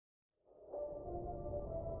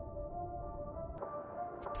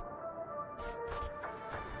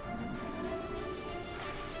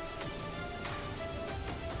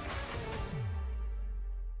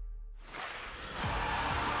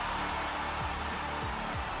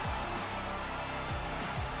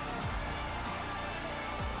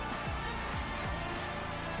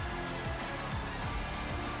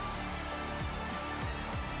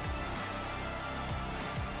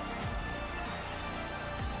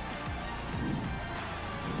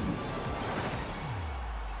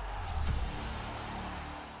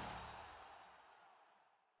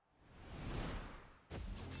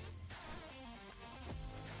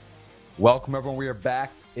Welcome, everyone. We are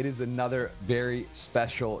back. It is another very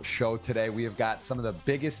special show today. We have got some of the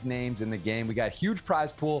biggest names in the game. We got a huge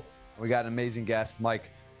prize pool. And we got an amazing guest.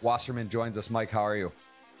 Mike Wasserman joins us. Mike, how are you?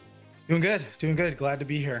 Doing good. Doing good. Glad to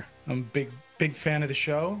be here. I'm a big fan of the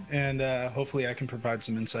show, and hopefully I can provide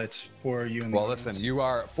some insights for you. Well, listen, you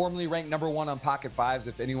are formerly ranked #1 on Pocket Fives.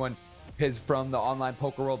 If anyone is from the online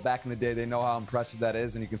poker world back in the day, they know how impressive that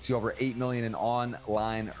is. And you can see over 8 million in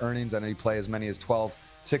online earnings. I know you play as many as 12,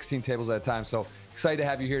 16 tables at a time. So excited to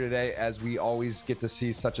have you here today, as we always get to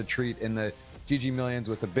see such a treat in the GG Millions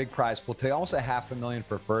with a big prize pool today. Almost $500,000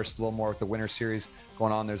 for first, a little more with the winter series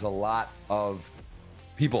going on. There's a lot of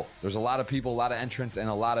people. There's a lot of people, a lot of entrants, and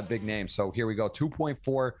a lot of big names. So here we go.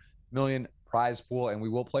 2.4 million prize pool, and we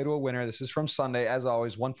will play to a winner. This is from Sunday, as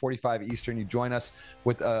always, 1:45 Eastern. You join us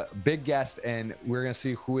with a big guest, and we're going to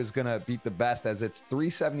see who is going to beat the best, as it's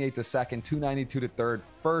 378 to second, 292 to third.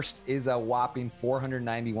 First is a whopping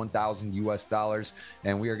 $491,000 US,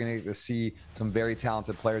 and we are going to get to see some very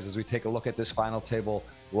talented players as we take a look at this final table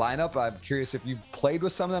lineup. I'm curious if you played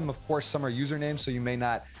with some of them. Of course, some are usernames, so you may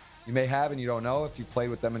have, and you don't know if you played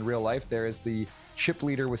with them in real life. There is the chip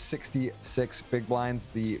leader with 66 big blinds,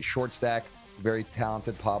 the short stack, very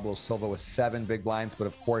talented Pablo Silva with 7 big blinds. But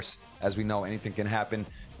of course, as we know, anything can happen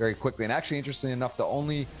very quickly. And actually, interestingly enough, the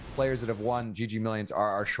only players that have won GG Millions are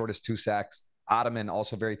our shortest 2 sacks. Ottoman,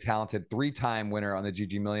 also very talented, 3-time winner on the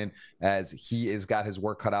GG Million, as he has got his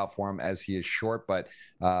work cut out for him as he is short. But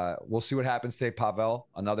we'll see what happens today. Pavel,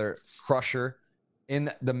 another crusher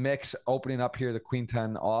in the mix, opening up here the Queen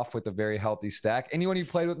 10 off with a very healthy stack. Anyone you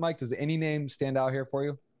played with, Mike? Does any name stand out here for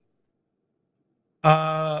you?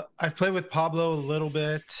 I played with Pablo a little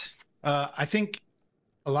bit. I think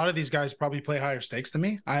a lot of these guys probably play higher stakes than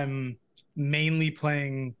me. I'm mainly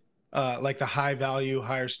playing like the high value,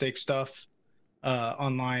 higher stakes stuff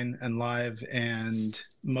online and live, and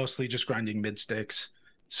mostly just grinding mid stakes.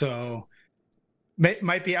 So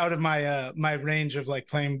might be out of my my range of like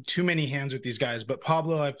playing too many hands with these guys. But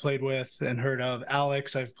Pablo I've played with and heard of.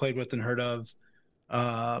 Alex I've played with and heard of.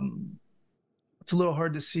 It's a little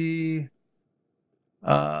hard to see.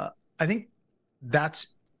 I think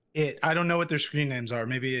that's it. I don't know what their screen names are.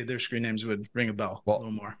 Maybe their screen names would ring a bell a little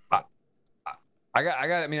more.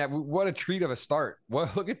 I mean, what a treat of a start. Well,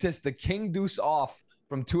 look at this. The king deuce off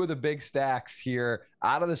from 2 of the big stacks here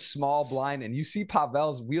out of the small blind. And you see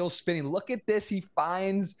Pavel's wheels spinning. Look at this. He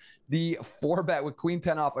finds the 4-bet with Queen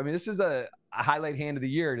 10 off. I mean, this is a highlight hand of the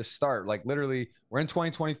year to start. Like, literally, we're in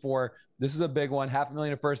 2024. This is a big one,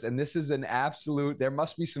 $500,000 at first. And this is an absolute, there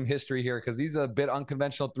must be some history here, because he's a bit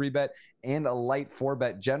unconventional 3-bet and a light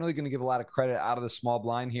 4-bet. Generally going to give a lot of credit out of the small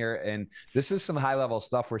blind here. And this is some high level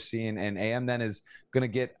stuff we're seeing. And AM then is going to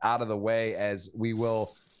get out of the way, as we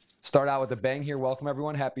will start out with a bang here. Welcome,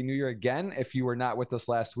 everyone. Happy New Year again. If you were not with us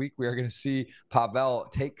last week, we are going to see Pavel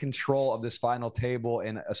take control of this final table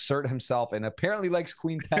and assert himself, and apparently likes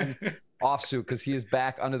Queen 10 offsuit, because he is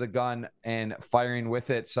back under the gun and firing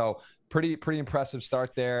with it. So pretty impressive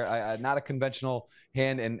start there. Not a conventional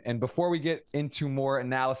hand. And before we get into more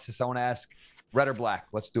analysis, I want to ask, red or black?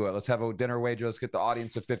 Let's do it. Let's have a dinner wager. Let's get the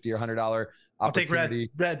audience a $50 or $100 opportunity. I'll take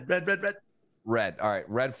red. Red. All right.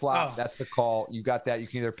 Red flop. Oh. That's the call. You got that. You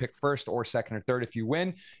can either pick first or second or third if you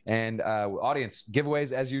win. And audience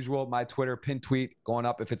giveaways, as usual, my Twitter pin tweet going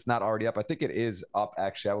up if it's not already up. I think it is up,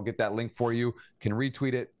 actually. I will get that link for you. Can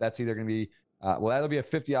retweet it. That's either going to be, well, that'll be a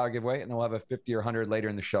 $50 giveaway, and then we'll have a 50 or 100 later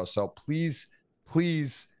in the show. So please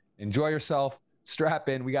enjoy yourself. Strap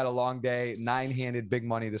in. We got a long day, 9-handed big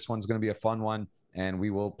money. This one's going to be a fun one, and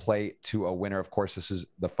we will play to a winner. Of course, this is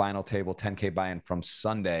the final table, 10K buy-in from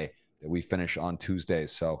Sunday that we finish on Tuesday.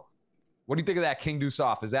 So what do you think of that king deuce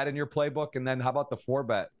off? Is that in your playbook? And then how about the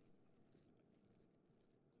 4-bet?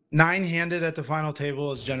 9-handed at the final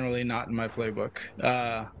table is generally not in my playbook.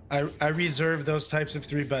 I reserve those types of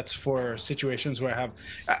 3-bets for situations where I have,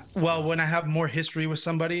 when I have more history with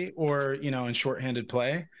somebody, or, in short-handed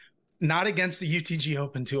play, not against the UTG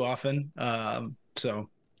Open too often. So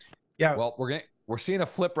yeah. Well, we're seeing a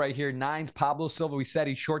flip right here. 9's Pablo Silva. We said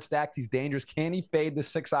he's short stacked. He's dangerous. Can he fade the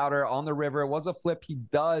 6-outer on the river? It was a flip. He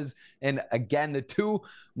does. And again, the 2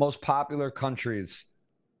 most popular countries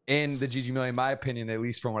in the GG Million, in my opinion, at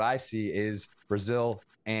least from what I see, is Brazil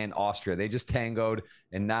and Austria. They just tangoed,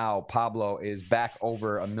 and now Pablo is back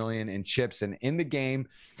over $1 million in chips and in the game.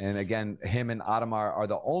 And again, him and Adamar are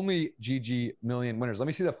the only GG Million winners. Let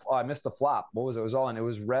me see I missed the flop. What was it? It was on. It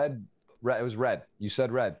was red. It was red. You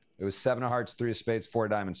said red. It was 7 of hearts, 3 of spades, 4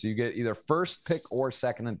 of diamonds. So you get either first pick or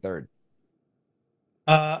second and third.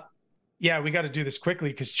 Yeah, we got to do this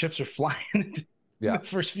quickly because chips are flying. Yeah. The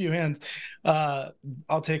first few hands.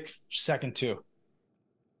 I'll take second too.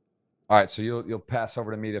 All right, so you'll pass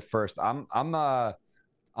over to me to first. I'm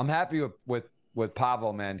happy with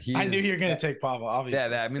Pavel, man. I knew you were gonna take Pavel,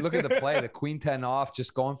 obviously. Yeah, I mean, look at the play, the queen 10 off,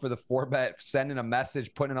 just going for the 4-bet, sending a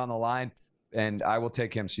message, putting it on the line, and I will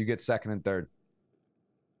take him. So you get second and third.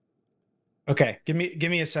 Okay, give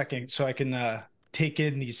me a second so I can take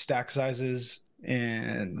in these stack sizes,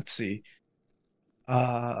 and let's see.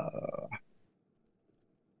 I'm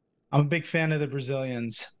a big fan of the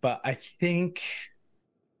Brazilians, but I think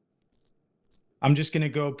I'm just going to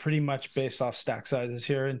go pretty much based off stack sizes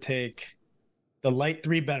here and take the light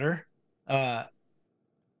 3-better. I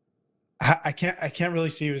can't really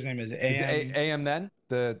see who his name is. AM then?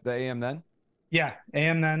 The AM then? Yeah,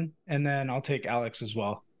 AM then, and then I'll take Alex as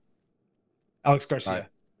well. Alex Garcia. Right.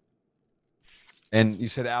 And you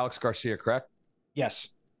said Alex Garcia, correct? Yes.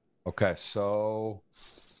 Okay, so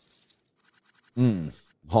hold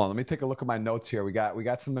on, let me take a look at my notes here. We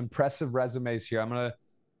got some impressive resumes here. It's a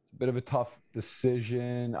bit of a tough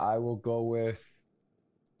decision. I will go with,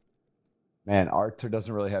 man, Arthur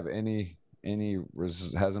doesn't really have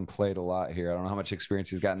hasn't played a lot here. I don't know how much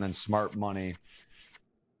experience he's got. And then smart money. I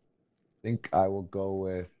think I will go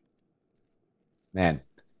with, man.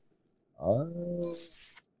 Should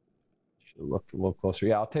have looked a little closer.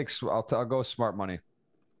 Yeah, I'll go smart money.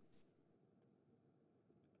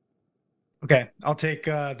 Okay, I'll take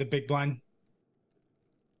the big blind.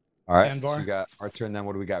 All right, so you got Arthur, and then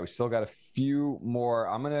what do we got? We still got a few more.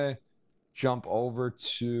 I'm gonna jump over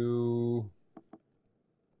to.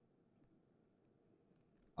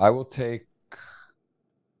 I'm gonna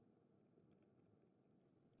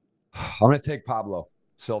take Pablo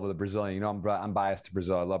Silva, the Brazilian. You know, I'm biased to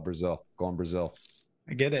Brazil. I love Brazil. Going Brazil.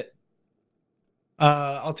 I get it.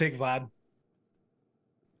 I'll take Vlad.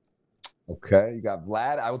 Okay, you got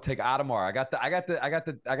Vlad. I will take Adamar. I got the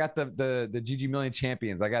GGMillion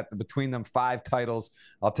champions. I got between them 5 titles.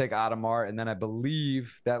 I'll take Adamar, and then I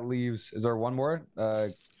believe that leaves. Is there one more?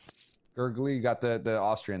 Gergely, you got the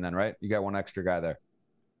Austrian then, right? You got one extra guy there.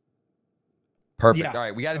 Perfect. Yeah. All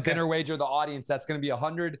right, we got a dinner wager. The audience, that's going to be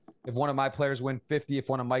 100 if one of my players win, 50 if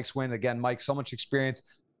one of Mike's win. Again, Mike, so much experience,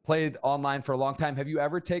 played online for a long time. Have you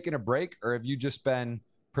ever taken a break, or have you just been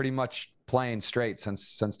pretty much playing straight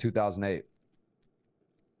since 2008?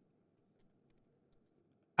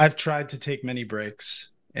 I've tried to take many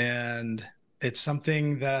breaks, and it's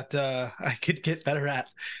something that I could get better at.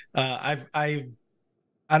 I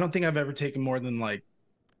don't think I've ever taken more than like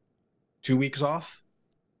 2 weeks off.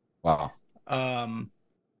 Wow. I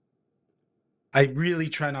really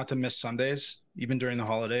try not to miss Sundays, even during the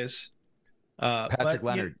holidays. Patrick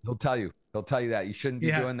Leonard, he'll tell you that you shouldn't be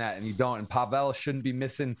doing that, and you don't. And Pavel shouldn't be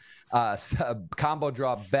missing a combo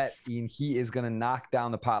draw bet, and he is going to knock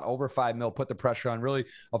down the pot over 5 mil, put the pressure on. Really,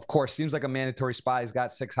 of course, seems like a mandatory spot. He's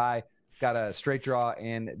got 6 high, he's got a straight draw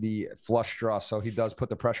and the flush draw, so he does put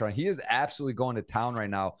the pressure on. He is absolutely going to town right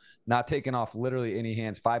now, not taking off literally any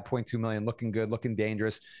hands. 5.2 million, looking good, looking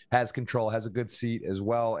dangerous, has control, has a good seat as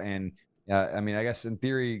well. And I mean, I guess in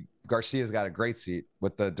theory, Garcia's got a great seat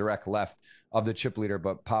with the direct left of the chip leader,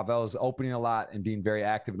 but Pavel is opening a lot and being very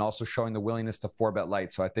active and also showing the willingness to 4-bet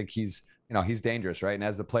light. So I think he's dangerous, right? And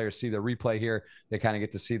as the players see the replay here, they kind of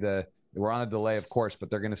get to see we're on a delay, of course, but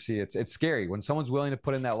they're going to see it's scary when someone's willing to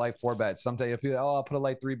put in that light 4-bet. Sometimes you'll be like, I'll put a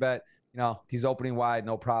light 3-bet. He's opening wide,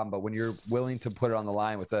 no problem. But when you're willing to put it on the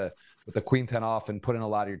line with the queen 10 off and put in a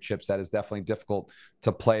lot of your chips, that is definitely difficult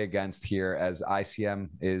to play against here, as ICM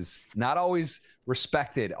is not always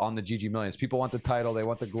respected on the GG Millions. People want the title, they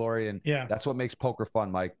want the glory, and that's what makes poker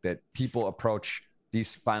fun, Mike, that people approach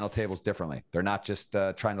these final tables differently. They're not just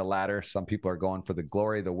trying to ladder. Some people are going for the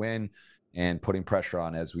glory, the win, and putting pressure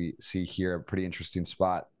on, as we see here. A pretty interesting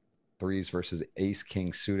spot. 3s versus ace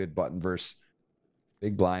king suited, button versus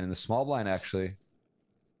big blind, and the small blind actually,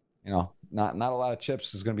 not a lot of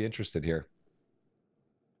chips is going to be interested here.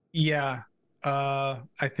 Yeah. I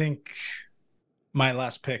think my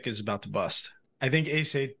last pick is about to bust. I think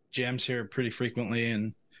ace 8 jams here pretty frequently,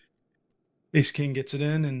 and ace king gets it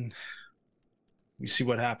in, and we see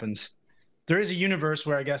what happens. There is a universe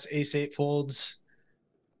where I guess ace 8 folds,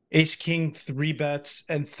 ace king 3-bets,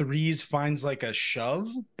 and 3s finds like a shove,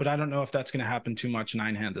 but I don't know if that's going to happen too much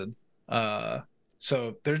 9-handed.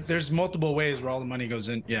 So there's multiple ways where all the money goes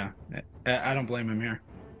in. Yeah, I don't blame him here.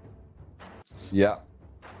 Yeah,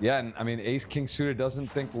 and I mean, ace king suited doesn't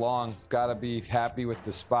think long. Got to be happy with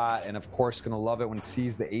the spot, and of course going to love it when he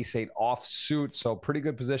sees the ace 8 off suit. So pretty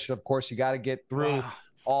good position. Of course, you got to get through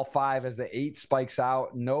all 5 as the 8 spikes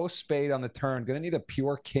out. No spade on the turn. Going to need a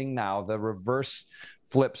pure king now. The reverse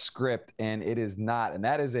flip script, and it is not. And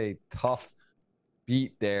that is a tough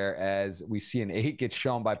beat there as we see an 8 get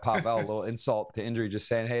shown by Pavel. A little insult to injury, just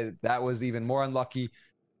saying, hey, that was even more unlucky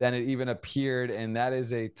than it even appeared. And that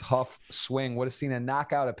is a tough swing. Would have seen a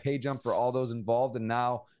knockout, a pay jump for all those involved. And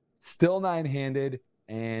now still 9-handed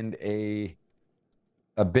and a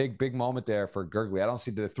big moment there for Gurgley. I don't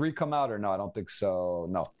see, did a 3 come out or no? I don't think so.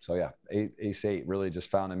 No. So yeah, ace 8 really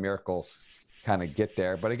just found a miracle kind of get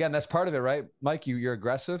there. But again, that's part of it, right? Mike, you're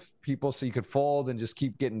aggressive. People so you could fold and just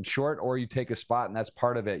keep getting short, or you take a spot, and that's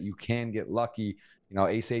part of it. You can get lucky. You know,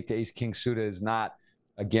 ace 8 to ace king suited is not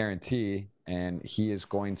a guarantee, and he is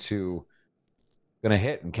going to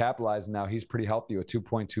hit and capitalize. Now he's pretty healthy with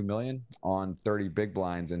 2.2 million on 30 big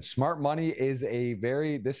blinds. And smart money is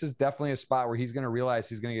this is definitely a spot where he's going to realize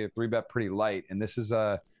he's going to get a 3-bet pretty light. And this is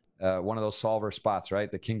one of those solver spots,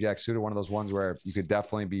 right? The king jack suited, one of those ones where you could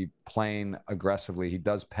definitely be playing aggressively. He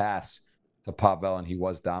does pass to Pavel, and he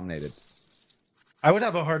was dominated. I would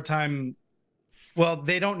have a hard time. Well,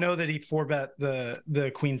 they don't know that he 4-bet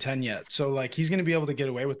the queen 10 yet. So like he's going to be able to get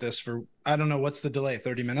away with this for, I don't know, what's the delay,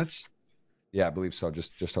 30 minutes? Yeah, I believe so.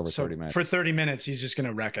 Just over 30 minutes. For 30 minutes, he's just going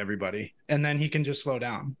to wreck everybody. And then he can just slow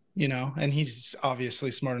down, you know, and he's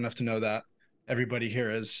obviously smart enough to know that. Everybody here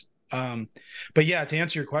is. But yeah, to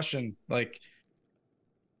answer your question, like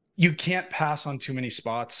you can't pass on too many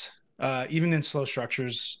spots. Even in slow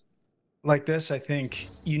structures like this, I think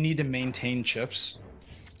you need to maintain chips.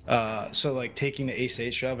 So like taking the ace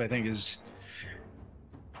 8 shove, I think it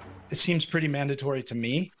seems pretty mandatory to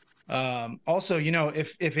me. Also, you know,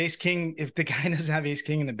 if ace king, if the guy doesn't have ace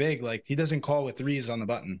king in the big, like he doesn't call with 3s on the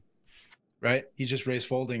button, right? He's just raise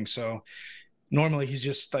folding. So normally he's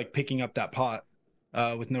just like picking up that pot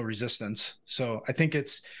with no resistance. So I think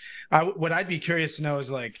what I'd be curious to know is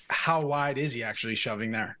like, how wide is he actually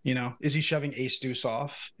shoving there? You know, is he shoving ace deuce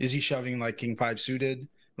off? Is he shoving like king 5 suited?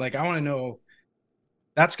 Like, I want to know.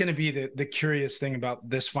 That's going to be the curious thing about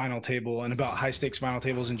this final table and about high stakes final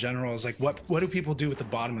tables in general is like, what do people do with the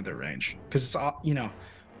bottom of their range? Because it's, you know,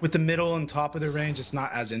 with the middle and top of their range, it's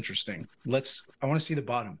not as interesting. I want to see the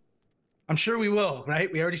bottom. I'm sure we will,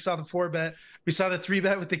 right? We already saw the 4-bet. We saw the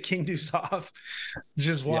 3-bet with the king deuce off. It's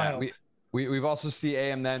just wild. Yeah, we've also see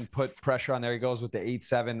AM then put pressure on there. He goes with the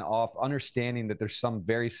 8-7 off, understanding that there's some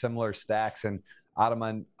very similar stacks. And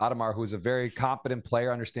Adamar, who's a very competent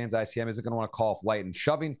player, understands ICM, isn't going to want to call off light. And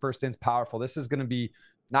shoving first in's powerful. This is going to be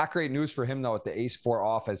not great news for him, though, with the ace 4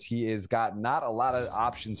 off, as he has got not a lot of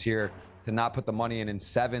options here to not put the money in. And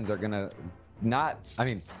 7s are going to not, I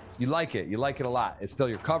mean, you like it a lot. It's still,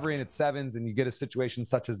 you're covering at 7s, and you get a situation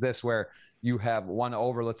such as this where you have one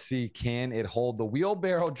over. Let's see, can it hold? The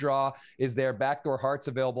wheelbarrow draw is there. Backdoor hearts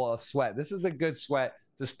available. A sweat. This is a good sweat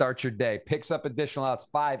to start your day. Picks up additional outs.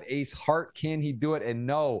 5 ace heart. Can he do it? And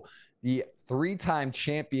no, the 3-time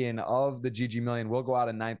champion of the GG Million will go out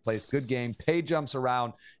in 9th place. Good game. Pay jumps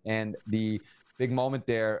around, and the big moment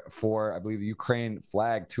there for, I believe, the Ukraine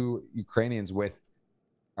flag. 2 Ukrainians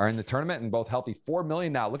are in the tournament and both healthy. 4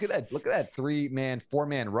 million now. Look at that 3-man,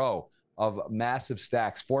 4-man row of massive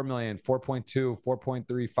stacks. 4 million, 4.2, 4.3,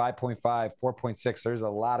 5.5, 4.6. There's a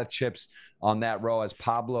lot of chips on that row as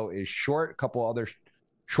Pablo is short. A couple other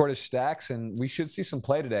shortish stacks, and we should see some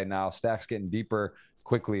play today now. Stacks getting deeper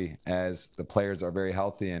quickly as the players are very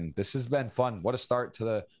healthy, and this has been fun. What a start to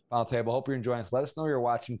the final table. Hope you're enjoying us. Let us know where you're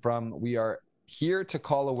watching from. We are here to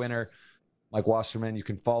call a winner. Mike Wasserman, you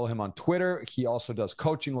can follow him on Twitter. He also does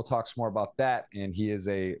coaching. We'll talk some more about that. And he is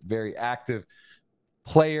a very active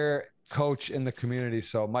player, coach in the community.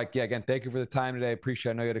 So, Mike, yeah, again, thank you for the time today.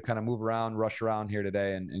 Appreciate it. I know you had to kind of move around, rush around here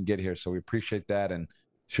today and get here. So we appreciate that, and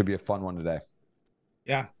should be a fun one today.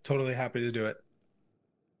 Yeah, totally happy to do it.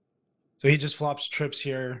 So he just flops trips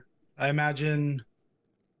here. I imagine.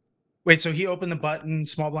 Wait, so he opened the button,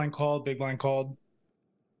 small blind called, big blind called.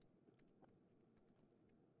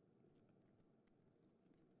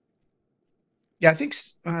 Yeah, I think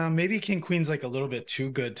maybe king queen's like a little bit too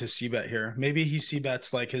good to c-bet here. Maybe he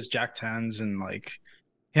c-bets like his jack 10s and like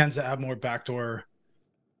hands that have more backdoor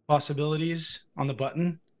possibilities on the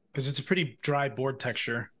button, because it's a pretty dry board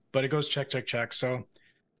texture, but it goes check, check, check. So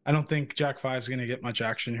I don't think jack 5 is going to get much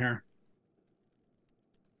action here.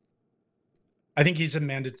 I think he's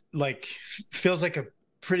feels like a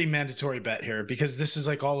pretty mandatory bet here, because this is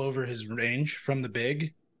like all over his range from the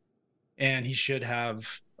big, and he should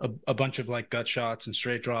have a bunch of like gut shots and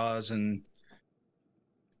straight draws and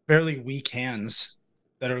fairly weak hands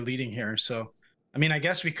that are leading here. So, I mean, I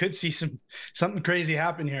guess we could see something crazy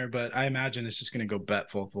happen here, but I imagine it's just going to go bet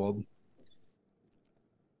full fold.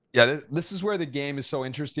 Yeah, this is where the game is so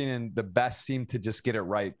interesting, and the best seem to just get it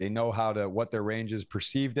right. They know what their range is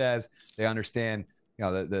perceived as. They understand, you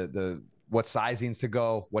know, the what sizings to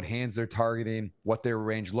go, what hands they're targeting, what their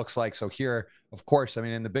range looks like. So here, of course, I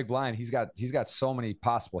mean, in the big blind, he's got so many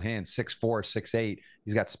possible hands, 6-4, 6-8.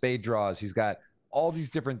 He's got spade draws. He's got all these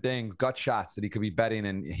different things, gut shots that he could be betting,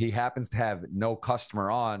 and he happens to have no customer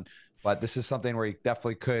on. But this is something where he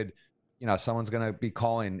definitely could, you know, someone's going to be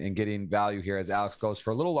calling and getting value here as Alex goes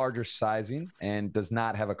for a little larger sizing and does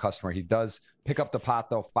not have a customer. He does pick up the pot,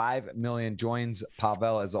 though. 5 million, joins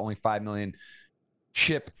Pavel as only 5 million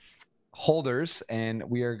chip holders. And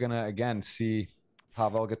we are going to, again, see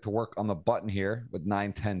Pavel get to work on the button here with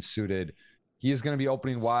 9-10 suited. He is going to be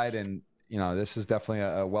opening wide, and, you know, this is definitely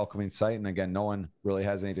a welcoming sight. And again, no one really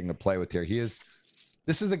has anything to play with here.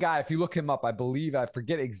 This is a guy, if you look him up, I believe, I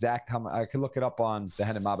forget exact how much, I could look it up on the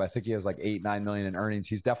Hendon Mob. I think he has like 8-9 million in earnings.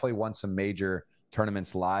 He's definitely won some major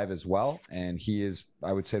tournaments live as well. And he is,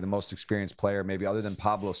 I would say, the most experienced player, maybe other than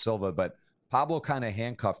Pablo Silva. But Pablo kind of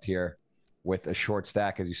handcuffed here with a short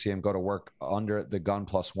stack as you see him go to work under the gun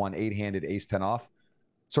 +1, 8-handed, ace-10 off,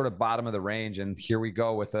 sort of bottom of the range. And here we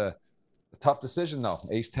go with a tough decision, though.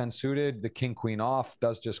 Ace-10 suited, the king-queen off,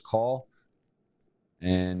 does just call.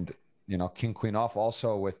 And, you know, king-queen off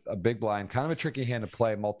also with a big blind. Kind of a tricky hand to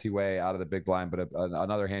play multi-way out of the big blind, but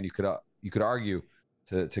another hand you could argue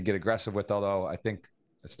to get aggressive with, although I think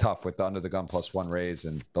it's tough with the under the gun +1 raise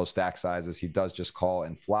and those stack sizes. He does just call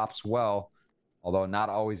and flops well, although not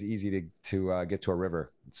always easy to get to a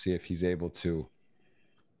river. Let's see if he's able to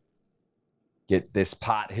get this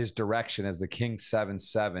pot his direction as the king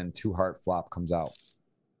 7-7 2-heart flop comes out.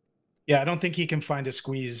 Yeah, I don't think he can find a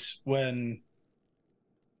squeeze when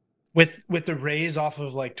with the raise off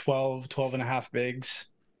of like 12 and a half bigs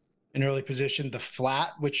in early position, the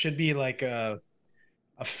flat, which should be like a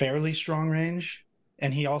fairly strong range,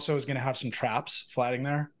 and he also is going to have some traps flatting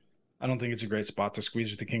there. I don't think it's a great spot to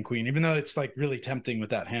squeeze with the king queen, even though it's like really tempting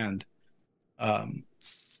with that hand.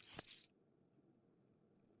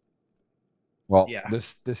 Well, yeah.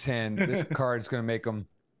 This hand, this card is going to make him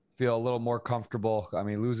feel a little more comfortable. I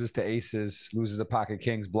mean, loses to aces, loses to pocket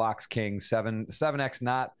kings, blocks kings, 7x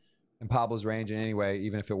not in Pablo's range in any way,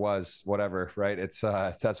 even if it was whatever, right? It's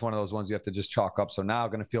that's one of those ones you have to just chalk up. So now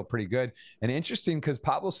going to feel pretty good. And interesting because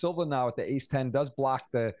Pablo Silva now with the ace-10 does block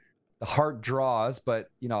the heart draws, but,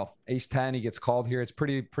 you know, ace-10, he gets called here. It's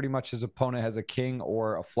pretty much his opponent has a king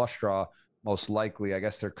or a flush draw, most likely. I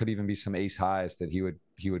guess there could even be some ace highs that he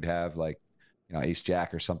would have, like, you know, ace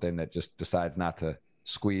jack or something that just decides not to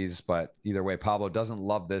squeeze. But either way, Pablo doesn't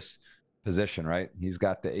love this position, right? He's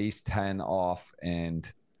got the ace-10 off,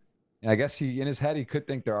 and I guess in his head, he could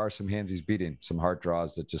think there are some hands he's beating, some heart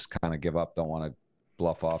draws that just kind of give up, don't want to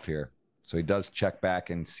bluff off here. So he does check back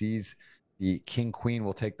and sees the king queen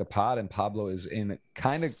will take the pot, and Pablo is in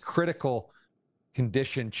kind of critical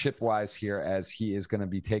condition chip wise here as he is going to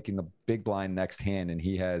be taking the big blind next hand, and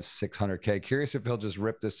he has 600K. Curious if he'll just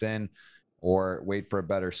rip this in or wait for a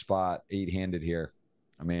better spot 8-handed here.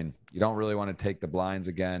 I mean, you don't really want to take the blinds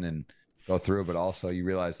again and go through, but also you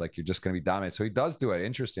realize like you're just going to be dominated. So he does do it.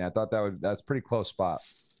 Interesting. I thought that's a pretty close spot.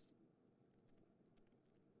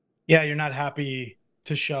 Yeah, you're not happy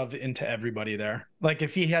to shove into everybody there. Like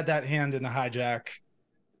if he had that hand in the hijack,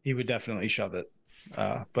 he would definitely shove it.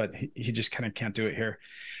 But he just kind of can't do it here.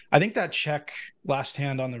 I think that check last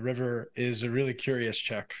hand on the river is a really curious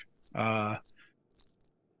check.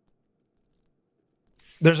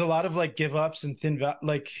 There's a lot of like give ups and thin,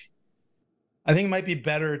 like I think it might be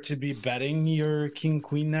better to be betting your king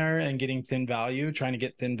queen there and getting thin value, trying to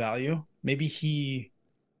get thin value. Maybe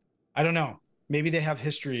I don't know. Maybe they have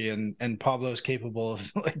history and Pablo's capable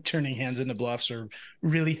of like turning hands into bluffs or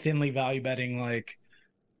really thinly value betting like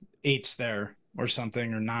 8s there or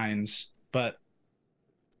something, or 9s. But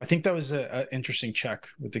I think that was a interesting check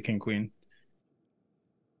with the king queen.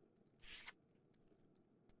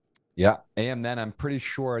 Yeah, and then I'm pretty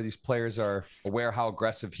sure these players are aware how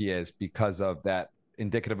aggressive he is because of that,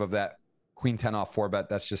 indicative of that queen 10 off 4-bet.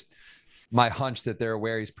 That's just my hunch that they're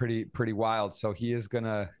aware he's pretty wild. So he is going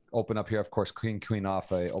to open up here, of course, queen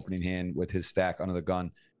off a opening hand with his stack under the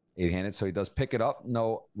gun 8-handed. So he does pick it up,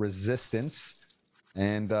 no resistance.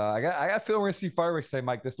 And I got a feeling we're going to see fireworks today,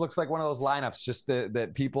 Mike. This looks like one of those lineups just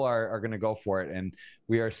that people are going to go for it. And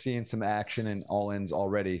we are seeing some action and all-ins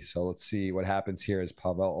already. So let's see what happens here as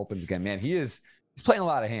Pavel opens again. Man, he's playing a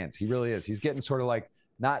lot of hands. He really is. He's getting sort of like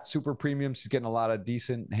not super premiums. He's getting a lot of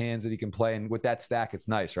decent hands that he can play. And with that stack, it's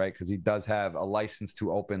nice, right? Because he does have a license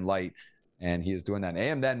to open light. And he is doing that.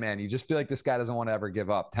 And then, man, you just feel like this guy doesn't want to ever give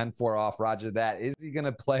up. 10-4 off, roger that. Is he going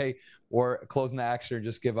to play or closing the action or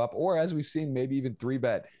just give up? Or as we've seen, maybe even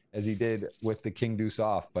 3-bet as he did with the king deuce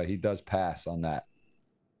off. But he does pass on that.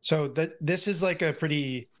 So this is like a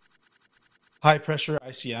pretty high pressure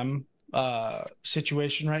ICM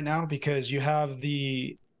situation right now because you have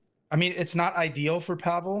I mean, it's not ideal for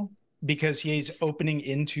Pavel because he's opening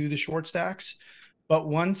into the short stacks. But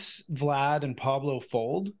once Vlad and Pablo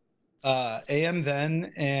fold, AM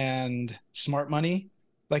then and Smart Money,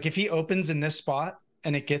 like if he opens in this spot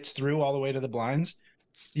and it gets through all the way to the blinds,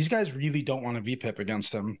 these guys really don't want to VPIP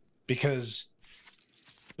against him because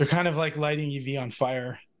they're kind of like lighting EV on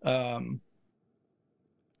fire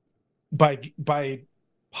by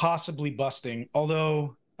possibly busting.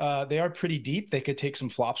 Although they are pretty deep, they could take some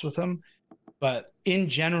flops with them. But in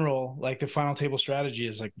general, like the final table strategy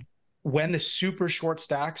is like when the super short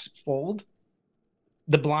stacks fold,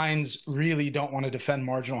 the blinds really don't want to defend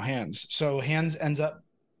marginal hands. So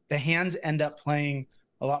the hands end up playing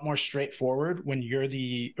a lot more straightforward when you're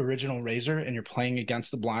the original raiser and you're playing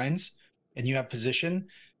against the blinds and you have position.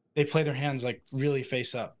 They play their hands like really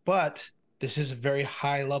face up. But this is a very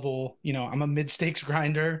high level, you know, I'm a mid stakes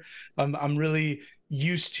grinder. I'm really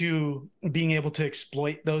used to being able to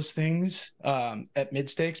exploit those things at mid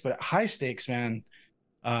stakes, but at high stakes, man,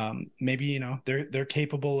 maybe, you know, they're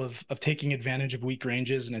capable of taking advantage of weak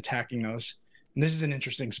ranges and attacking those. And this is an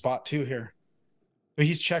interesting spot too here. But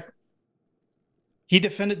he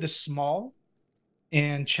defended the small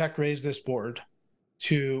and check raised this board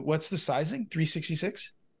to, what's the sizing?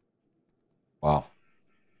 366. Wow.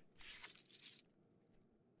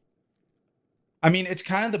 I mean, it's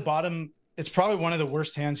kind of the bottom. It's probably one of the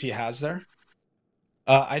worst hands he has there.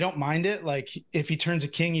 I don't mind it. Like if he turns a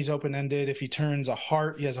king, he's open-ended. If he turns a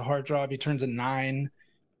heart, he has a heart draw. If he turns a 9,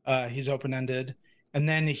 he's open-ended. And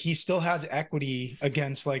then he still has equity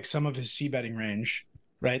against like some of his c-betting range,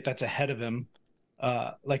 right? That's ahead of him.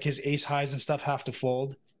 Like his ace highs and stuff have to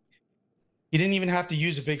fold. He didn't even have to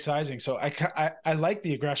use a big sizing. So I like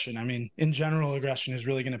the aggression. I mean, in general, aggression is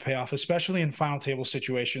really going to pay off, especially in final table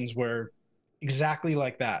situations where exactly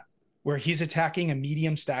like that, where he's attacking a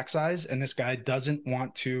medium stack size and this guy doesn't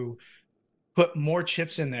want to put more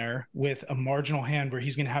chips in there with a marginal hand where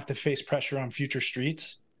he's going to have to face pressure on future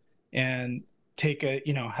streets and take a,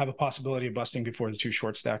 you know, have a possibility of busting before the 2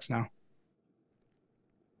 short stacks now.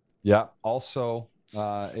 Yeah. Also,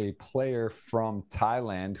 a player from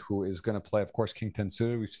Thailand who is going to play, of course, King 10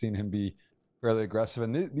 suited. We've seen him be fairly aggressive.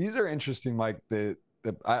 And these are interesting, Mike.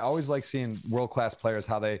 I always like seeing world-class players,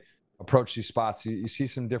 how they approach these spots. You see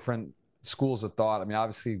some different schools of thought. I mean,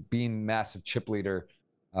 obviously being massive chip leader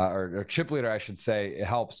or chip leader, I should say, it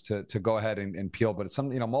helps to go ahead and peel, but it's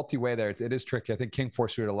some, you know, multi-way there. It is tricky. I think King 4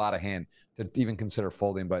 suited a lot of hand to even consider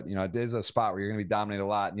folding, but you know, it is a spot where you're going to be dominated a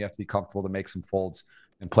lot and you have to be comfortable to make some folds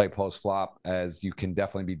and play post flop, as you can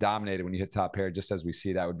definitely be dominated when you hit top pair, just as we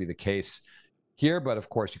see that would be the case here. But of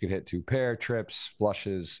course you could hit 2 pair, trips,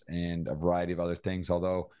 flushes, and a variety of other things.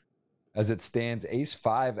 Although as it stands, ace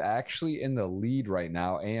 5 actually in the lead right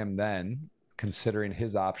now. AM then, considering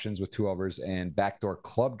his options with 2 overs and backdoor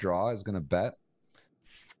club draw, is going to bet.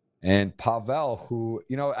 And Pavel, who,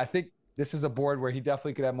 you know, I think this is a board where he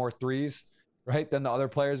definitely could have more threes, right, than the other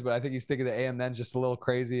players, but I think he's thinking the AM then's just a little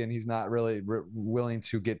crazy and he's not really willing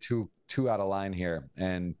to get too out of line here.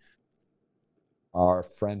 And our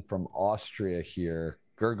friend from Austria here,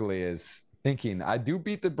 Gurgley, is thinking, I do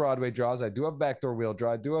beat the Broadway draws. I do have backdoor wheel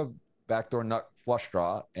draw. I do have backdoor nut flush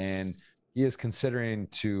draw, and he is considering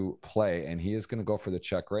to play, and he is going to go for the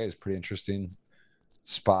check raise. Pretty interesting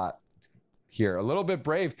spot here. A little bit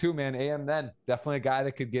brave too, man. AM then definitely a guy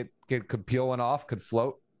that could peel one off, could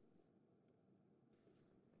float.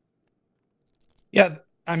 Yeah,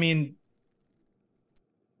 I mean,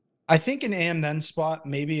 I think an AM then spot,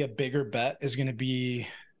 maybe a bigger bet is going to be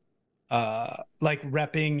like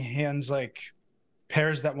repping hands like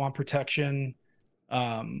pairs that want protection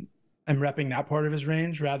and repping that part of his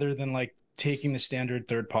range rather than like taking the standard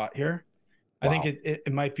third pot here. Wow. I think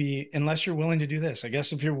it might be, unless you're willing to do this. I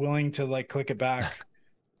guess if you're willing to like click it back,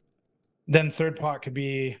 then third pot could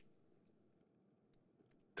be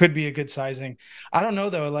a good sizing. I don't know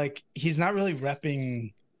though, like he's not really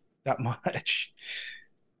repping that much.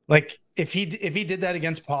 Like if he did that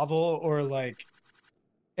against Pavel or like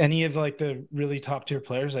any of like the really top tier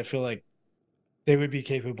players, I feel like they would be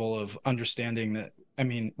capable of understanding that. I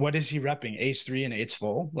mean, what is he repping? Ace 3 and 8's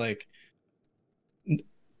full, like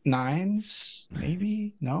 9s,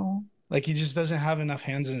 maybe? No, like he just doesn't have enough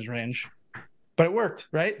hands in his range. But it worked,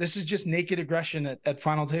 right? This is just naked aggression at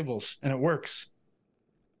final tables, and it works.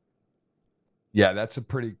 Yeah, that's a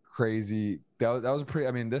pretty crazy. That was a pretty.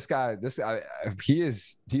 I mean, this guy, he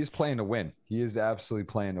is playing to win. He is absolutely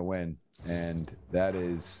playing to win, and that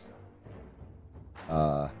is,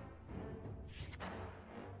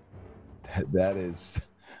 that is,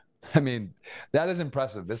 I mean, that is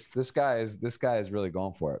impressive. This guy is really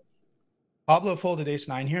going for it. Pablo folded ace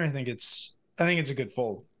nine here. I think it's a good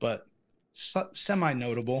fold, but semi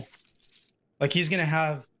notable. Like he's gonna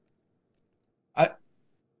have.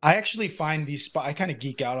 I actually find these spot. I kind of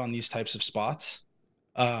geek out on these types of spots,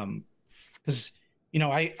 because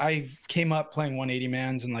I came up playing 180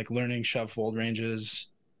 mans and like learning shove fold ranges,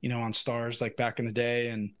 on stars like back in the day,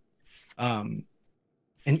 and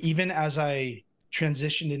even as I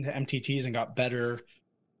transitioned into MTTs and got better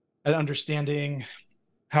at understanding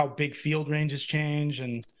how big field ranges change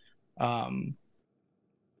and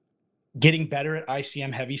getting better at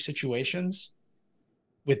ICM heavy situations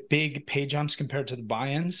with big pay jumps compared to the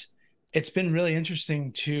buy-ins, it's been really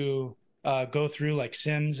interesting to go through like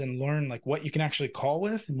sims and learn like what you can actually call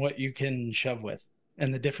with and what you can shove with,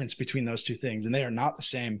 and the difference between those two things. And they are not the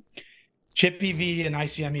same. Chip EV and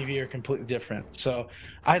ICM EV are completely different. So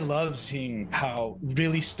I love seeing how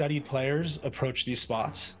really studied players approach these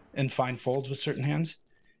spots and find folds with certain hands.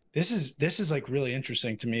 This is like really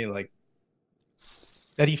interesting to me, like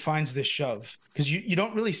that he finds this shove, because you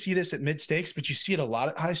don't really see this at mid stakes, but you see it a lot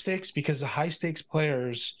at high stakes, because the high stakes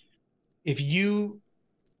players, if you're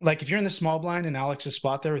in the small blind and Alex's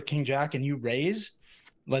spot there with King Jack and you raise,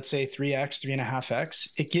 let's say 3x, 3.5x,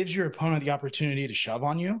 it gives your opponent the opportunity to shove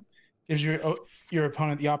on you, gives your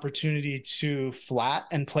opponent the opportunity to flat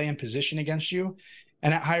and play in position against you.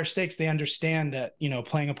 And at higher stakes, they understand that,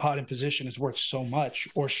 playing a pot in position is worth so much,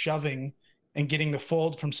 or shoving and getting the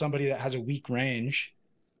fold from somebody that has a weak range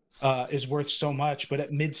is worth so much. But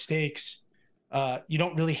at mid stakes, you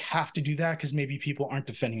don't really have to do that, because maybe people aren't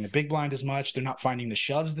defending the big blind as much. They're not finding the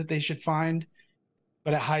shoves that they should find.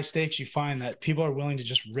 But at high stakes, you find that people are willing to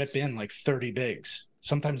just rip in like 30 bigs,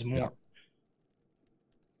 sometimes more.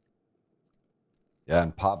 Yeah,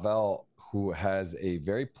 and Pavel, who has a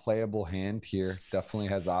very playable hand here, definitely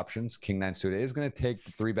has options. King 9 suited is going to take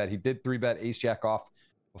the 3-bet. He did 3-bet ace jack off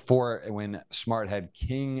before, when Smart had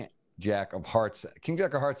King Jack of hearts. King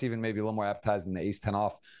Jack of hearts even maybe a little more appetizing than the ace 10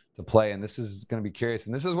 off to play. And this is going to be curious.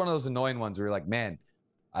 And this is one of those annoying ones where you're like, man,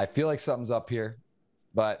 I feel like something's up here,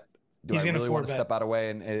 but do I really want to step out of way?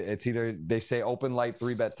 And it's either they say open light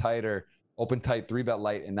 3-bet tight, or open tight 3-bet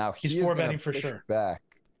light. And now he's 4-betting for sure.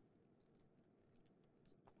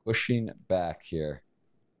 Pushing back here.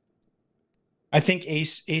 I think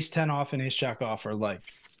ace 10 off and ace jack off are like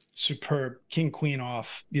superb. King queen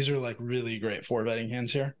off, these are like really great 4-betting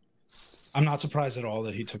hands here. I'm not surprised at all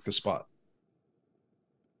that he took the spot.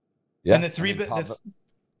 Yeah, and the 3-bet,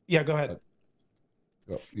 yeah, go ahead.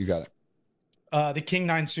 Go, you got it. The King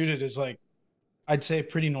 9 suited is like, I'd say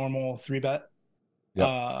pretty normal 3-bet.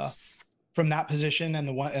 Yep. From that position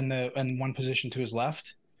and one position to his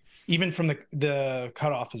left. Even from the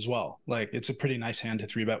cutoff as well. Like, it's a pretty nice hand to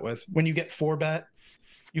 3-bet with. When you get 4-bet,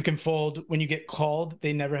 you can fold. When you get called,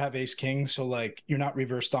 they never have ace king, so like you're not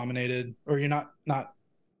reverse dominated, or you're not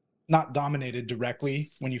dominated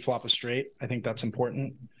directly when you flop a straight. I think that's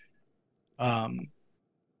important. But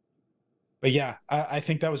yeah, I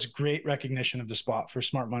think that was great recognition of the spot for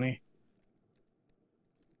smart money.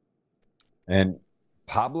 And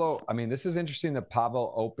Pablo, I mean, this is interesting that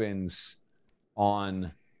Pablo opens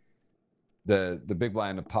on the big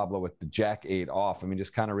blind of Pablo with the jack 8 off. I mean,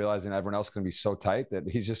 just kind of realizing everyone else is going to be so tight that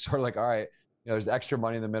he's just sort of like, all right, there's extra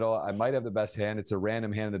money in the middle. I might have the best hand. It's a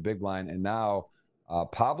random hand in the big blind. And now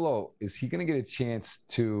Pablo, is he going to get a chance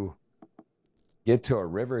to get to a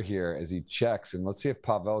river here as he checks? And let's see if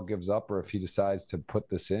Pavel gives up or if he decides to put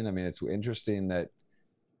this in. I mean, it's interesting that,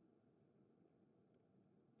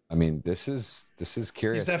 I mean, this is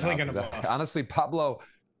curious. He's definitely going to bluff. Honestly, Pablo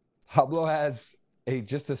has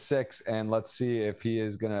just a 6, and let's see if he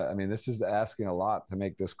is gonna. I mean, this is asking a lot to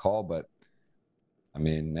make this call, but I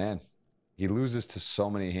mean, man, he loses to so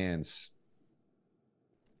many hands.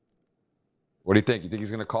 What do you think? You think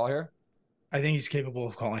he's gonna call here? I think he's capable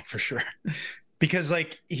of calling for sure, because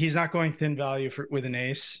like he's not going thin value with an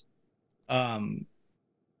ace. I'm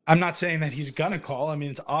not saying that he's gonna call. I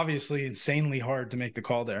mean, it's obviously insanely hard to make the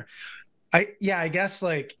call there. I guess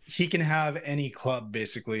like he can have any club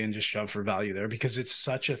basically and just shove for value there, because it's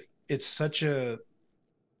such a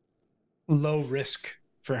low risk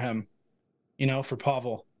for him, for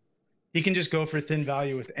Pavel. He can just go for thin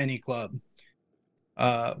value with any club.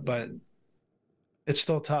 But it's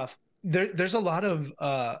still tough. There's a lot of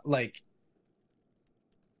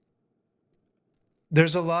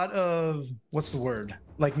what's the word?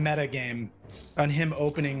 Like meta game on him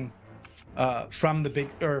opening from the big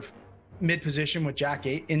or mid position with jack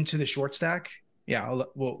 8 into the short stack. Yeah,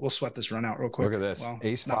 we'll sweat this run out real quick. Look at this. Well,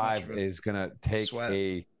 ace 5 is gonna take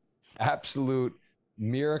a absolute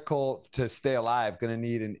miracle to stay alive. Going to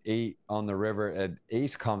need an 8 on the river. An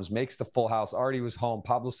ace comes, makes the full house. Already was home.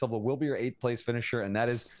 Pablo Silva will be your 8th place finisher. And that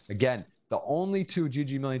is, again, the only 2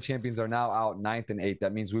 GG Million champions are now out, 9th and 8th.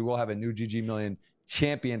 That means we will have a new GG Million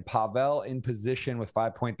champion. Pavel in position with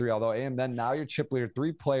 5.3. Although AM, then now your chip leader,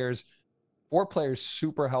 3 players, 4 players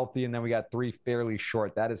super healthy. And then we got 3 fairly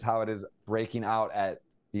short. That is how it is breaking out at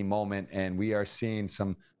the moment. And we are seeing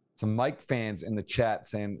some Mike fans in the chat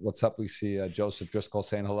saying, what's up? We see Joseph Driscoll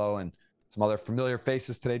saying hello, and some other familiar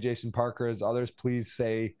faces today. Jason Parker, as others, please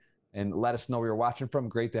say and let us know where you're watching from.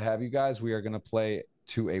 Great to have you guys. We are going to play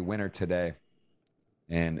to a winner today.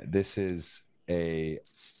 And this is a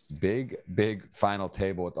big final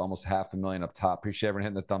table with almost $500,000 up top. Appreciate everyone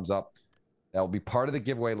hitting the thumbs up. That will be part of the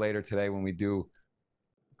giveaway later today when we do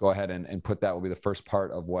go ahead and put that will be the first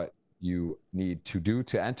part of what you need to do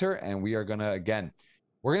to enter. And we are going to, again,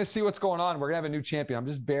 we're going to see what's going on. We're going to have a new champion. I'm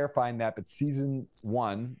just verifying that. But season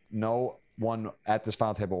 1, no one at this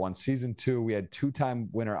final table won. Season 2, we had 2-time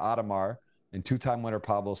winner Adamar and 2-time winner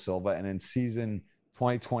Pablo Silva. And in season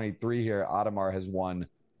 2023 here, Adamar has won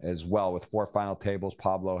as well with 4 final tables.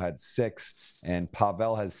 Pablo had 6. And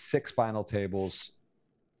Pavel has 6 final tables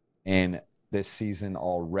in this season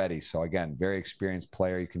already. So, again, very experienced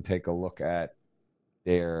player. You can take a look at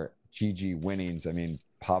their GG winnings. I mean,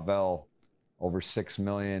 Pavel over 6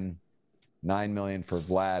 million, 9 million for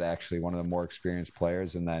Vlad, actually one of the more experienced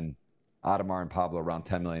players. And then Adamar and Pablo around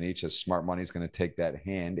 10 million each, as Smart Money's going to take that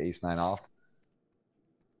hand, ace-9 off.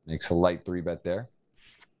 Makes a light 3-bet there.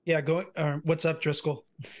 Yeah, what's up, Driscoll?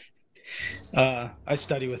 I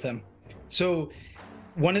study with him. So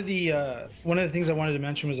one of the things I wanted to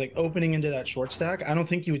mention was like opening into that short stack. I don't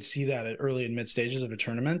think you would see that at early and mid stages of a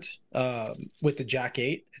tournament with the Jack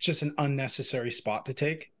 8. It's just an unnecessary spot to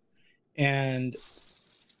take. And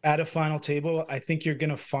at a final table, I think you're going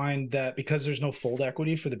to find that because there's no fold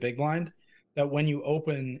equity for the big blind, that when you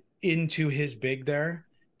open into his big there,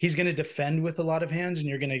 he's going to defend with a lot of hands, and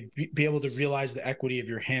you're going to be able to realize the equity of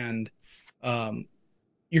your hand.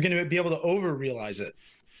 You're going to be able to over-realize it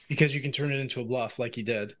because you can turn it into a bluff like he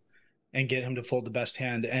did and get him to fold the best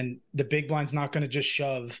hand. And the big blind's not going to just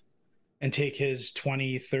shove and take his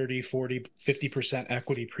 20, 30, 40, 50%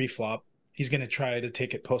 equity pre-flop. He's going to try to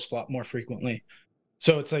take it post-flop more frequently.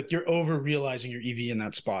 So it's like you're over-realizing your EV in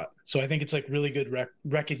that spot. So I think it's like really good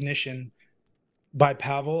recognition by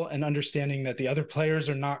Pavel and understanding that the other players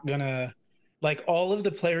are not going to, like all of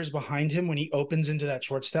the players behind him, when he opens into that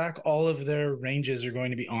short stack, all of their ranges are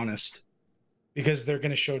going to be honest because they're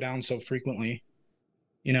going to show down so frequently,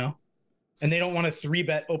 you know? And they don't want to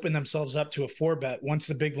 3-bet, open themselves up to a 4-bet once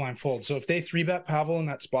the big blind folds. So if they 3-bet Pavel in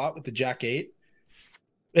that spot with the Jack 8,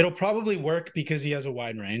 it'll probably work because he has a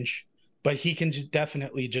wide range, but he can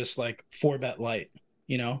definitely just like 4-bet light,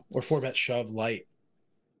 you know, or 4-bet shove light.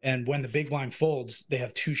 And when the big blind folds, they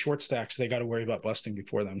have 2 short stacks they got to worry about busting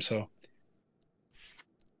before them. So,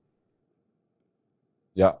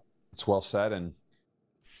 yeah, it's well said. And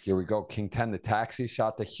here we go. King 10, the taxi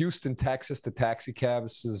shot to Houston, Texas. The taxi cab,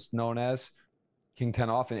 this is known as King 10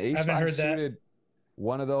 off. And ace-5 suited,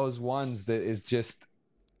 one of those ones that is just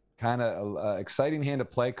kind of an exciting hand to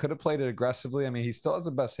play. Could have played it aggressively. I mean, he still has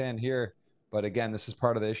the best hand here. But again, this is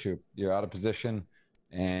part of the issue. You're out of position,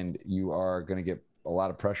 and you are going to get a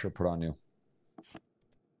lot of pressure put on you.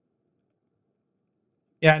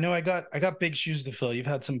 Yeah, I know I got big shoes to fill. You've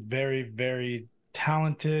had some very, very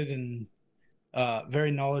talented and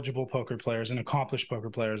very knowledgeable poker players and accomplished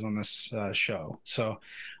poker players on this show. So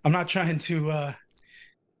I'm not trying to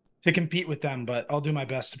compete with them, but I'll do my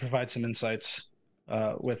best to provide some insights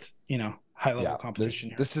with, you know, high level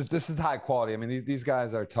competition. This is high quality. I mean, these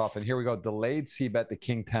guys are tough. And here we go. Delayed C-bet, the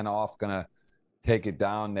King 10 off, gonna take it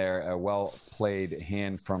down there. A well played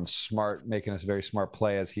hand from Smart, making us a very smart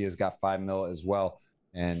play, as he has got 5 mil as well.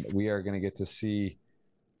 And we are gonna get to see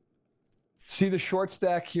the short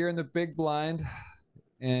stack here in the big blind,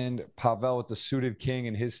 and Pavel with the suited king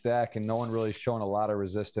in his stack, and no one really showing a lot of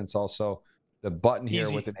resistance. Also, the button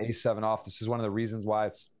here with an ace-7 off. This is one of the reasons why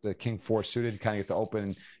it's the King 4 suited, kind of get to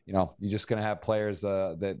open. You know, you're just going to have players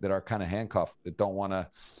that are kind of handcuffed, that don't want to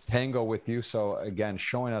tango with you. So, again,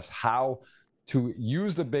 showing us how to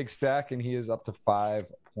use the big stack, and he is up to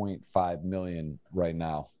 5.5 million right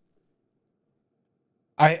now.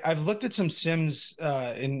 I've looked at some sims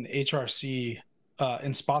in HRC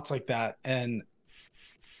in spots like that, and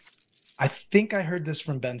I think I heard this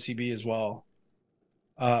from Ben CB as well.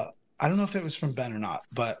 I don't know if it was from Ben or not,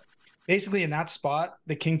 but basically in that spot,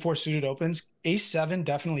 the King 4 suited opens. Ace-7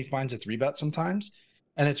 definitely finds a 3-bet sometimes,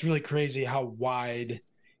 and it's really crazy how wide.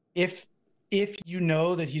 If you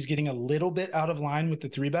know that he's getting a little bit out of line with the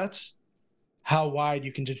 3-bets, how wide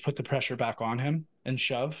you can just put the pressure back on him and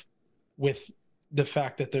shove, with the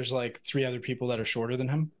fact that there's like 3 other people that are shorter than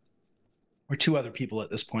him, or 2 other people at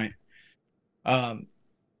this point. And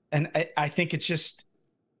I think it's just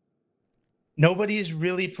nobody's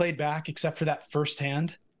really played back except for that first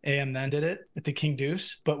hand. AM then did it at the king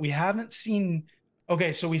deuce, but we haven't seen.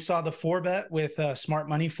 Okay, so we saw the 4-bet with smart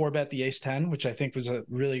money, 4-bet the ace 10, which I think was a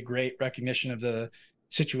really great recognition of the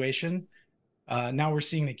situation. Now we're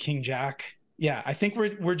seeing the king jack. Yeah, I think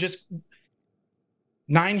we're just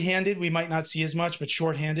 9-handed. We might not see as much, but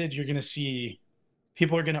short-handed, you're going to see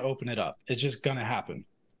people are going to open it up. It's just going to happen.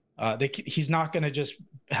 He's not going to just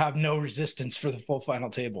have no resistance for the full final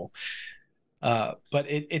table. But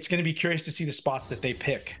it's going to be curious to see the spots that they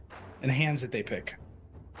pick and the hands that they pick.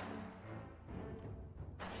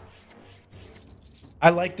 I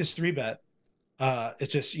like this 3-bet.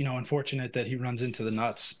 It's just, unfortunate that he runs into the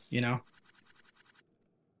nuts,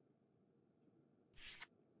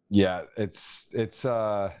 Yeah, it's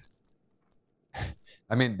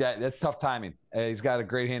I mean, that's tough timing. He's got a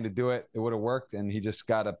great hand to do it. It would have worked, and he just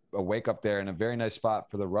got a wake up there in a very nice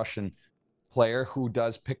spot for the Russian player, who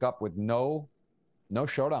does pick up with no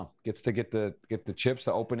showdown. Gets to get the chips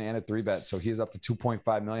to open and a 3-bet. So he's up to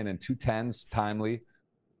 2.5 million and 2 10s timely.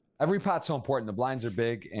 Every pot's so important. The blinds are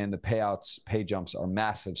big and the pay jumps are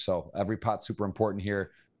massive. So every pot's super important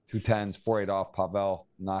here. 2 10s, 4-8 off. Pavel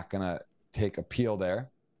not going to take a peel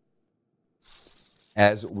there.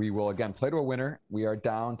 As we will, again, play to a winner. We are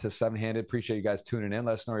down to 7-handed. Appreciate you guys tuning in.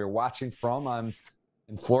 Let us know where you're watching from. I'm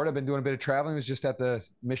in Florida. I've been doing a bit of traveling. I was just at the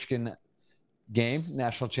Michigan game,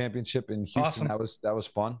 national championship in Houston. Awesome. That was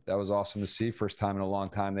fun. That was awesome to see. First time in a long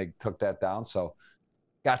time they took that down. So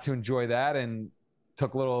got to enjoy that and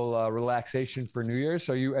took a little relaxation for New Year's.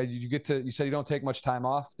 So you said you don't take much time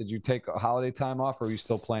off. Did you take a holiday time off, or are you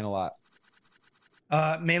still playing a lot?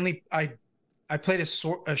 Mainly I played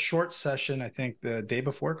a short session, I think the day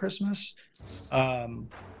before Christmas. And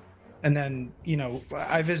then,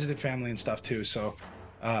 I visited family and stuff too. So,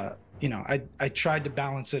 I tried to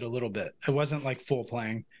balance it a little bit. I wasn't like full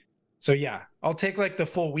playing. So yeah, I'll take like the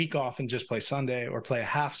full week off and just play Sunday, or play a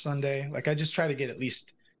half Sunday. Like I just try to get at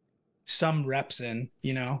least some reps in,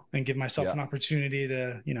 and give myself an opportunity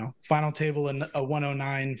to, final table a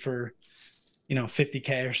 109 for,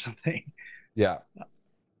 50K or something. Yeah.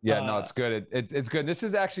 Yeah, no, it's good. It's good. This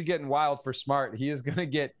is actually getting wild for Smart. He is going to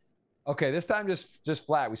get, okay, this time just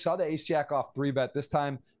flat. We saw the ace jack off 3-bet. This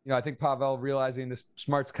time, I think Pavel realizing this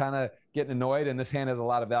Smart's kind of getting annoyed, and this hand has a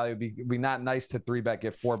lot of value. It'd be not nice to 3-bet,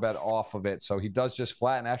 get 4-bet off of it. So he does just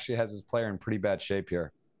flat and actually has his player in pretty bad shape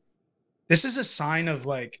here. This is a sign of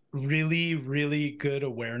like really, really good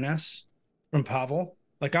awareness from Pavel.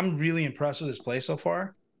 Like I'm really impressed with his play so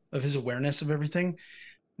far, of his awareness of everything.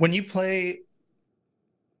 When you play,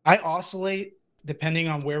 I oscillate depending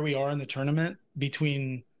on where we are in the tournament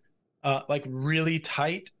between like really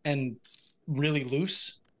tight and really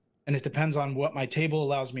loose. And it depends on what my table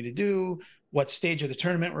allows me to do, what stage of the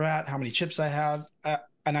tournament we're at, how many chips I have.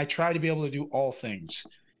 And I try to be able to do all things.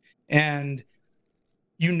 And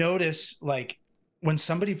you notice like when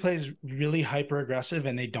somebody plays really hyper aggressive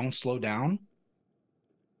and they don't slow down,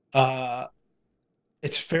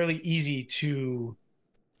 it's fairly easy to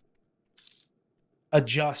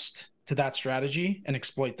adjust to that strategy and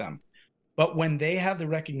exploit them. But when they have the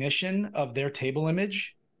recognition of their table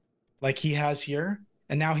image, like he has here,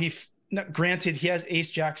 and now granted he has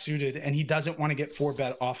ace jack suited and he doesn't want to get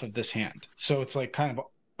 4-bet off of this hand. So it's like kind of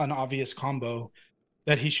an obvious combo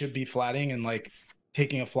that he should be flatting and like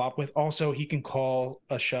taking a flop with. Also, he can call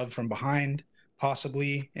a shove from behind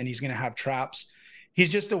possibly, and he's going to have traps.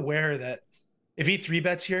 He's just aware that if he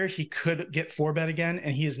 3-bets here, he could get 4-bet again,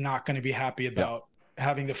 and he is not going to be happy about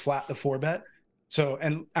having to flat the 4-bet. So,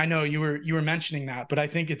 and I know you were mentioning that, but I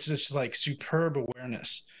think it's just like superb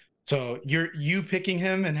awareness. So you picking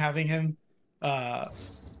him and having him for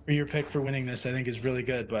your pick for winning this, I think is really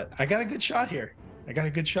good. But I got a good shot here.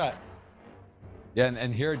 Yeah,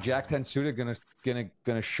 and here Jack 10 suited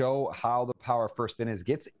gonna show how the power first in is.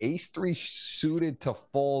 Gets ace 3 suited to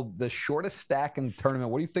fold, the shortest stack in the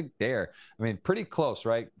tournament. What do you think there? I mean, pretty close,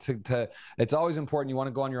 right? It's always important. You want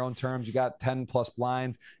to go on your own terms. You got 10 plus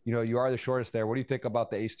blinds. You are the shortest there. What do you think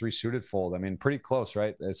about the ace 3 suited fold? I mean, pretty close,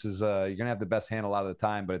 right? This is you're gonna have the best hand a lot of the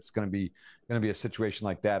time, but it's gonna be a situation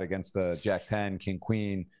like that against the Jack 10, King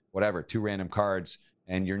Queen, whatever, 2 random cards,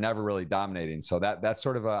 and you're never really dominating. So that's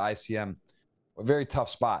sort of a ICM. A very tough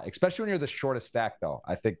spot, especially when you're the shortest stack, though.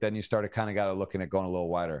 I think then you started kind of got to looking at going a little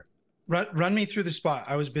wider. Run me through the spot.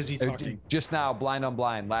 I was busy talking. Just now, blind on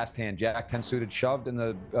blind, last hand, Jack 10 suited shoved in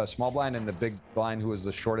the small blind, and the big blind, who was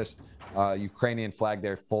the shortest Ukrainian flag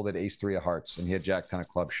there, folded ace 3 of hearts, and he had Jack 10 of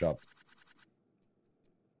clubs shoved.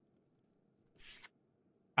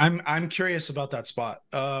 I'm curious about that spot.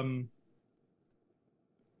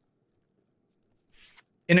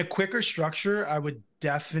 In a quicker structure, I would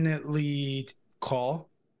definitely call.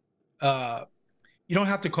 You don't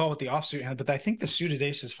have to call with the offsuit hand, but I think the suited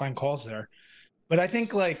aces find calls there. But I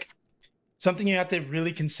think like something you have to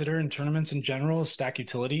really consider in tournaments in general is stack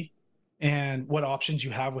utility and what options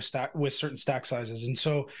you have with certain stack sizes. And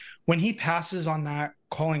so when he passes on that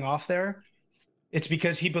calling off there, it's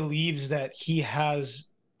because he believes that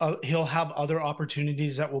he'll have other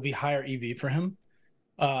opportunities that will be higher EV for him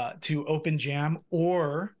to open jam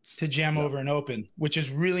or to jam over an open, which is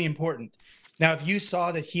really important. Now, if you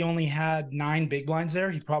saw that he only had 9 big blinds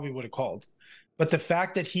there, he probably would have called. But the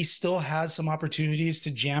fact that he still has some opportunities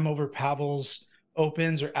to jam over Pavel's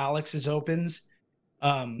opens or Alex's opens,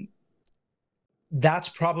 that's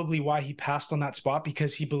probably why he passed on that spot,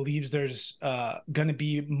 because he believes there's going to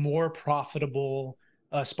be more profitable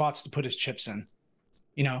spots to put his chips in,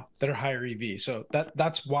 you know, that are higher EV. So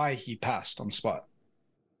that's why he passed on the spot.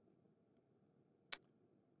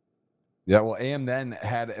 Yeah, well, AM then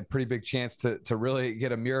had a pretty big chance to really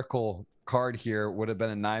get a miracle card here. Would have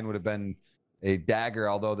been a 9, would have been a dagger,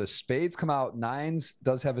 although the spades come out. 9s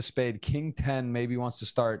does have a spade. King 10 maybe wants to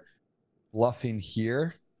start bluffing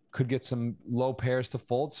here. Could get some low pairs to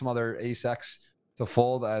fold, some other ace X to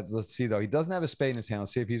fold. Let's see, though. He doesn't have a spade in his hand.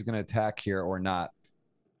 Let's see if he's going to attack here or not.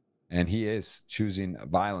 And he is choosing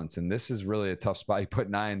violence. And this is really a tough spot. He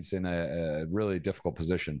put 9s in a really difficult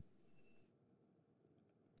position.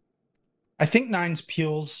 I think 9s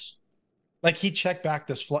peels, like he checked back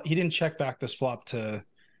this flop. He didn't check back this flop to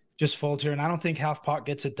just fold here. And I don't think half pot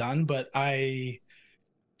gets it done, but I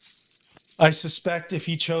suspect if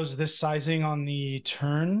he chose this sizing on the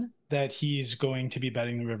turn that he's going to be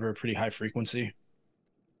betting the river a pretty high frequency.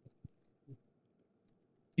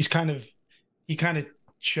 He kind of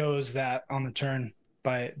chose that on the turn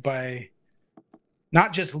by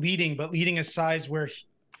not just leading, but leading a size where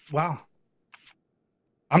wow.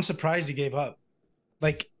 I'm surprised he gave up.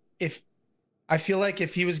 Like, I feel like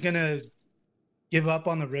if he was going to give up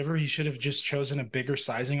on the river, he should have just chosen a bigger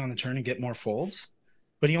sizing on the turn and get more folds.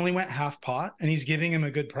 But he only went half pot, and he's giving him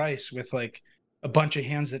a good price with like a bunch of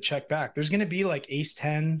hands that check back. There's going to be like ace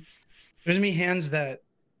 10. There's going to be hands that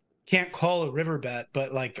can't call a river bet,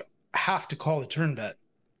 but like have to call a turn bet.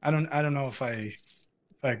 I don't know if I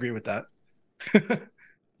agree with that.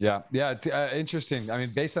 Yeah, interesting. I mean,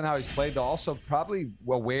 based on how he's played, though, also probably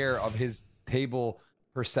aware of his table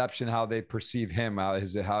perception, how they perceive him, how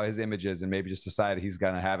his image is, and maybe just decided he's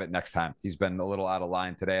going to have it next time. He's been a little out of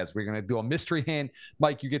line today, as we're going to do a mystery hand.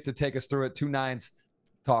 Mike, you get to take us through it. 2 9s.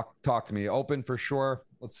 Talk to me. Open for sure.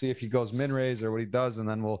 Let's see if he goes min raise or what he does, and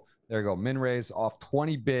then there you go. Min raise off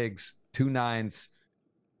 20 bigs, 2 9s.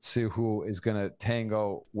 See who is going to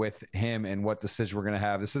tango with him and what decision we're going to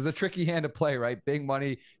have. This is a tricky hand to play, right? Big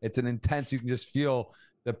money. It's an intense. You can just feel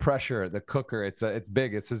the pressure, the cooker. It's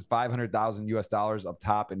big. It says $500,000 up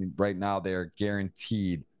top, and right now they're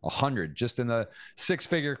guaranteed 100 just in the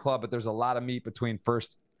 6-figure club. But there's a lot of meat between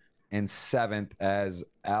 1st and 7th, as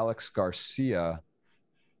Alex Garcia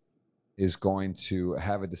is going to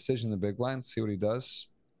have a decision in the big blind. See what he does.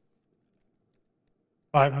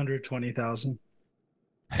 520,000.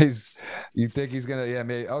 You think he's gonna? Yeah,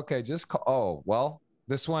 maybe. Okay, just call. Oh, well,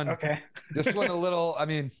 this one. Okay. This one a little. I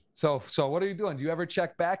mean, so what are you doing? Do you ever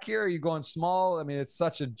check back here? Are you going small? I mean, it's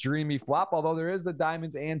such a dreamy flop. Although there is the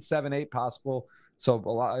diamonds and 7-8 possible, so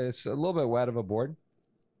it's a little bit wet of a board.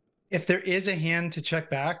 If there is a hand to check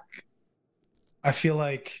back, I feel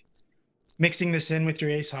like mixing this in with your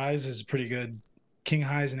ace highs is pretty good. King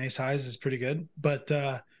highs and ace highs is pretty good, but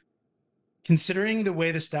considering the way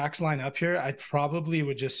the stacks line up here, I probably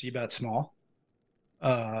would just c-bet small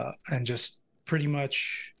and just pretty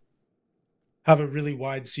much have a really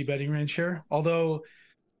wide c-betting range here. Although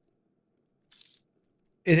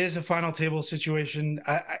it is a final table situation.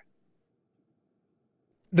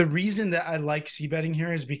 The reason that I like c-betting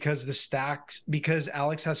here is because because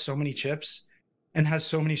Alex has so many chips and has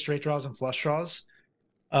so many straight draws and flush draws,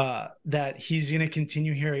 that he's going to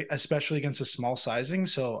continue here, especially against a small sizing.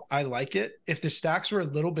 So I like it. If the stacks were a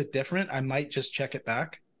little bit different, I might just check it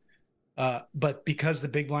back. But because the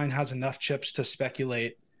big blind has enough chips to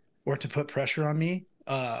speculate or to put pressure on me,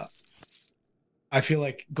 I feel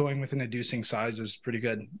like going with an inducing size is pretty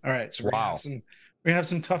good. All right. So we're going to have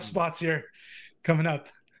some tough spots here coming up.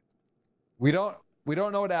 We don't we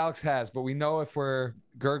don't know what Alex has, but we know if we're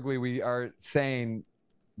Gurgly, we are saying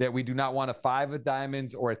that we do not want a 5 of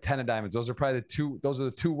diamonds or a 10 of diamonds. Those are probably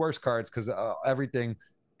the two worst cards because everything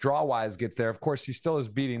draw wise gets there. Of course, he still is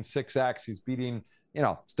beating 6x. He's beating,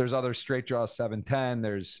 there's other straight draws, 7-10.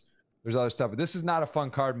 There's other stuff, but this is not a fun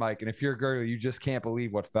card, Mike. And if you're Gurgly, you just can't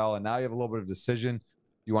believe what fell. And now you have a little bit of decision.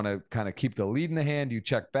 You want to kind of keep the lead in the hand. You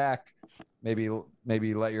check back, maybe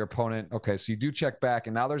let your opponent. Okay, so you do check back,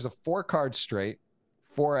 and now there's a 4-card straight,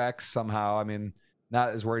 4x somehow. I mean, not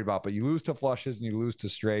as worried about, but you lose to flushes and you lose to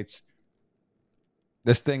straights.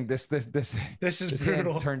 This is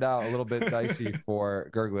brutal. Hand turned out a little bit dicey for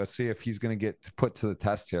Gurgly. Let's see if he's going to get put to the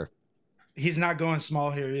test here. He's not going small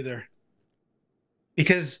here either,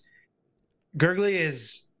 because Gurgly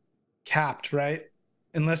is capped, right?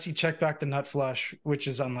 Unless you check back the nut flush, which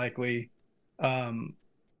is unlikely.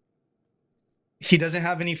 He doesn't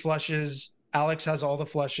have any flushes. Alex has all the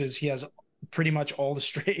flushes. He has pretty much all the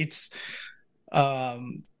straights.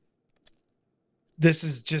 This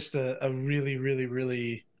is just a really, really,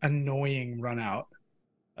 really annoying run out.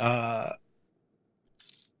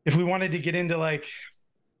 If we wanted to get into like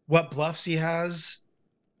what bluffs he has,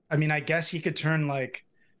 I mean, I guess he could turn like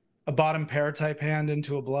a bottom pair type hand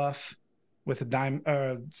into a bluff with a dime.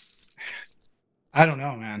 I don't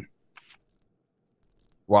know, man.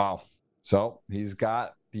 Wow. So he's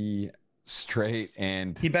got the straight,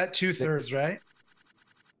 and he bet 2/3, right?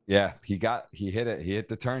 Yeah, he hit it. He hit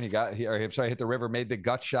the turn. He hit the river, made the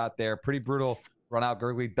gut shot there. Pretty brutal run out.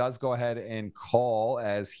 Gurgly does go ahead and call,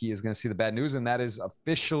 as he is going to see the bad news, and that is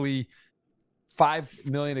officially 5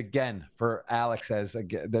 million again for Alex. As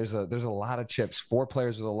again, there's a lot of chips. 4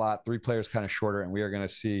 players with a lot, 3 players kind of shorter, and we are going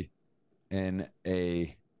to see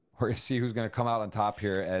who's going to come out on top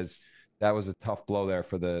here, as that was a tough blow there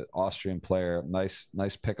for the Austrian player. Nice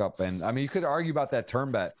pickup. And I mean, you could argue about that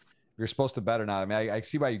turn bet. You're supposed to bet or not. I mean, I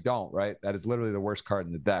see why you don't, right? That is literally the worst card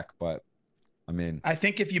in the deck. But I mean, I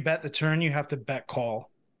think if you bet the turn, you have to bet call,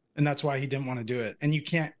 and that's why he didn't want to do it. And you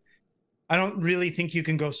can't. I don't really think you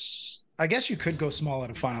can go. I guess you could go small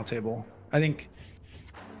at a final table, I think,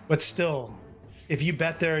 but still, if you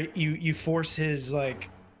bet there, you force his like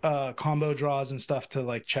combo draws and stuff to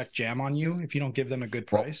like check jam on you if you don't give them a good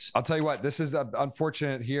price. Well, I'll tell you what, this is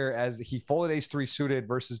unfortunate here, as he folded ace-3 suited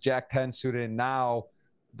versus jack-10 suited, and now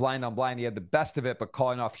blind on blind, he had the best of it, but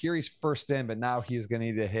calling off here, he's first in, but now he's going to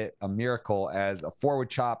need to hit a miracle, as a 4 would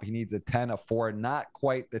chop. He needs a 10, a 4, not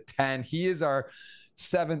quite the 10. He is our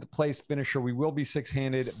 7th place finisher. We will be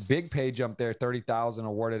 6-handed. Big pay jump there, 30,000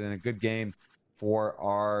 awarded, in a good game for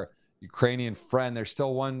our Ukrainian friend. There's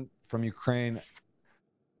still one from Ukraine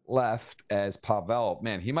left, as Pavel,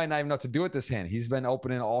 man, he might not even know what to do with this hand. He's been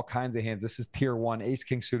opening all kinds of hands. This is tier 1,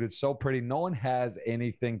 ace-king suited, so pretty. No one has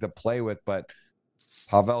anything to play with, but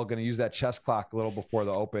Pavel going to use that chess clock a little before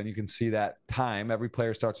the open. You can see that time. Every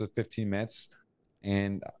player starts with 15 minutes.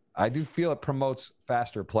 And I do feel it promotes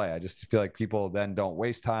faster play. I just feel like people then don't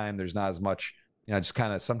waste time. There's not as much, just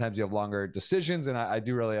kind of, sometimes you have longer decisions. And I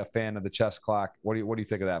do really a fan of the chess clock. What do you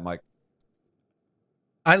think of that, Mike?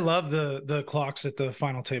 I love the clocks at the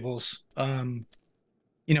final tables. On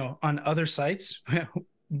other sites,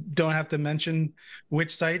 don't have to mention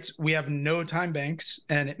which sites, we have no time banks,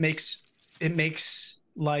 and it makes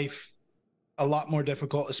life a lot more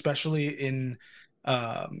difficult, especially in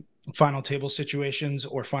final table situations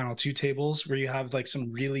or final 2 tables where you have like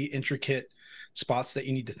some really intricate spots that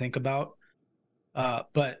you need to think about.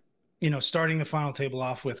 But starting the final table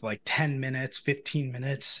off with like 10 minutes, 15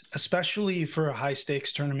 minutes, especially for a high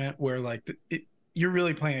stakes tournament where like you're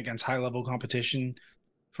really playing against high level competition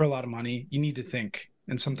for a lot of money, you need to think.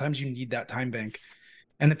 And sometimes you need that time bank.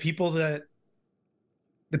 And the people that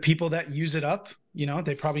use it up,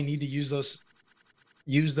 they probably need to use those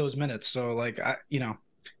minutes. So like,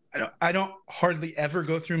 I don't hardly ever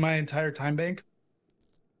go through my entire time bank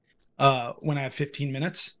when I have 15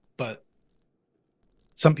 minutes, but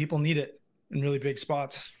some people need it in really big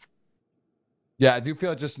spots. Yeah, I do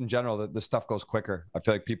feel just in general that the stuff goes quicker. I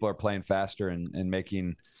feel like people are playing faster and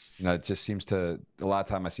making, it just seems to, a lot of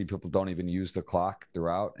time I see people don't even use the clock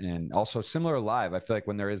throughout. And also similar live, I feel like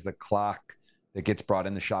when there is the clock that gets brought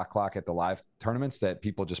in, the shot clock at the live tournaments, that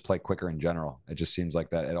people just play quicker in general. It just seems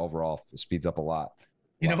like that it overall speeds up a lot.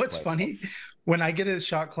 You know what's funny? When I get a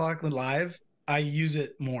shot clock live, I use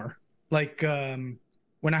it more. Like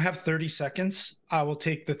when I have 30 seconds, I will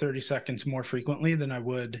take the 30 seconds more frequently than I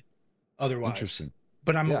would otherwise. Interesting.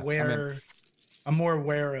 But I'm aware. I'm more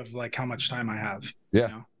aware of like how much time I have.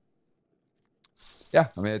 Yeah. Yeah,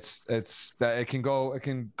 I mean it's that it can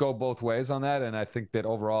go both ways on that, and I think that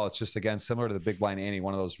overall it's just again similar to the big blind ante,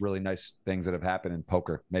 one of those really nice things that have happened in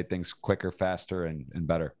poker, made things quicker, faster, and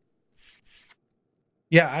better.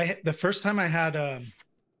 Yeah, the first time I had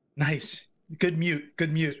nice, good mute.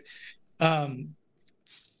 Um,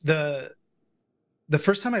 the the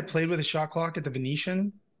first time I played with a shot clock at the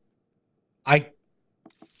Venetian, I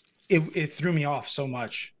it threw me off so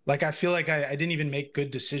much. Like I feel like I didn't even make good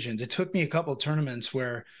decisions. It took me a couple of tournaments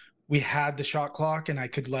where we had the shot clock and I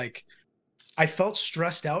could like I felt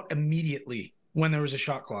stressed out immediately when there was a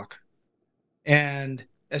shot clock. And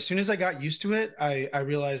as soon as I got used to it, I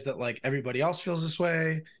realized that like everybody else feels this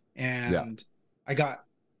way. Yeah, And I got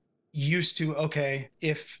used to, okay,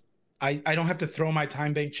 if I don't have to throw my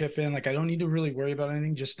time bank chip in, like I don't need to really worry about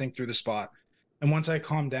anything, just think through the spot. And once I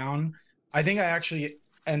calm down, I think I actually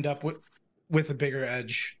end up with a bigger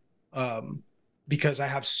edge, because I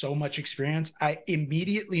have so much experience. I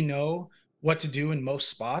immediately know what to do in most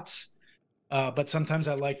spots. But sometimes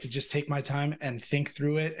I like to just take my time and think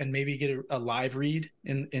through it and maybe get a live read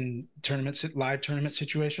in live tournament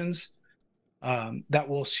situations, that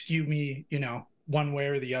will skew me, one way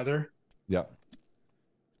or the other. yeah,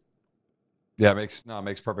 yeah. It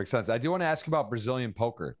makes perfect sense. I do want to ask you about Brazilian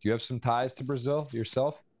poker. Do you have some ties to Brazil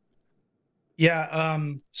yourself? Yeah.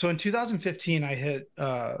 So in 2015, I hit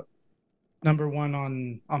number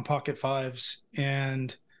one on pocket fives,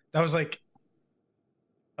 and that was like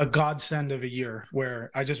a godsend of a year where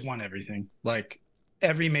I just won everything, like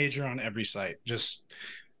every major on every site, just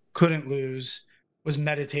couldn't lose. Was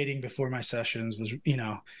meditating before my sessions, was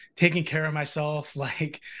taking care of myself.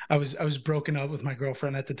 Like I was broken up with my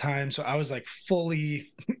girlfriend at the time, so I was like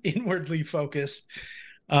fully inwardly focused.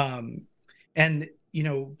 um and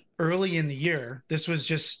early in the year, this was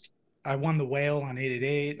just, I won the whale on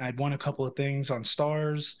 888, and I'd won a couple of things on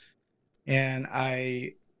stars, and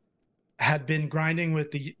I had been grinding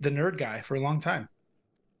with the nerd guy for a long time.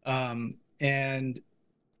 And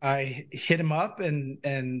I hit him up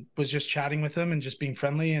and was just chatting with him and just being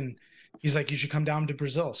friendly. And he's like, "You should come down to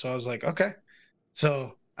Brazil." So I was like, "Okay."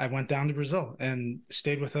 So I went down to Brazil and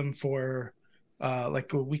stayed with him for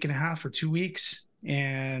like a week and a half or 2 weeks,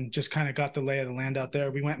 and just kind of got the lay of the land out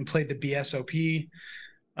there. We went and played the BSOP,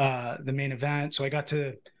 the main event. So I got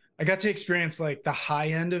to experience like the high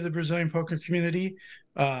end of the Brazilian poker community.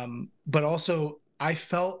 But also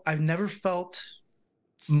I've never felt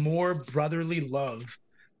more brotherly love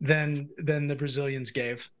than the Brazilians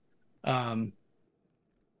gave. Um,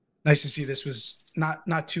 Nice to see this was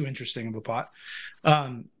not too interesting of a pot.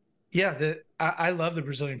 Yeah, I love the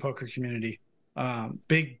Brazilian poker community.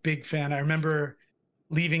 Big fan. I remember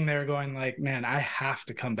leaving there going like, man, I have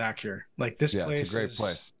to come back here. Like this Yeah, it's a place great is.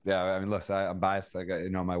 place. Yeah, I mean, listen, I'm biased. I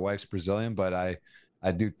got my wife's Brazilian, but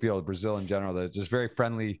I do feel Brazil in general, they're just very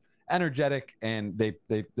friendly, energetic, and they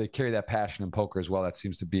carry that passion in poker as well. That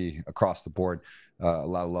seems to be across the board. A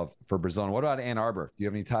lot of love for Brazil. And what about Ann Arbor? Do you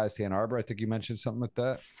have any ties to Ann Arbor? I think you mentioned something with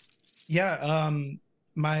that. Yeah,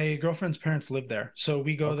 my girlfriend's parents live there, so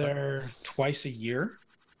we go Okay, there twice a year.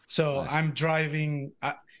 So nice. I'm driving,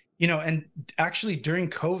 and actually during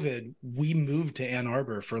COVID, we moved to Ann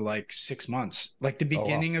Arbor for like 6 months. Like the Oh wow.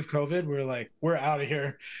 beginning of COVID, we're like, we're out of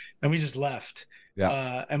here, and we just left.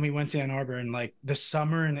 Yeah, And we went to Ann Arbor, and like the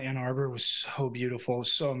summer in Ann Arbor was so beautiful,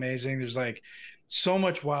 so amazing. There's like so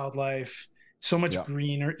much wildlife, so much yeah.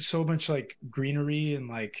 greener, so much like greenery, and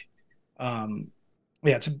like, um,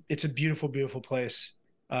 yeah, it's a beautiful place.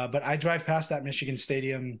 But I drive past that Michigan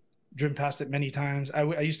Stadium, driven past it many times. I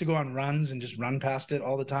used to go on runs and just run past it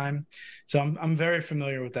all the time, so I'm very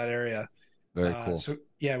familiar with that area. Very cool. So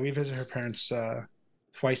yeah, we visit her parents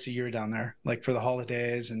twice a year down there, like for the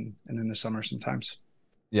holidays and in the summer sometimes.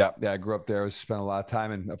 Yeah, yeah. I grew up there. I spent a lot of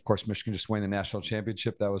time, and of course, Michigan just won the national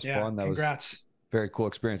championship. That was Yeah, fun. That was congrats. very cool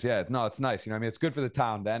experience. Yeah, no, it's nice. I mean, it's good for the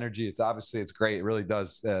town, the energy. It's obviously it's great. It really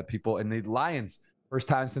does. People and the Lions first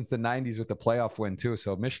time since the '90s with the playoff win too.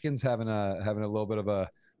 So Michigan's having a little bit of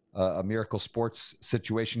a miracle sports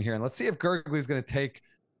situation here, and let's see if Gurgley's going to take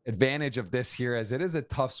advantage of this here, as it is a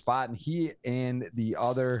tough spot, and he and the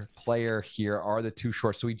other player here are the two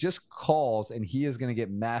short. So he just calls, and he is going to get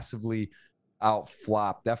massively out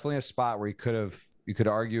flop. Definitely a spot where you could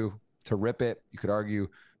argue to rip it. You could argue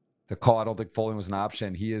to call. I don't think folding was an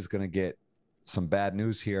option. He is going to get some bad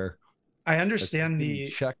news here. I That's understand being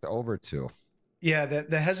checked over to. yeah,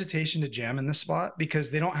 the hesitation to jam in this spot because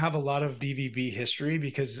they don't have a lot of BVB history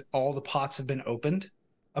because all the pots have been opened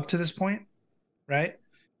up to this point, right?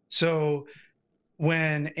 So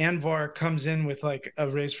when Anvar comes in with like a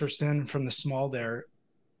raise first in from the small there,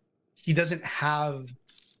 he doesn't have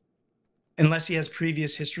unless he has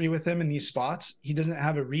previous history with him in these spots, he doesn't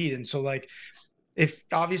have a read. And so like, if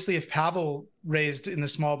Pavel raised in the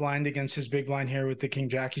small blind against his big blind here with the king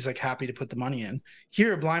jack, he's like happy to put the money in.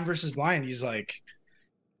 Here, blind versus blind, he's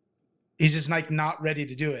just like not ready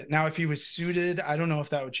to do it. Now, if he was suited, I don't know if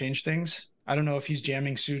that would change things. I don't know if he's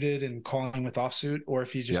jamming suited and calling with offsuit, or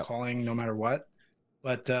if he's just calling no matter what.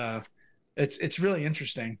 But it's really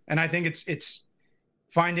interesting, and I think it's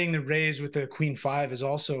finding the raise with the queen five is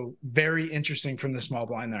also very interesting from the small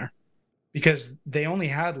blind there, because they only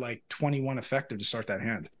had like 21 effective to start that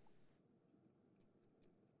hand.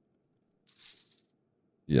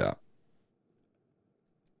 Yeah.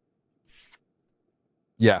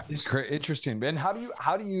 Interesting. And how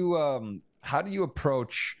do you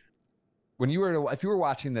approach when if you were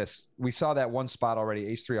watching this? We saw that one spot already,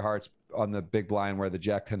 ace three of hearts on the big blind where the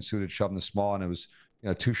jack 10 suited shoved in the small, and it was, you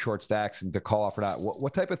know, two short stacks and to call off or not.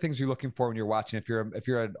 What type of things are you looking for when you're watching? If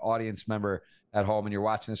you're an audience member at home and you're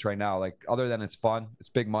watching this right now, like, other than it's fun, it's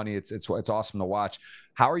big money, it's awesome to watch,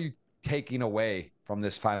 how are you taking away from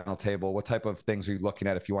this final table? What type of things are you looking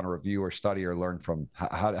at if you want to review or study or learn from?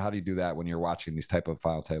 How do you do that when you're watching these type of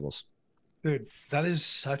final tables? Dude, that is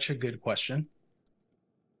such a good question.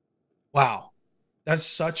 Wow. That's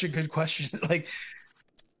such a good question. Like,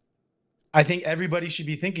 I think everybody should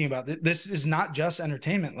be thinking about this. This is not just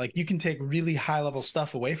entertainment. Like, you can take really high level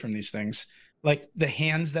stuff away from these things. Like the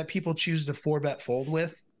hands that people choose to 4-bet fold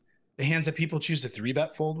with, the hands that people choose to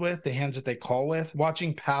 3-bet fold with, the hands that they call with,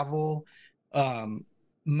 watching Pavel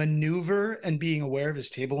maneuver and being aware of his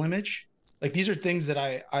table image. Like, these are things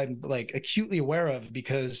that I'm like acutely aware of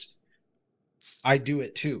because I do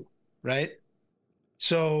it too. Right.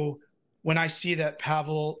 So when I see that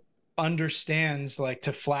Pavel understands like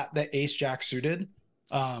to flat the ace jack suited,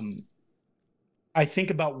 I think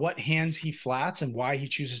about what hands he flats and why he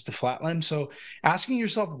chooses to flat them. So asking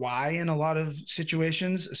yourself why in a lot of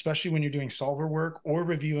situations, especially when you're doing solver work or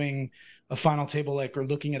reviewing a final table, like, or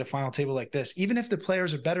looking at a final table like this, even if the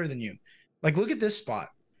players are better than you, like, look at this spot.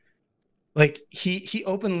 Like, he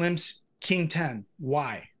open limps king 10.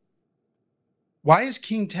 Why is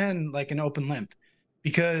king 10 like an open limp?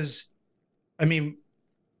 Because, I mean,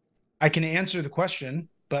 I can answer the question,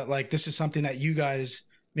 but like, this is something that you guys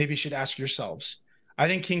maybe should ask yourselves. I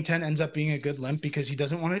think king 10 ends up being a good limp because he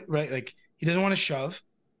doesn't want to, right? Like, he doesn't want to shove.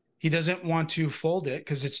 He doesn't want to fold it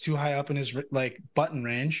because it's too high up in his like button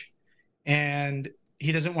range. And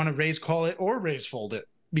he doesn't want to raise call it or raise fold it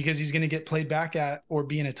because he's going to get played back at or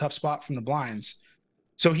be in a tough spot from the blinds.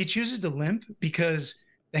 So he chooses to limp because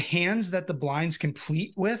the hands that the blinds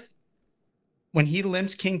complete with, when he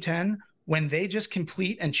limps king 10, when they just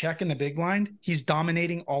complete and check in the big blind, he's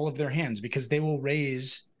dominating all of their hands because they will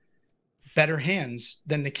raise better hands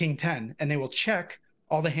than the king 10, and they will check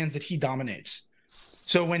all the hands that he dominates.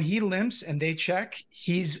 So when he limps and they check,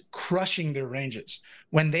 he's crushing their ranges.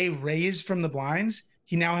 When they raise from the blinds,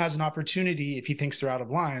 he now has an opportunity, if he thinks they're out of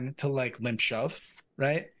line, to like limp shove,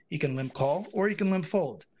 right? He can limp call or he can limp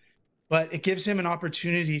fold. But it gives him an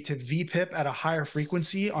opportunity to VPIP at a higher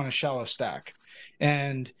frequency on a shallow stack.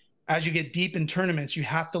 And as you get deep in tournaments, you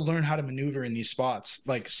have to learn how to maneuver in these spots,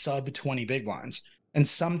 like sub 20 big blinds. And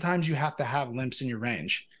sometimes you have to have limps in your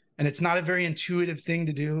range. And it's not a very intuitive thing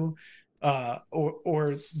to do,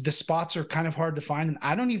 or the spots are kind of hard to find. And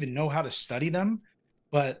I don't even know how to study them.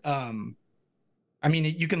 But I mean,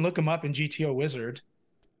 you can look them up in GTO Wizard,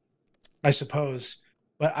 I suppose.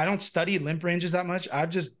 But I don't study limp ranges that much.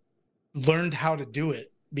 I've just learned how to do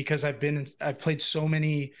it because I've played so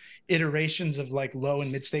many iterations of like low and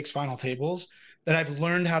mid stakes final tables that I've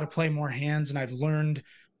learned how to play more hands. And I've learned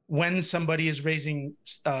when somebody is raising,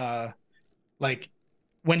 like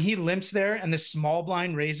when he limps there and the small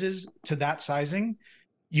blind raises to that sizing,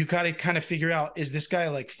 you got to kind of figure out, is this guy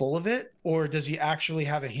like full of it, or does he actually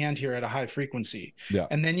have a hand here at a high frequency? Yeah.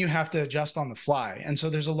 And then you have to adjust on the fly. And so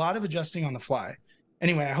there's a lot of adjusting on the fly.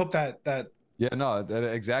 Anyway, I hope that yeah, no,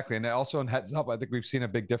 exactly. And also in heads up, I think we've seen a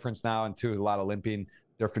big difference now in too, a lot of limping,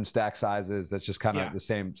 different stack sizes. That's just kind of the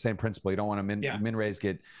same principle. You don't want to min raise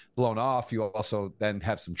get blown off. You also then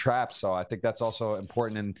have some traps. So I think that's also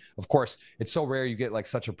important. And of course, it's so rare you get like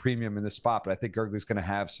such a premium in this spot, but I think Gergley's going to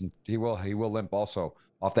have some, he will limp also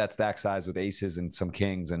off that stack size with aces and some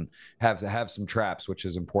kings and have some traps, which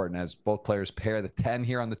is important as both players pair the 10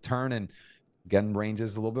 here on the turn. And again, range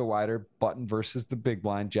is a little bit wider. Button versus the big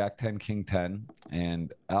blind, Jack 10, King 10,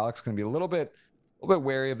 and Alex going to be a little bit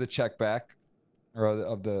wary of the check back or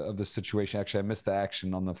of the situation. Actually, I missed the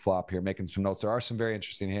action on the flop here, making some notes. There are some very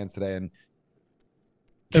interesting hands today, and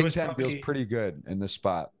King 10 feels pretty good in this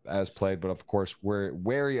spot as played. But of course, we're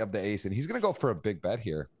wary of the ace, and he's going to go for a big bet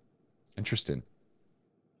here. Interesting.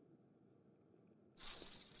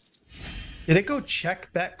 Did it go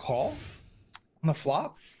check, bet, call on the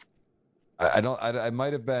flop? I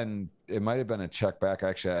might have been, it might have been a check back.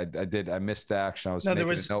 Actually, I missed the action. I was No, there making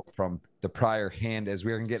was. a note from the prior hand as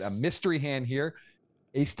we're going to get a mystery hand here.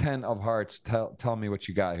 Ace 10 of hearts. Tell me what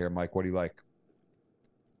you got here, Mike. What do you like?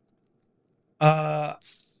 I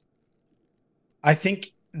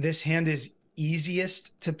think this hand is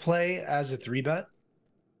easiest to play as a 3-bet.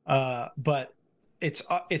 But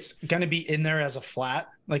it's gonna be in there as a flat.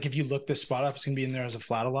 Like if you look this spot up, it's gonna be in there as a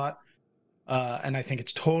flat a lot. And I think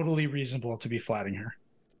it's totally reasonable to be flatting here.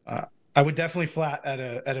 I would definitely flat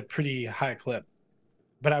at a pretty high clip,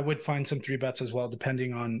 but I would find some 3-bets as well,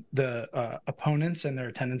 depending on the opponents and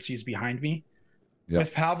their tendencies behind me. Yep.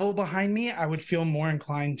 With Pavel behind me, I would feel more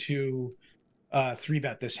inclined to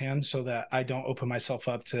 3-bet this hand so that I don't open myself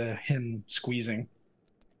up to him squeezing.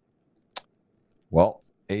 Well,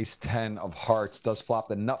 Ace 10 of hearts does flop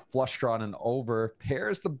the nut flush draw and over,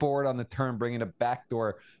 pairs the board on the turn, bringing a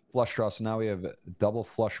backdoor flush draw. So now we have a double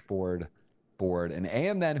flush board. And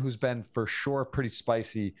AM then, who's been for sure pretty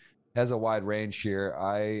spicy, has a wide range here.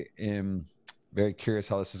 I am very curious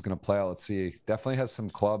how this is going to play out. Let's see. Definitely has some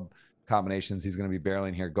club combinations he's going to be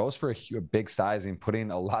barreling here. Goes for a big sizing,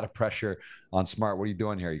 putting a lot of pressure on Smart. What are you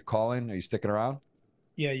doing here? Are you calling? Are you sticking around?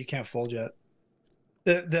 Yeah, you can't fold yet.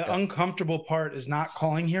 The uncomfortable part is not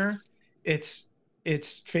calling here. It's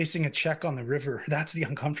facing a check on the river. That's the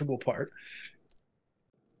uncomfortable part.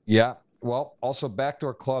 Yeah. Well, also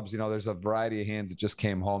backdoor clubs, you know, there's a variety of hands that just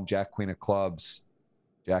came home. Jack, queen of clubs,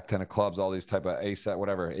 Jack 10 of clubs, all these type of ace,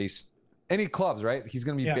 whatever, ace, any clubs, right? He's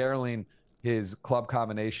going to be barreling his club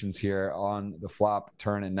combinations here on the flop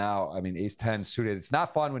turn. And now, I mean, ace 10 suited. It's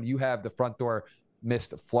not fun when you have the front door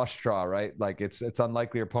missed flush draw, right? Like it's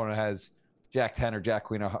unlikely your opponent has Jack 10 or Jack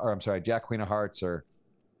queen of, or I'm sorry, Jack queen of hearts or,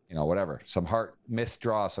 you know, whatever, some heart missed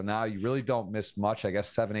draw. So now you really don't miss much. I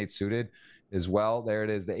guess 7-8 suited as well. There it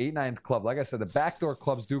is, the 8-9 club. Like I said, the backdoor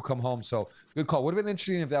clubs do come home. So good call. Would have been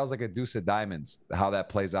interesting if that was like a deuce of diamonds, how that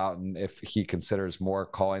plays out, and if he considers more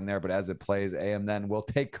calling there. But as it plays, AM then will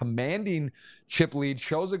take commanding chip lead,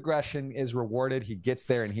 shows aggression, is rewarded. He gets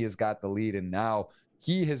there and he has got the lead. And now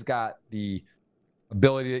he has got the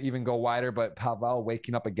ability to even go wider. But Pavel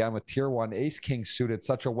waking up again with tier 1 ace king suited,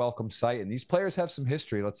 such a welcome sight. And these players have some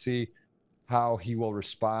history. Let's see how he will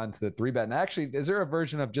respond to the 3-bet. And actually, is there a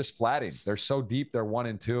version of just flatting? They're so deep, they're 1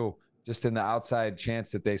 and 2, just in the outside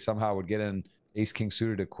chance that they somehow would get in ace king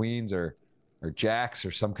suited to queens or jacks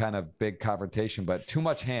or some kind of big confrontation. But too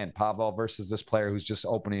much hand, Pavel versus this player who's just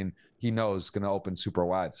opening, he knows going to open super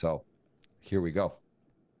wide. So here we go.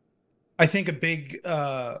 I think a big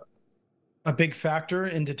factor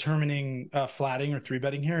in determining flatting or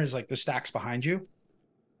 3-betting here is like the stacks behind you.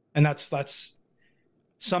 And that's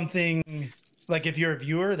something, like if you're a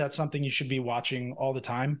viewer, that's something you should be watching all the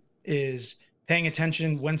time, is paying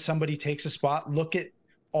attention when somebody takes a spot, look at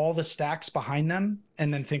all the stacks behind them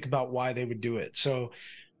and then think about why they would do it. So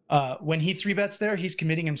when he 3-bets there, he's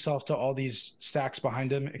committing himself to all these stacks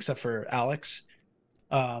behind him, except for Alex.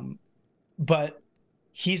 But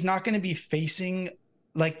he's not going to be facing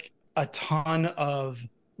like a ton of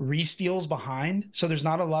re-steals behind. So there's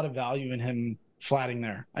not a lot of value in him flatting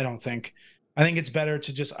there, I don't think. I think it's better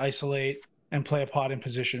to just isolate and play a pot in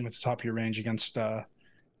position with the top of your range against AM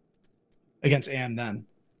then.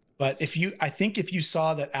 But I think if you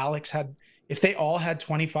saw that Alex if they all had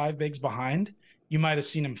 25 bigs behind, you might have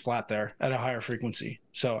seen him flat there at a higher frequency.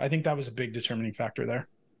 So I think that was a big determining factor there.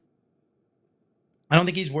 I don't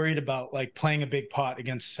think he's worried about like playing a big pot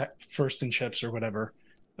against first and chips or whatever.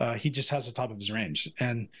 He just has the top of his range,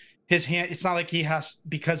 and his hand, it's not like he has,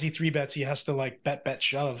 because he 3-bets, he has to like bet,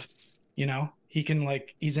 shove. You know, he can,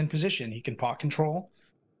 like, he's in position. He can pot control.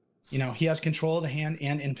 You know, he has control of the hand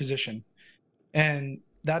and in position. And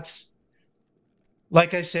that's,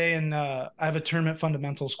 like I say, and I have a tournament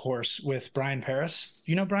fundamentals course with Brian Paris.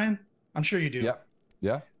 You know Brian? I'm sure you do.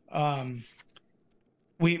 Yeah.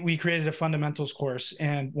 We created a fundamentals course,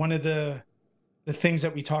 and one of the things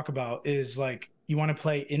that we talk about is like, you want to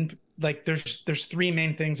play in, like, there's 3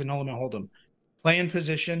 main things in No Limit Hold'em: play in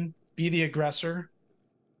position, be the aggressor,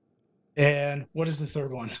 and what is the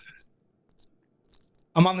third one?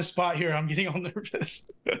 I'm on the spot here. I'm getting all nervous.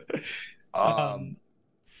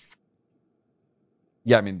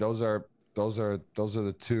 Yeah, I mean, those are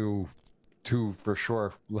the two for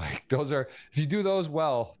sure. Like, those are, if you do those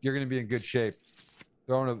well, you're going to be in good shape.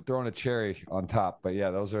 Throwing a cherry on top. But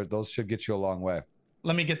yeah, those should get you a long way.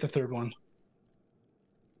 Let me get the third one.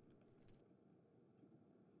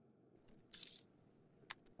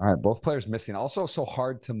 All right, both players missing. Also, so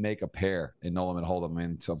hard to make a pair in no limit hold'em.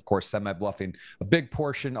 And so, of course, semi-bluffing. A big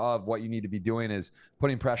portion of what you need to be doing is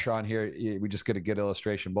putting pressure on here. We just get a good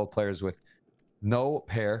illustration. Both players with no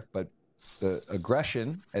pair, but the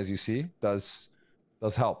aggression, as you see, does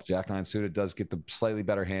help. Jack nine suited does get the slightly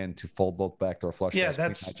better hand to fold both backdoor flush Yeah,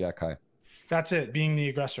 draws, queen high, jack high. That's it, being the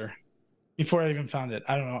aggressor. Before I even found it,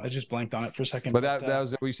 I don't know. I just blanked on it for a second. But that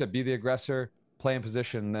was what you said. Be the aggressor, play in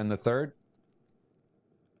position, and the third.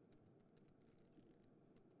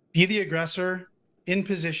 Be the aggressor, in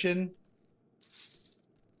position.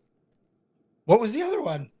 What was the other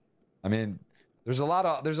one? I mean, there's a lot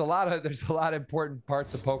of important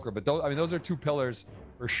parts of poker, but those are two pillars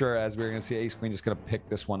for sure. As we're gonna see, ace queen just gonna pick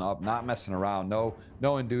this one up, not messing around,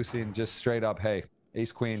 no inducing, just straight up. Hey,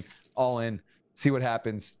 ace queen, all in, see what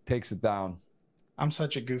happens, takes it down. I'm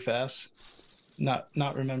such a goof ass. Not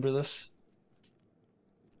remember this.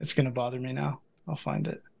 It's gonna bother me now. I'll find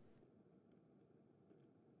it.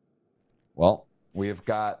 Well, we have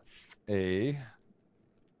got a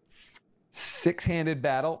 6-handed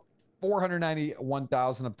battle,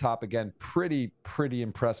 491,000 up top. Again, pretty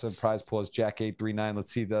impressive prize pool is jack 8 3 9.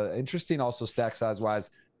 Let's see, the interesting also stack size wise,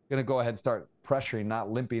 gonna go ahead and start pressuring, not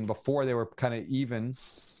limping. Before they were kind of even,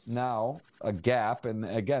 now a gap, and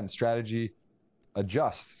again, strategy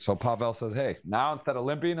adjust. So Pavel says, hey, now instead of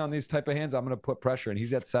limping on these type of hands, I'm gonna put pressure, and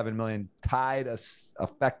he's at 7 million, tied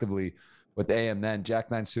effectively with AM. Then jack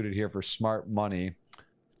 9 suited here for smart money.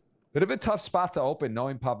 Bit of a tough spot to open,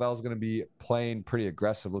 knowing Pavel's going to be playing pretty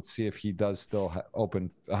aggressive. Let's see if he does still open.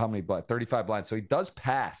 How many blinds? 35 blinds. So he does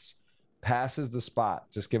passes the spot,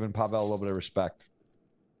 just giving Pavel a little bit of respect.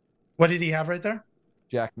 What did he have right there?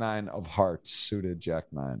 Jack 9 of hearts, suited jack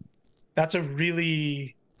 9. That's a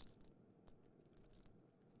really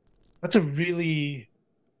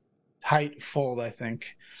tight fold, I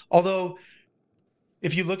think. Although,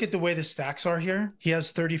 if you look at the way the stacks are here, he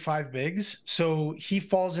has 35 bigs. So he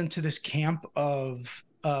falls into this camp of,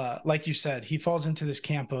 like you said, he falls into this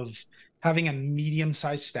camp of having a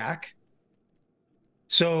medium-sized stack.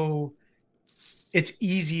 So it's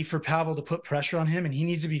easy for Pavel to put pressure on him, and he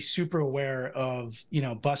needs to be super aware of,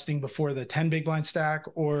 busting before the 10 big blind stack,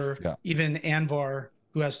 or even Anvar,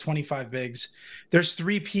 who has 25 bigs. There's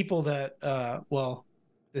 3 people that, well,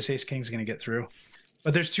 this ace king's going to get through,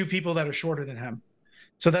 but there's 2 people that are shorter than him.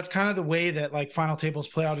 So that's kind of the way that like final tables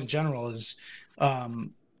play out in general is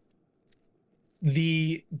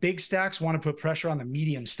the big stacks want to put pressure on the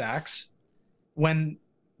medium stacks when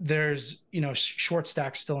there's, short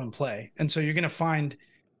stacks still in play. And so you're going to find,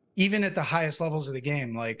 even at the highest levels of the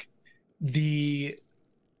game, like the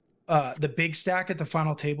big stack at the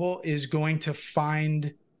final table is going to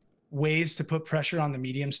find ways to put pressure on the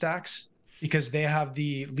medium stacks because they have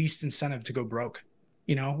the least incentive to go broke,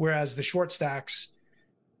 whereas the short stacks,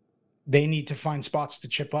 they need to find spots to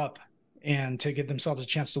chip up and to give themselves a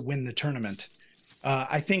chance to win the tournament.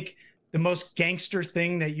 I think the most gangster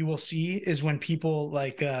thing that you will see is when people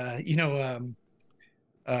like, Nacho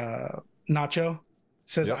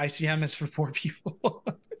says ICM is for poor people.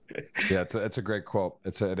 Yeah, it's a great quote.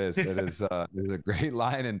 It is a great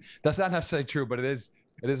line, and that's not necessarily true, but it is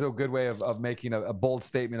a good way of making a bold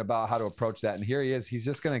statement about how to approach that. And here he is. He's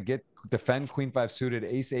just going to defend queen 5 suited.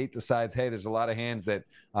 Ace 8 decides, hey, there's a lot of hands that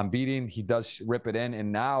I'm beating. He does rip it in,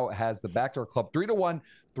 and now has the backdoor club 3-1.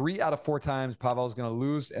 3 out of 4 times Pavel's going to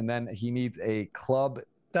lose, and then he needs a club.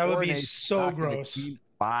 That would be so gross. Queen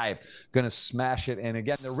 5 going to smash it. And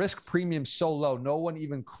again, the risk premium so low, no one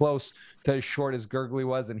even close to as short as Gurgley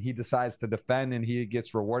was, and he decides to defend, and he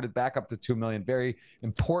gets rewarded back up to 2 million. Very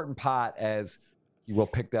important pot, as he will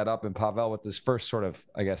pick that up. And Pavel with his first sort of,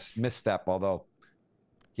 I guess, misstep, although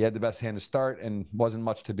he had the best hand to start and wasn't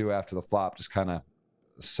much to do after the flop, just kind of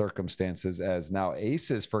circumstances. As now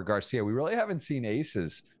aces for Garcia. We really haven't seen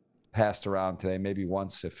aces passed around today, maybe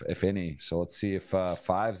once, if any. So let's see if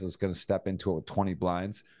 5s is going to step into it with 20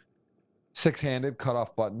 blinds. 6-handed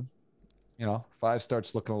cutoff button. 5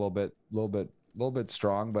 starts looking a little bit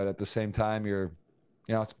strong, but at the same time,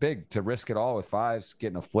 it's big to risk it all with 5s.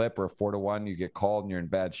 Getting a flip or a 4-1, you get called and you're in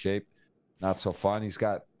bad shape. Not so fun. He's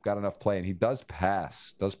got enough play, and he does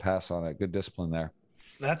pass on it. Good discipline there.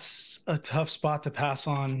 That's a tough spot to pass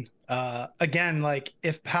on. Again, like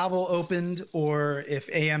if Pavel opened or if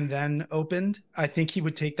AM then opened, I think he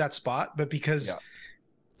would take that spot. But because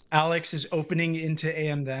Alex is opening into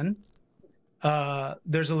AM then,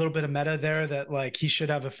 there's a little bit of meta there that like he should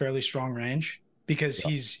have a fairly strong range, because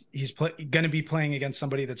he's going to be playing against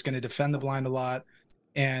somebody that's going to defend the blind a lot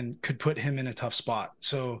and could put him in a tough spot.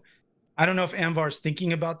 So I don't know if Anvar's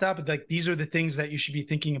thinking about that, but like these are the things that you should be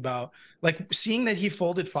thinking about. Like seeing that he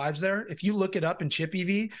folded fives there. If you look it up in chip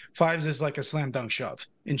EV, fives is like a slam dunk shove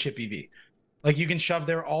in chip EV. Like you can shove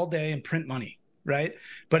there all day and print money, right?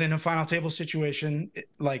 But in a final table situation,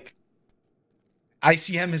 like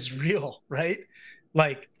ICM is real, right?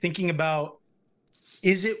 Like thinking about,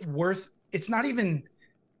 is it worth, it's not even,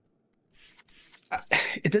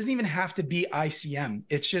 it doesn't even have to be ICM.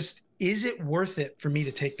 It's just, is it worth it for me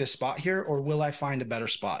to take this spot here, or will I find a better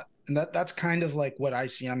spot? And that's kind of like what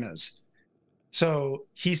ICM is. So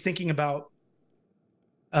he's thinking about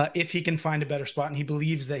if he can find a better spot, and he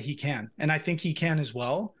believes that he can. And I think he can as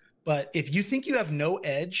well. But if you think you have no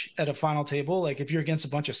edge at a final table, like if you're against a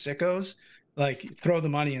bunch of sickos, like throw the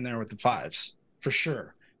money in there with the fives for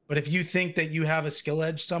sure. But if you think that you have a skill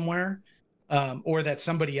edge somewhere, or that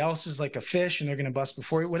somebody else is like a fish and they're going to bust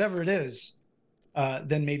before you, whatever it is,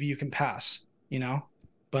 then maybe you can pass, you know?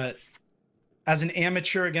 But as an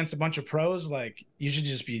amateur against a bunch of pros, like you should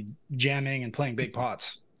just be jamming and playing big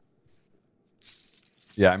pots.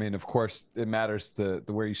 Yeah, I mean, of course, it matters the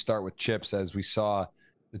where you start with chips, as we saw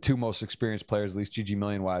the two most experienced players, at least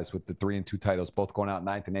GGMillion wise, with the 3 and 2 titles, both going out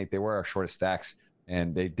 9th and 8th. They were our shortest stacks,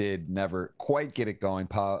 and they did never quite get it going.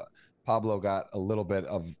 Pablo got a little bit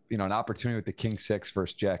of, an opportunity with the King 6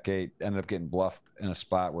 versus Jack 8, ended up getting bluffed in a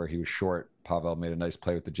spot where he was short. Pavel made a nice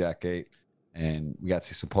play with the Jack 8, and we got to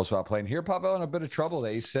see some post-flop play. And here, Pavel in a bit of trouble. The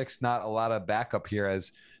A6, not a lot of backup here,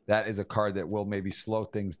 as that is a card that will maybe slow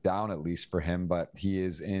things down, at least for him, but he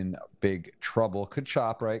is in big trouble. Could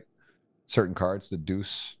chop, right? Certain cards, the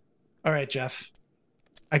deuce. All right, Jeff.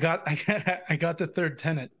 I got the third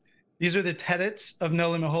tenet. These are the tenets of No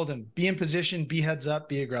Limit Hold'em. Be in position, be heads up,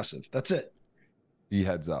 be aggressive. That's it. Be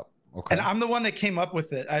heads up. Okay. And I'm the one that came up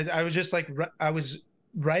with it. I was just like, I was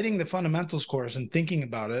writing the fundamentals course and thinking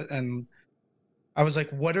about it. And I was like,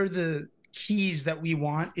 what are the keys that we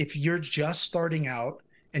want if you're just starting out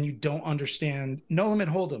and you don't understand No Limit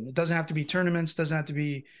Hold'em? It doesn't have to be tournaments, doesn't have to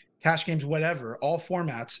be cash games, whatever, all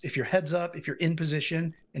formats. If you're heads up, if you're in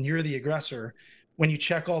position and you're the aggressor, when you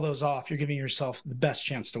check all those off, you're giving yourself the best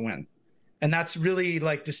chance to win. And that's really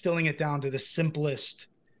like distilling it down to the simplest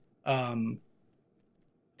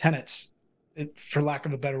tenets, for lack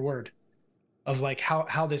of a better word, of like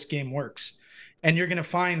how this game works. And you're going to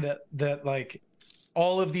find that like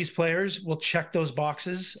all of these players will check those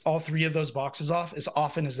boxes, all 3 of those boxes off as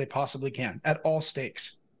often as they possibly can at all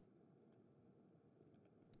stakes.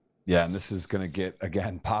 Yeah, and this is going to get,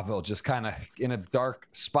 again, Pavel just kind of in a dark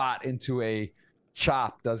spot into a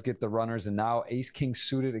chop, does get the runners, and now ace-king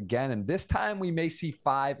suited again. And this time we may see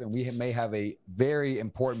 5, and we may have a very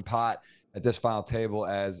important pot at this final table,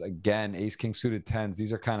 as, again, ace-king suited 10s.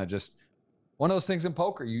 These are kind of just one of those things in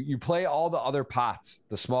poker. You play all the other pots,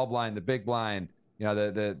 the small blind, the big blind,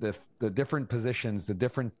 the different positions, the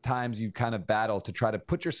different times you kind of battle to try to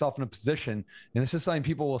put yourself in a position. And this is something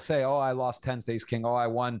people will say, oh, I lost 10s to ace king. Oh, I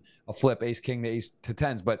won a flip, ace king to ace to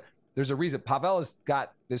 10s. But there's a reason. Pavel has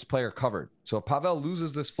got this player covered. So if Pavel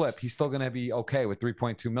loses this flip, he's still going to be okay with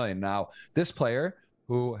 3.2 million. Now, this player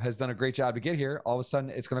who has done a great job to get here, all of a sudden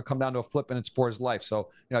it's going to come down to a flip, and it's for his life. So,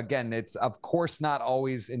 again, it's of course not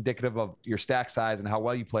always indicative of your stack size and how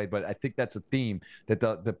well you played, but I think that's a theme, that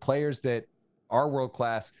the players that are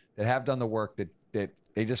world-class, that have done the work, that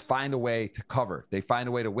they just find a way to cover. They find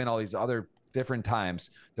a way to win all these other different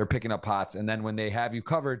times. They're picking up pots. And then when they have you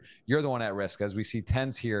covered, you're the one at risk. As we see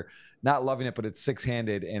 10s here, not loving it, but it's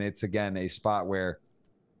 6-handed. And it's, again, a spot where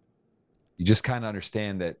you just kind of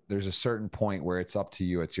understand that there's a certain point where it's up to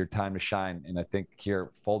you. It's your time to shine. And I think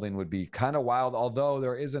here folding would be kind of wild, although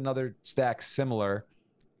there is another stack similar.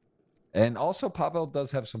 And also, Pavel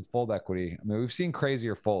does have some fold equity. I mean, we've seen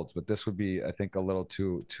crazier folds, but this would be, I think, a little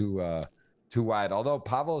too wide. Although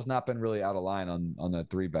Pavel has not been really out of line on the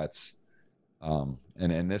 3 bets.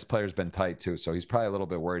 And this player's been tight too, so he's probably a little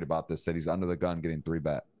bit worried about this, that he's under the gun getting 3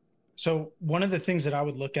 bet. So one of the things that I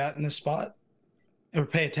would look at in this spot or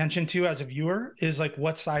pay attention to as a viewer is like,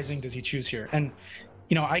 what sizing does he choose here? And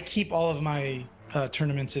I keep all of my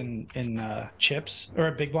tournaments in chips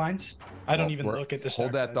or big blinds. I don't even look at this.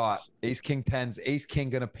 Hold that thought. Ace king 10s, ace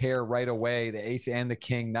king going to pair right away. The ace and the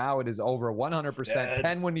king. Now it is over 100%. Dead.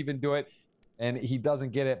 10 wouldn't even do it, and he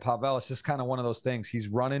doesn't get it. Pavel, it's just kind of one of those things. He's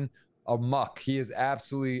running amok. He is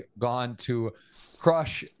absolutely gone to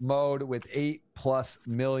crush mode with 8+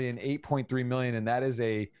 million, 8.3 million, and that is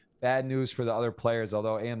a bad news for the other players.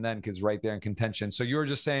 Although AM then is right there in contention. So you were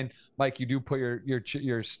just saying, Mike, you do put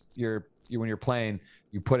your when you're playing,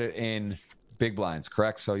 you put it in big blinds,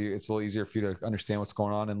 correct? So it's a little easier for you to understand what's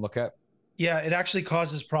going on and look at. Yeah, it actually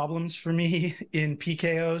causes problems for me in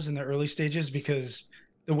PKOs in the early stages, because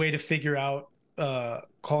the way to figure out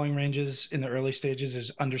calling ranges in the early stages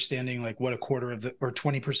is understanding like what a quarter of the or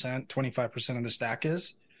 20%, 25% of the stack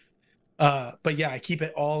is. But yeah, I keep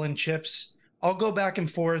it all in chips. I'll go back and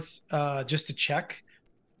forth just to check,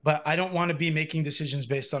 but I don't want to be making decisions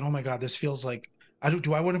based on, oh my God, this feels like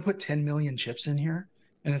do I want to put 10 million chips in here?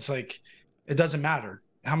 And it's like, it doesn't matter.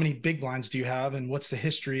 How many big blinds do you have? And what's the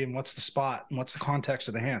history and what's the spot and what's the context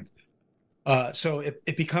of the hand? So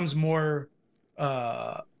it becomes more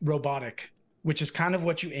robotic, which is kind of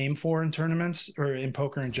what you aim for in tournaments or in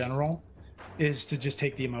poker in general, is to just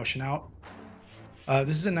take the emotion out.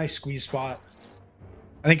 This is a nice squeeze spot.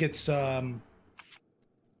 I think it's,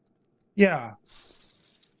 yeah.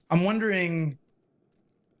 I'm wondering,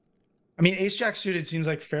 I mean, ace jack suited seems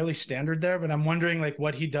like fairly standard there, but I'm wondering like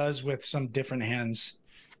what he does with some different hands,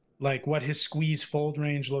 like what his squeeze fold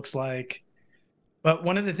range looks like. But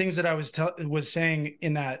one of the things that I was saying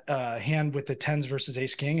in that hand with the tens versus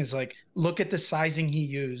ace king is like, look at the sizing he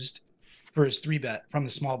used for his 3-bet from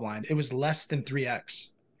the small blind. It was less than 3x.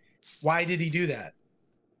 Why did he do that?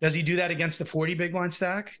 Does he do that against the 40 big blind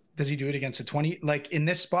stack? Does he do it against a 20? Like in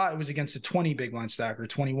this spot, it was against a 20 big blind stack or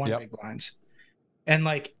 21 big blinds. And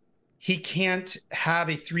like, he can't have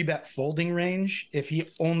a 3-bet folding range if he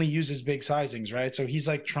only uses big sizings, right? So he's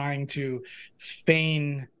like trying to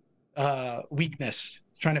feign weakness,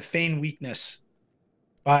 trying to feign weakness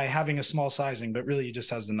by having a small sizing, but really he just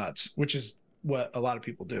has the nuts, which is what a lot of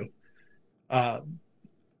people do.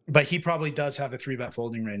 But he probably does have a 3-bet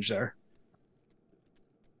folding range there.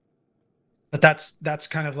 But that's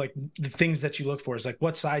kind of like the things that you look for is like,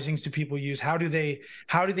 what sizings do people use? How do they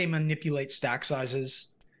manipulate stack sizes?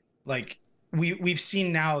 Like we've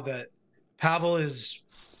seen now that Pavel is,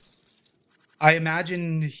 I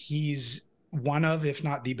imagine he's one of, if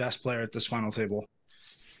not the best player at this final table.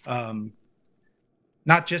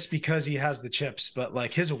 Not just because he has the chips, but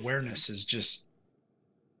like his awareness is just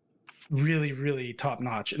really, really top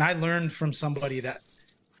notch. And I learned from somebody that,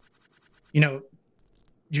 you know,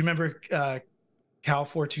 do you remember Cal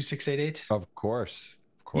 42688? Of course.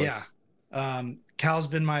 Yeah. Cal's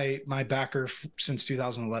been my backer since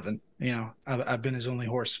 2011. You know, I've been his only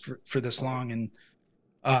horse for this long,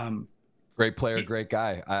 and great player, great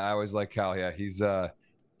guy. I always like Cal. Yeah, he's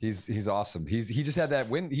awesome. He just had that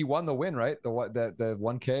win. He won the win, right? The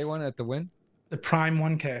 1K one at the win. The prime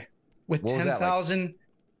 1K with 10,000. Like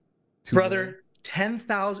brother,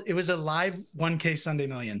 10,000. It was a live 1K Sunday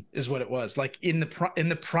Million is what it was. Like in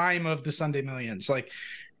the prime of the Sunday Millions, like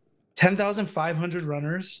 10,500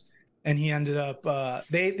 runners. And he ended up,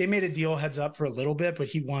 they made a deal heads up for a little bit, but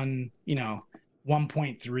he won, you know,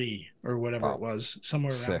 1.3 or whatever it was,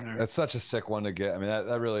 somewhere around there. That's such a sick one to get. I mean,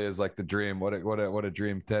 that really is like the dream. What a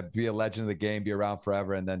dream to be a legend of the game, be around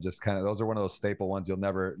forever, and then just kind of, those are one of those staple ones you'll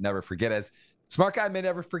never forget. As smart guy may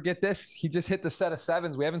never forget this. He just hit the set of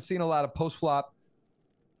sevens. We haven't seen a lot of post flop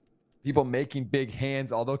people making big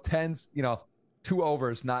hands, although tens, you know, 2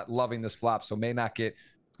 overs, not loving this flop, so may not get.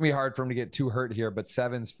 It's gonna be hard for him to get too hurt here, but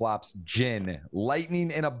sevens flops gin,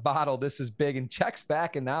 lightning in a bottle. This is big and checks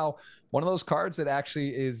back, and now one of those cards that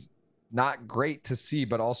actually is not great to see,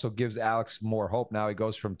 but also gives Alex more hope. Now he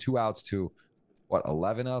goes from 2 outs to what,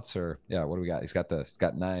 11 outs, or yeah, what do we got? He's got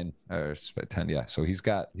 9 or 10, yeah. So he's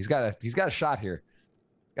got a shot here.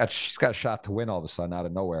 He's got a shot to win all of a sudden out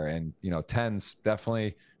of nowhere, and you know, tens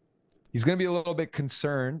definitely. He's going to be a little bit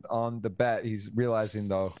concerned on the bet. He's realizing,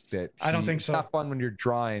 though, that I don't think so. It's not fun when you're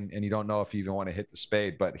drawing and you don't know if you even want to hit the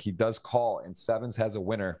spade, but he does call, and sevens has a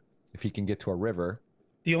winner if he can get to a river.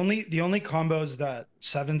 The only combos that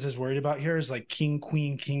sevens is worried about here is like king,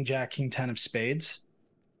 queen, king, jack, king, 10 of spades.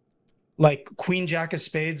 Like queen, jack of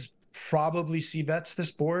spades probably c-bets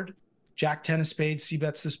this board. Jack 10 of spades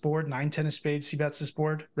c-bets this board. 9, 10 of spades c-bets this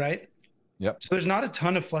board, right? Yep. So there's not a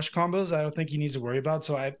ton of flush combos I don't think he needs to worry about.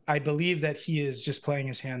 So I believe that he is just playing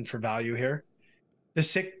his hand for value here. The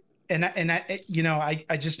sick and I you know,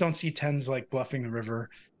 I just don't see tens like bluffing the river.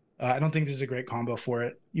 I don't think this is a great combo for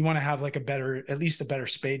it. You want to have like at least a better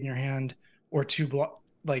spade in your hand or 2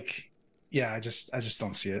 like, yeah, I just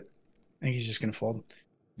don't see it. I think he's just gonna fold.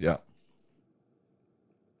 Yeah,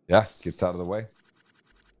 gets out of the way.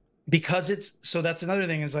 Because that's another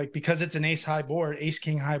thing is like, because it's an ace high board, ace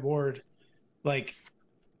king high board. Like,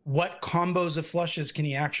 what combos of flushes can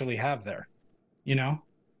he actually have there? You know,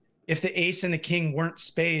 if the ace and the king weren't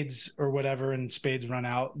spades or whatever, and spades run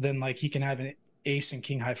out, then like he can have an ace and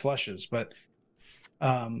king high flushes. But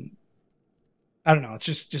I don't know. It's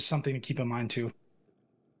just something to keep in mind too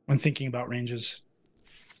when thinking about ranges.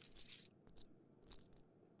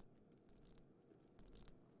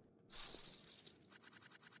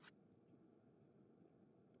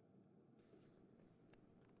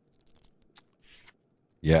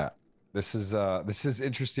 Yeah. This is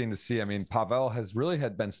interesting to see. I mean, Pavel has really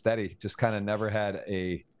been steady, just kind of never had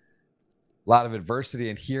a lot of adversity.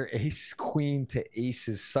 And here, ace queen to ace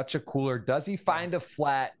is such a cooler. Does he find a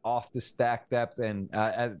flat off the stack depth? And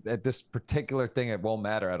at this particular thing, it won't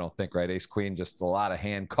matter, I don't think, right? Ace queen, just a lot of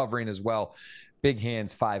hand covering as well. Big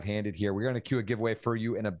hands, 5-handed here. We're going to cue a giveaway for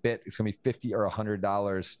you in a bit. It's going to be $50 or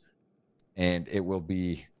 $100, and it will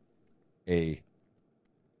be a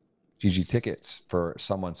GG tickets for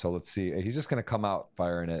someone. So let's see. He's just going to come out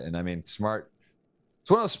firing it. And I mean, smart. It's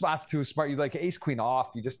one of those spots too. Smart. You like ace queen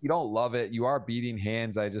off. You don't love it. You are beating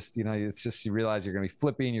hands. It's just, you realize you're going to be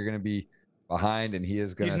flipping. You're going to be behind, and he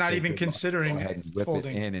is going to. He's not even considering go ahead and whip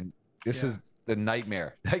folding it in. And this is the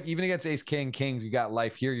nightmare. Like, even against ace king kings, you got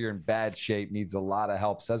life here. You're in bad shape. Needs a lot of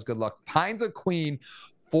help. Says good luck. Finds a queen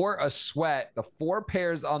for a sweat. The 4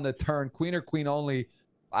 pairs on the turn. Queen or queen only.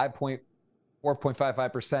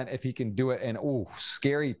 4.55% if he can do it. And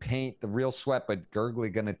scary paint, the real sweat, but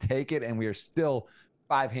Gurgly gonna take it, and we are still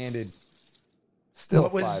 5-handed. Still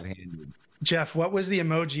 5-handed. Jeff, what was the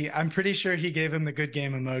emoji? I'm pretty sure he gave him the good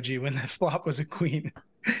game emoji when the flop was a queen.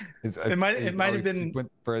 It might have been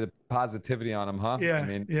for the positivity on him, huh? Yeah. I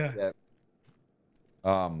mean, yeah.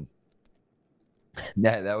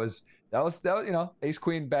 Yeah, that was ace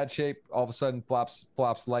queen, bad shape. All of a sudden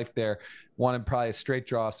flops life there. Wanted probably a straight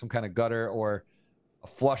draw, some kind of gutter, or a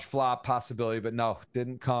flush flop possibility, but no,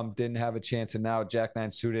 didn't have a chance. And now jack 9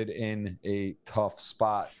 suited in a tough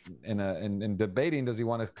spot, in debating, does he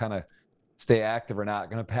want to kind of stay active or not?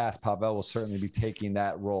 Going to pass. Pavel will certainly be taking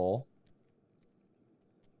that role.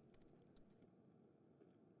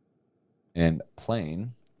 And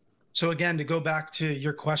playing. So again, to go back to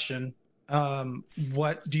your question,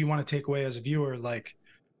 what do you want to take away as a viewer? Like,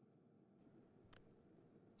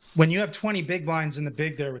 when you have 20 big blinds in the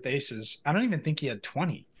big there with aces, I don't even think he had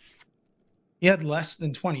 20. He had less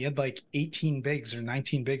than 20. He had like 18 bigs or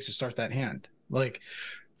 19 bigs to start that hand. Like,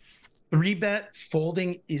 3-bet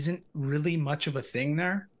folding isn't really much of a thing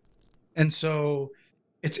there. And so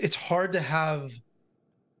it's hard to have,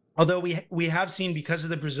 although we have seen, because of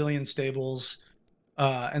the Brazilian stables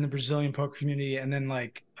and the Brazilian poker community, and then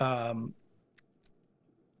like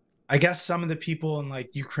I guess some of the people in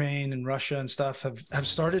like Ukraine and Russia and stuff have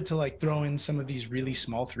started to like throw in some of these really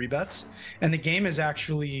small 3-bets, and the game has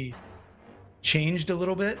actually changed a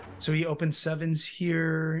little bit. So he opened 7s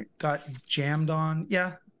here, got jammed on.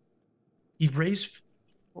 Yeah, he raised,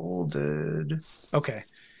 folded. Okay,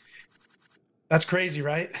 that's crazy,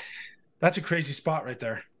 right? That's a crazy spot right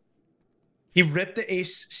there. He ripped the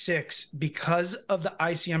ace-6 because of the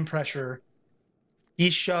ICM pressure. He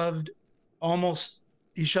shoved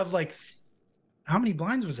like, how many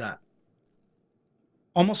blinds was that?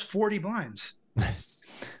 Almost 40 blinds.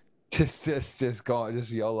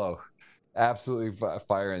 just YOLO. Absolutely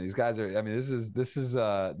firing. These guys are, I mean,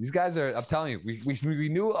 these guys are, I'm telling you, we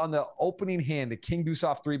knew on the opening hand, the king deuce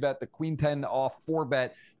off 3-bet, the queen 10 off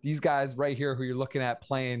 4-bet, these guys right here who you're looking at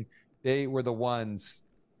playing, they were the ones.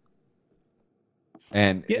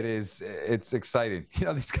 And it's exciting.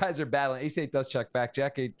 These guys are battling. Ace-8 does check back.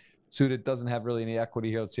 Jack-8 suited doesn't have really any equity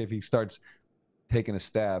here. Let's see if he starts taking a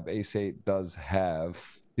stab. Ace-8 does have.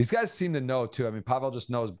 These guys seem to know too. I mean, Pavel just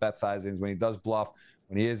knows bet sizings when he does bluff.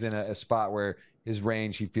 When he is in a spot where his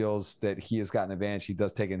range, he feels that he has gotten advantage, he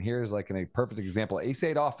does take it. And here's like a perfect example.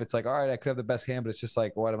 Ace-8 off. It's like, all right, I could have the best hand, but it's just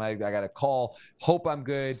like, what am I got to call, hope I'm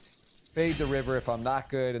good, fade the river if I'm not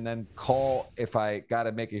good, and then call if I got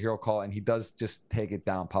to make a hero call. And he does just take it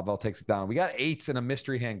down. Pavel takes it down. We got 8s in a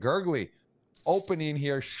mystery hand. Gurgly opening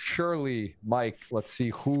here. Surely, Mike, let's see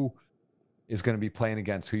who is going to be playing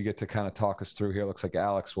against, who you get to kind of talk us through here. Looks like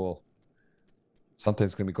Alex will.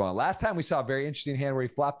 Something's going to be going on. Last time we saw a very interesting hand where he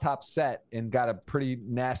flopped top set and got a pretty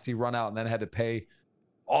nasty run out and then had to pay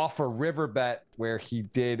off a river bet where he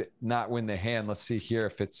did not win the hand. Let's see here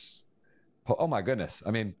if it's, oh my goodness.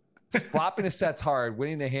 I mean, flopping a set's hard.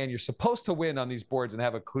 Winning the hand, you're supposed to win on these boards and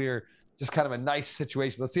have a clear, just kind of a nice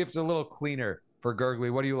situation. Let's see if it's a little cleaner for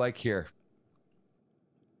Gurgly. What do you like here?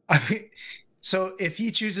 I mean, so if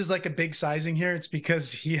he chooses like a big sizing here, it's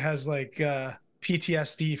because he has like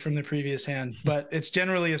PTSD from the previous hand, but it's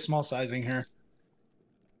generally a small sizing here.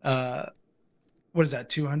 What is that,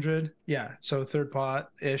 200? Yeah, so third pot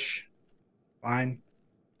ish. Fine.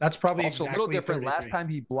 That's probably also exactly a little different. 33. Last time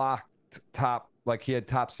he blocked top, like he had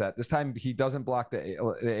top set. This time he doesn't block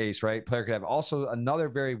the ace, right? Player could have also another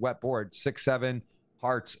very wet board, 6-7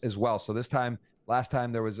 hearts as well. So this time, last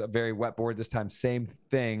time there was a very wet board. This time, same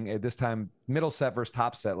thing. This time, middle set versus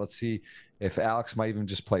top set. Let's see if Alex might even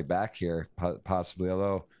just play back here, possibly.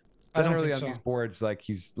 Although generally on these boards, like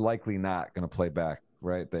he's likely not going to play back.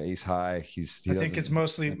 right? The ace high. I think it's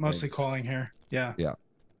mostly calling here. Yeah. Yeah.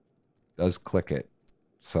 Does click it.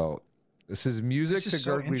 So this is music to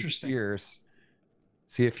so Gurgley's ears.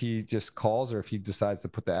 See if he just calls or if he decides to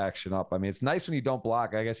put the action up. I mean, it's nice when you don't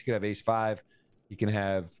block. I guess you could have ace five. You can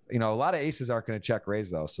have, you know, a lot of aces aren't going to check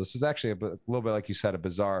raise though. So this is actually a little bit, like you said, a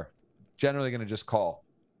bizarre, generally going to just call.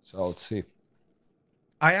 So let's see.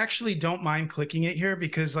 I actually don't mind clicking it here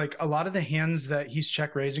because like a lot of the hands that he's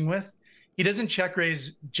check raising with, he doesn't check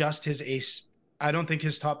raise just his ace. I don't think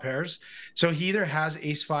his top pairs. So he either has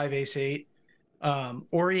ace five, ace eight,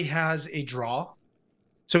 or he has a draw.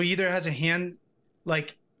 So he either has a hand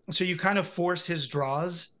like, so you kind of force his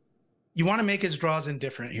draws. You want to make his draws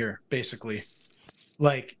indifferent here, basically,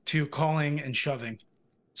 like to calling and shoving.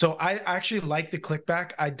 So I actually like the click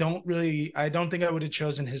back. I don't think I would have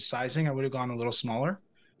chosen his sizing. I would have gone a little smaller.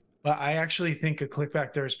 But I actually think a click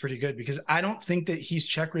back there is pretty good because I don't think that he's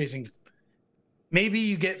check raising. Maybe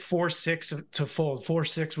you get 4-6 to fold,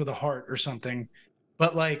 4-6 with a heart or something.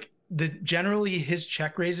 But like generally his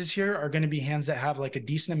check raises here are going to be hands that have like a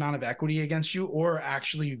decent amount of equity against you or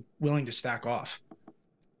actually willing to stack off.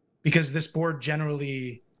 Because this board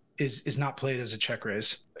generally is not played as a check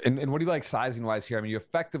raise. And what do you like sizing wise here? I mean, you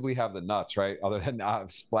effectively have the nuts, right? Other than not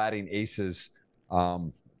splatting aces.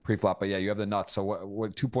 Pre-flop, but yeah, you have the nuts. So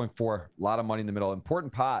what 2.4, a lot of money in the middle.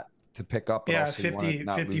 Important pot to pick up. But yeah, also 50,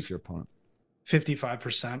 not lose your opponent.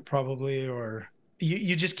 55% probably, or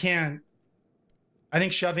you just can't. I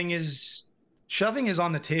think shoving is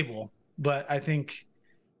on the table, but I think.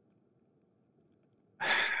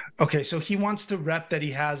 Okay, so he wants to rep that he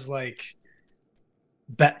has like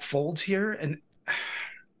bet folds here, and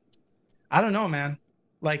I don't know, man.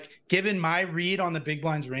 Like, given my read on the big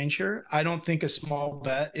blind's range here, I don't think a small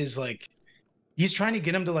bet is like, he's trying to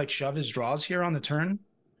get him to like shove his draws here on the turn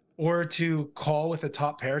or to call with a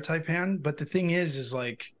top pair type hand. But the thing is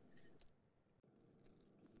like,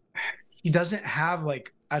 he doesn't have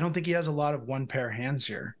like, I don't think he has a lot of one pair hands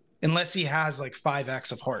here, unless he has like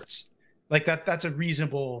 5x of hearts. Like that's a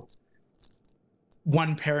reasonable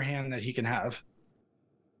one pair hand that he can have.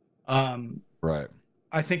 Right.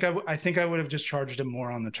 I think I would have just charged him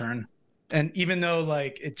more on the turn. And even though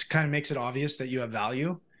like it kind of makes it obvious that you have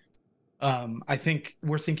value, I think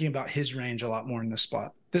we're thinking about his range a lot more in this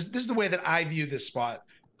spot. This is the way that I view this spot.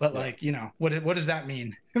 But like, you know, what does that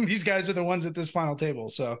mean? These guys are the ones at this final table.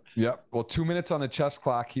 So yep. Well, 2 minutes on the chess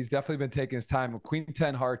clock. He's definitely been taking his time. Queen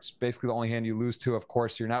 10 hearts, basically the only hand you lose to. Of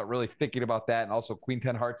course, you're not really thinking about that. And also, Queen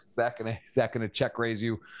 10 hearts, is that gonna check raise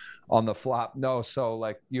you on the flop? No. So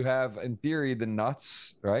like you have in theory the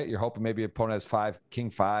nuts, right? You're hoping maybe opponent has 5, King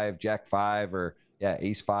 5, Jack 5, or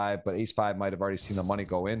Ace 5, but Ace 5 might have already seen the money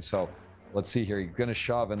go in. So let's see here. He's going to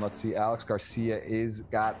shove, and let's see. Alex Garcia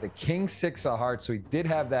got the King 6 of hearts. So he did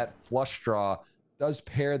have that flush draw. Does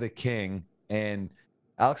pair the king, and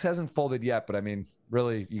Alex hasn't folded yet. But I mean,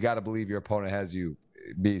 really, you got to believe your opponent has you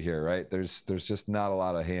beat here, right? There's just not a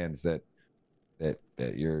lot of hands that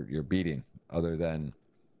you're beating, other than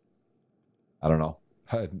I don't know,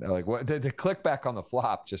 like what the click back on the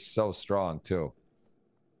flop just so strong too.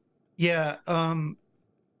 Yeah.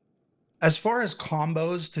 As far as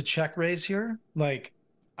combos to check raise here, like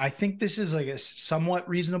I think this is like a somewhat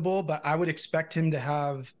reasonable, but I would expect him to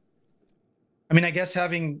have. I mean, I guess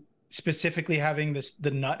specifically having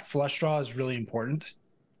the nut flush draw is really important,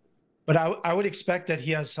 but I would expect that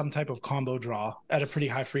he has some type of combo draw at a pretty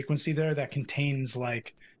high frequency there that contains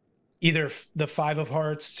like either the 5 of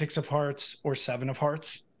hearts, 6 of hearts, or 7 of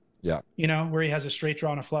hearts. Yeah, you know, where he has a straight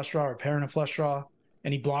draw and a flush draw, or a pair and a flush draw,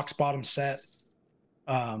 and he blocks bottom set.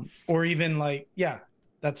 Or even like, yeah,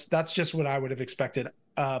 that's just what I would have expected.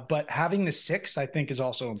 But having the 6, I think, is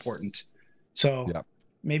also important. So yeah.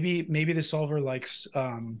 maybe the solver likes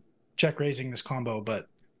check raising this combo, but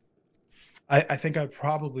I think I'd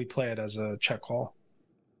probably play it as a check call,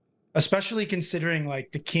 especially considering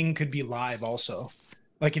like the king could be live also.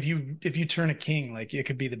 Like if you turn a king, like it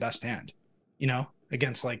could be the best hand, you know,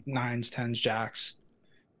 against like 9s, 10s, jacks,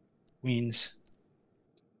 queens.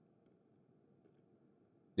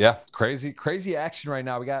 Yeah, crazy action right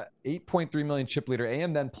now. We got 8.3 million chip leader.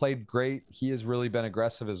 AM then played great. He has really been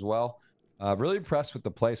aggressive as well. Really impressed with the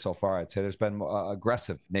play so far, I'd say. There's been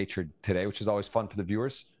aggressive nature today, which is always fun for the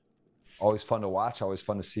viewers. Always fun to watch. Always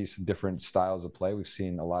fun to see some different styles of play. We've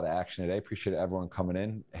seen a lot of action today. Appreciate everyone coming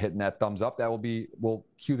in, hitting that thumbs up. We'll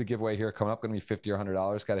cue the giveaway here coming up. Going to be $50 or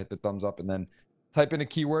 $100. Got to hit the thumbs up and then type in a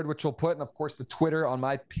keyword, which we'll put. And of course, the Twitter on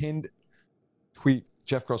my pinned tweet,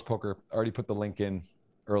 Jeff Gross Poker. Already put the link in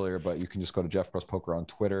earlier, but you can just go to Jeff Gross Poker on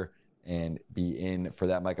Twitter and be in for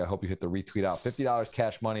that. Mike, I hope you hit the retweet out. $50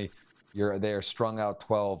 cash money. You're there, strung out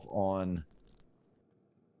 12 on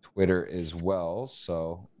Twitter as well.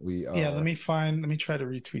 So we are. Yeah, let me try to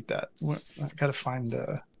retweet that. I gotta find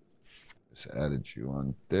Just added you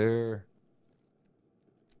on there.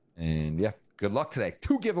 And yeah, good luck today.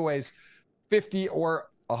 2 giveaways, 50 or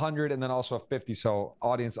 100, and then also a 50. So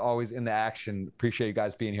audience always in the action. Appreciate you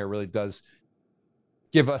guys being here. Really does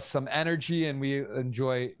give us some energy, and we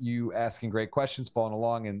enjoy you asking great questions, following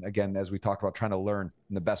along. And again, as we talked about, trying to learn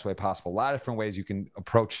in the best way possible. A lot of different ways you can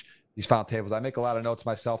approach these final tables. I make a lot of notes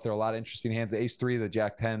myself. There are a lot of interesting hands. The ace-3, the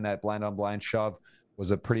jack-10, that blind on blind shove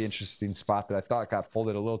was a pretty interesting spot that I thought got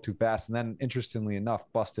folded a little too fast. And then, interestingly enough,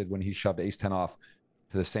 busted when he shoved ace-10 off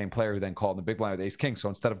to the same player who then called in the big blind with ace-king. So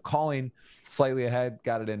instead of calling slightly ahead,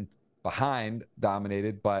 got it in behind,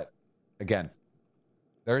 dominated. But again,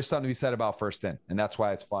 there is something to be said about first in, and that's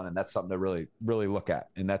why it's fun, and that's something to really, really look at.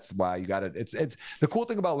 And that's why you got it. It's the cool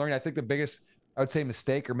thing about learning. I think the biggest, I would say,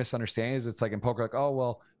 mistake or misunderstanding is it's like in poker, like, oh,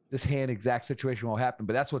 well, this hand exact situation won't happen.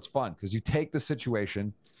 But that's what's fun, because you take the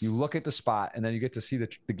situation, you look at the spot, and then you get to see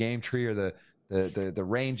the game tree or the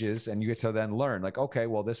ranges, and you get to then learn, like, okay,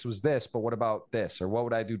 well, this was this, but what about this? Or what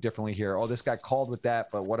would I do differently here? Oh, this guy called with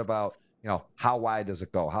that, but what about, you know, how wide does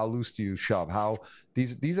it go? How loose do you shove? How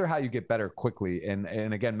these are how you get better quickly.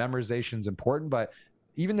 And again, memorization is important, but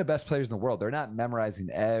even the best players in the world, they're not memorizing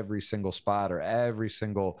every single spot or every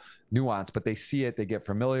single nuance, but they see it, they get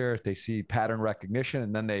familiar, they see pattern recognition,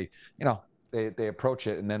 and then they approach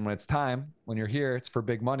it. And then when it's time, when you're here, it's for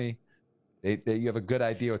big money. You have a good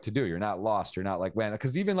idea what to do. You're not lost. You're not like, man,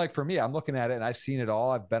 because even like for me, I'm looking at it and I've seen it all.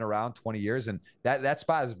 I've been around 20 years, and that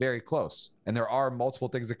spot is very close. And there are multiple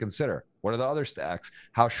things to consider. What are the other stacks?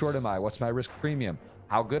 How short am I? What's my risk premium?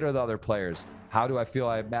 How good are the other players? How do I feel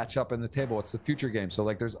I match up in the table? What's the future game? So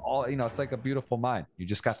like, there's all, it's like a beautiful mind. You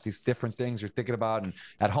just got these different things you're thinking about. And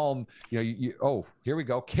at home, oh, here we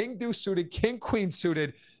go. King deuce suited, king queen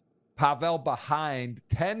suited. Pavel behind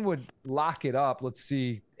 10 would lock it up. Let's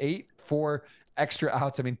see, 8, 4 extra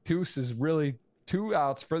outs. I mean, deuce is really 2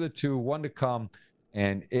 outs for the 2, 1 to come,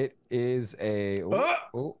 and it is a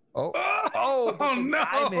no!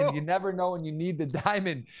 Diamond. You never know when you need the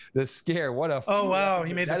diamond. The scare. What a wow!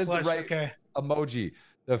 He made that the is flush. the right okay. emoji.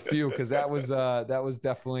 The few, because that was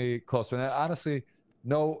definitely close. But honestly,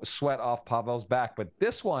 no sweat off Pavel's back. But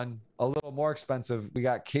this one a little more expensive. We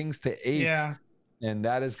got kings to 8s. Yeah. And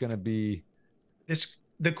that is going to be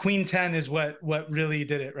the queen 10 is what really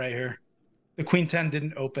did it right here. The queen 10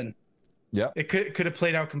 didn't open. Yeah, it could have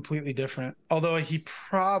played out completely different. Although he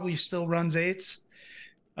probably still runs 8s,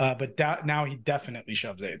 but now he definitely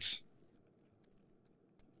shoves 8s.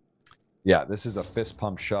 Yeah, this is a fist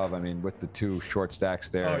pump shove. I mean, with the 2 short stacks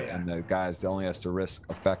there, and the guys only has to risk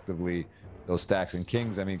effectively those stacks and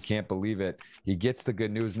kings. I mean, can't believe it. He gets the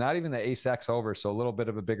good news. Not even the ace X over, so a little bit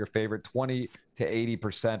of a bigger favorite, 20 to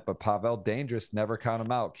 80%. But Pavel dangerous. Never count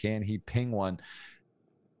him out. Can he ping one?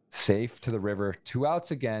 Safe to the river. 2 outs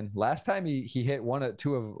again. Last time he hit one of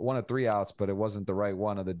 3 outs, but it wasn't the right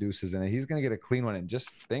one of the deuces. And he's going to get a clean one. And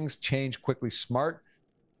just things change quickly. Smart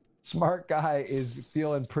guy is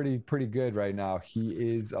feeling pretty good right now. He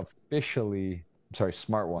is officially, I'm sorry,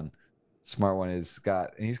 smart one is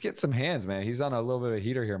got, and he's getting some hands, man. He's on a little bit of a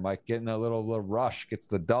heater here, Mike, getting a little rush, gets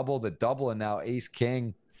the double, and now ace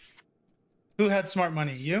king. Who had smart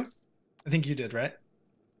money? You? I think you did, right?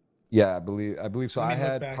 Yeah, I believe so. I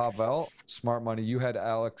had back. Pavel, smart money. You had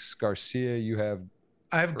Alex Garcia.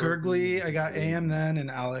 I have Gurgley. I got AM then and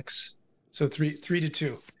Alex. So 3 to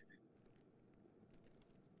 2.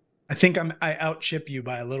 I think I outchip you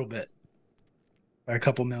by a little bit, by a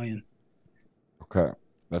couple million. Okay.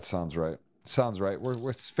 That sounds right. We're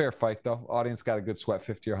it's a fair fight though. Audience got a good sweat,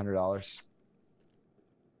 $50 or $100.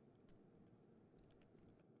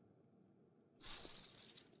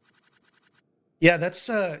 Yeah, that's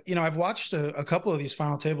I've watched a couple of these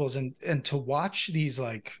final tables, and to watch these,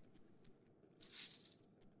 like,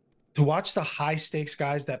 to watch the high stakes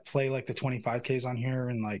guys that play like the 25Ks on here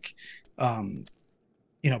and like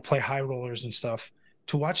play high rollers and stuff,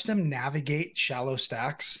 to watch them navigate shallow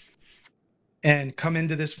stacks and come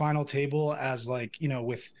into this final table as like,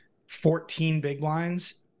 with 14 big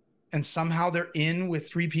blinds, and somehow they're in with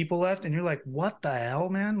 3 people left, and you're like, what the hell,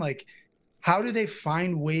 man? Like, how do they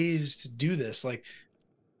find ways to do this? Like,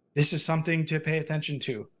 this is something to pay attention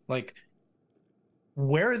to. Like,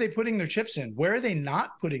 where are they putting their chips in? Where are they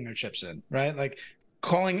not putting their chips in? Right? Like,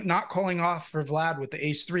 not calling off for Vlad with the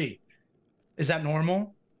ace-3. Is that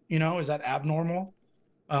normal? Is that abnormal?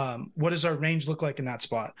 What does our range look like in that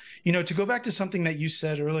spot? To go back to something that you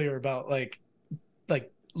said earlier about like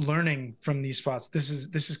learning from these spots, this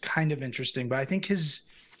is kind of interesting, but I think his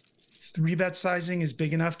 3-bet sizing is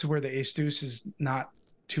big enough to where the ace deuce is not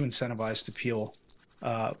too incentivized to peel.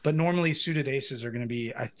 But normally suited aces are going to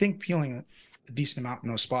be, I think, peeling a decent amount in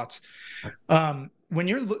those spots. When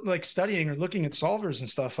you're like studying or looking at solvers and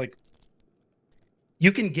stuff, like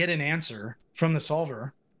you can get an answer from the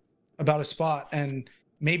solver about a spot, and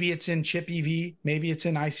maybe it's in chip EV, maybe it's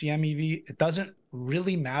in ICM EV. It doesn't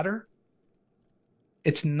really matter.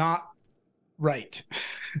 It's not right.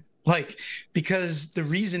 Like, because the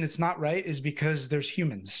reason it's not right is because there's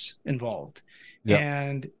humans involved. Yep.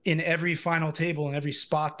 And in every final table, in every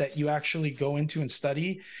spot that you actually go into and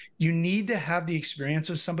study, you need to have the experience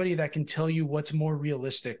of somebody that can tell you what's more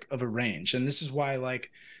realistic of a range. And this is why,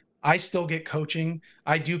 like, I still get coaching.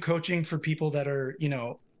 I do coaching for people that are, you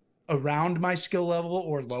know, around my skill level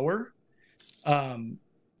or lower.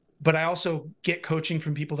 But I also get coaching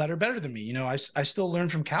from people that are better than me. You know, I still learn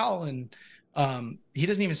from Cal, and he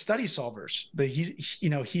doesn't even study solvers, but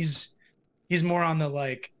he's more on the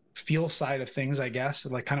like feel side of things, I guess,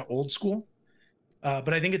 like kind of old school.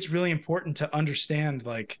 But I think it's really important to understand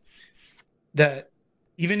like that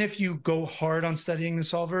even if you go hard on studying the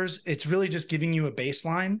solvers, it's really just giving you a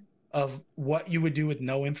baseline of what you would do with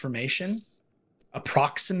no information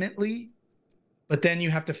approximately, but then you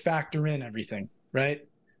have to factor in everything, right?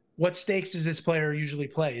 What stakes does this player usually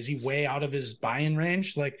play? Is he way out of his buy-in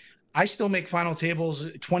range? Like, I still make final tables,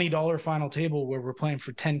 $20 final table where we're playing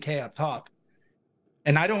for 10K up top.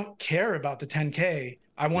 And I don't care about the 10K.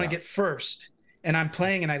 I want to get first. And I'm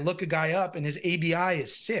playing and I look a guy up and his ABI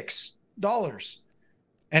is $6.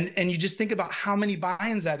 And you just think about how many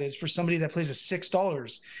buy-ins that is for somebody that plays a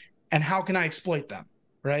 $6, and how can I exploit them,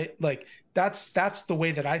 right? Like that's the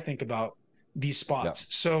way that I think about these spots.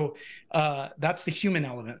 So that's the human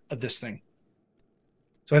element of this thing.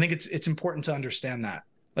 So I think it's important to understand that.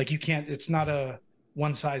 Like you can't, it's not a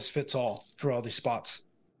one size fits all for all these spots.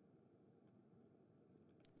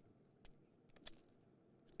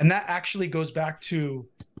 And that actually goes back to,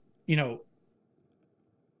 you know,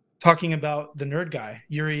 talking about the nerd guy,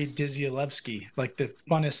 Yuri Dzielewski, like the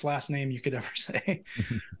funnest last name you could ever say.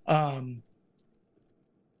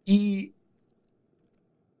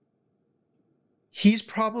 He's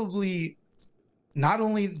probably not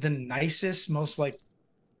only the nicest, most like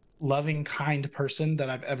loving, kind person that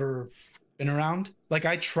I've ever been around. Like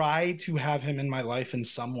I try to have him in my life in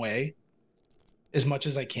some way as much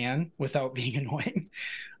as I can without being annoying.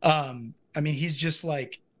 I mean, he's just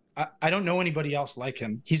like, I don't know anybody else like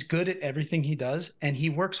him. He's good at everything he does, and he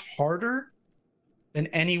works harder than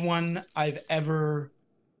anyone I've ever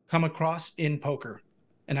come across in poker.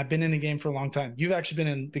 And I've been in the game for a long time. You've actually been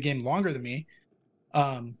in the game longer than me.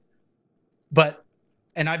 But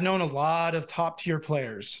I've known a lot of top tier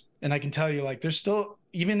players, and I can tell you, like, there's still,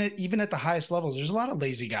 even at the highest levels, there's a lot of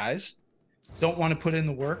lazy guys, don't want to put in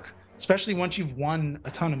the work, especially once you've won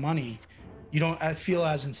a ton of money. You don't feel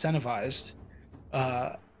as incentivized,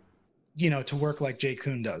 you know, to work like Jay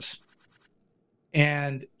Kuhn does.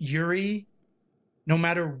 And Yuri, no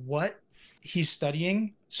matter what he's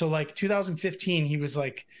studying, so like 2015, he was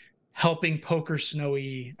like helping Poker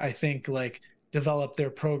Snowy, I think, like develop their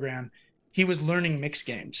program. He was learning mixed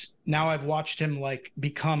games. Now I've watched him like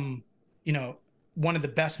become, you know, one of the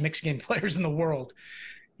best mixed game players in the world.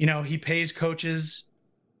 You know, he pays coaches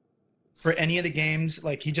for any of the games.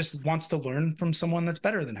 Like he just wants to learn from someone that's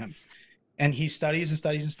better than him. And he studies and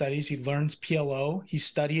studies and studies. He learns PLO. He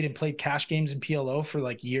studied and played cash games in PLO for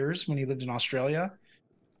like years when he lived in Australia.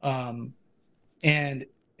 And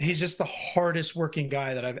he's just the hardest working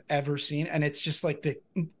guy that I've ever seen. And it's just like the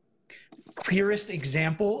clearest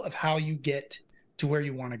example of how you get to where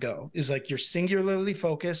you want to go is like you're singularly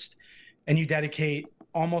focused and you dedicate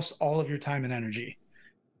almost all of your time and energy.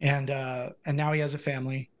 And now he has a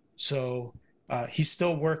family. So he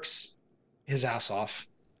still works his ass off.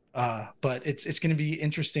 But it's going to be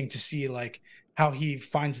interesting to see like how he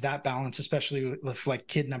finds that balance, especially if like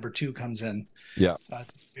kid number 2 comes in. Yeah.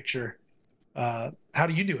 Picture. How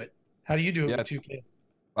do you do it? How do you do it with 2 kids?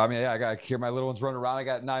 I mean, yeah, I got to hear my little ones running around. I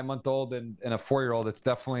got a 9-month-old and a 4-year-old. It's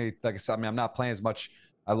definitely, like I said, I mean, I'm not playing as much.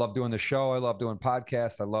 I love doing the show. I love doing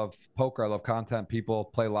podcasts. I love poker. I love content. People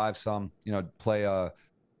play live some, you know, play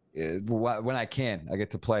when I can, I get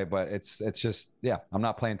to play, but it's just, yeah, I'm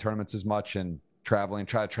not playing tournaments as much and try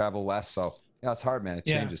to travel less. So yeah, it's hard, man. It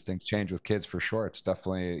changes. Things change with kids for sure. It's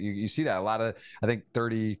definitely, you see that a lot of, I think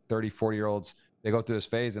 30, 40-year-olds, they go through this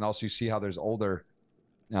phase, and also you see how there's older,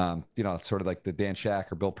 you know, sort of like the Dan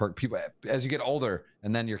Shack or Bill Perk people, as you get older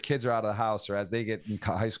and then your kids are out of the house, or as they get in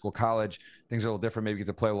high school, college, things are a little different. Maybe you get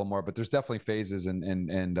to play a little more, but there's definitely phases.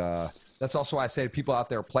 And that's also why I say to people out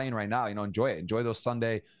there playing right now, you know, enjoy it. Enjoy those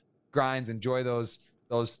Sunday grinds, enjoy those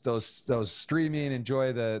streaming,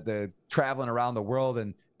 enjoy the traveling around the world,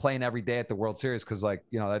 and playing every day at the World Series, because like,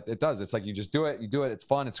 you know, it does. It's like you just do it, it's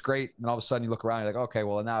fun, it's great, and all of a sudden you look around, you're like, okay,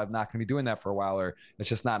 well now I'm not going to be doing that for a while, or it's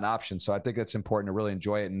just not an option. So I think it's important to really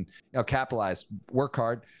enjoy it and, you know, capitalize, work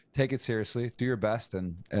hard, take it seriously, do your best,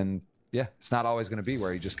 and yeah, it's not always going to be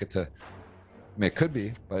where you just get to. I mean, it could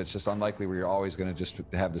be, but it's just unlikely where you're always going to just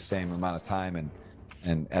have the same amount of time.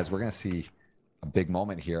 And as we're going to see a big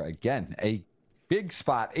moment here again, a big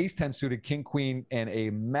spot, ace 10 suited, king queen, and a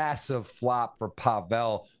massive flop for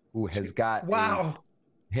Pavel, who has got a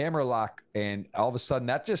hammer lock, and all of a sudden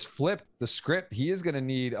that just flipped the script. He is going to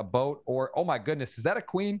need a boat, or oh my goodness, is that a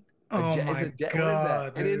queen? Oh my God, what is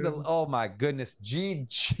that? Dude. It is oh my goodness.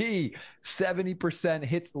 GG 70%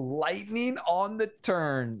 hits lightning on the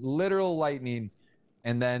turn, literal lightning.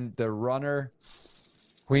 And then the runner,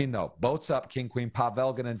 queen, though, boats up, king, queen.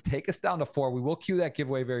 Pavel going to take us down to 4. We will cue that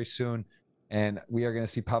giveaway very soon. And we are going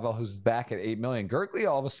to see Pavel, who's back at 8 million. Gertley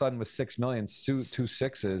all of a sudden with 6 million, 2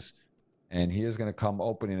 6s. And he is going to come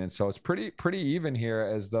opening. And so it's pretty even here,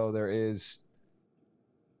 as though there is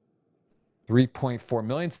 3.4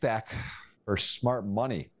 million stack for Smart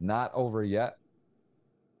Money. Not over yet,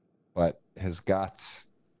 but has got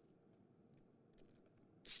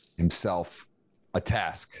himself a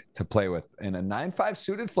task to play with. And a 9-5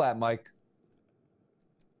 suited flat, Mike.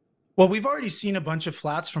 Well, we've already seen a bunch of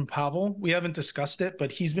flats from Pavel. We haven't discussed it,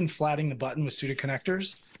 but he's been flatting the button with suited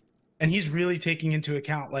connectors. And he's really taking into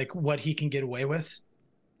account like what he can get away with.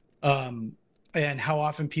 And how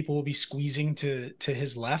often people will be squeezing to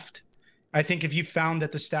his left. I think if you found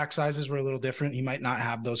that the stack sizes were a little different, he might not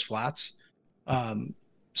have those flats.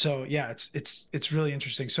 So yeah, it's really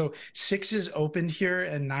interesting. So 6s opened here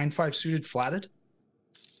and 9-5 suited flatted.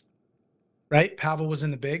 Right? Pavel was in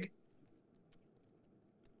the big.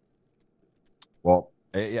 Well,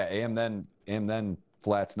 yeah, AM then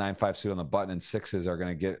flats 9-5 suit on the button, and 6s are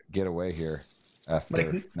going to get away here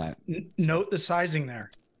after note the sizing there.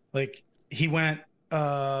 Like he went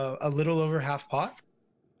a little over half pot.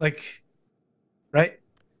 Like, right?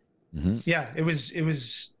 Mm-hmm. Yeah, it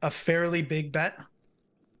was a fairly big bet,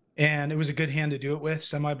 and it was a good hand to do it with,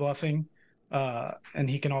 semi bluffing. And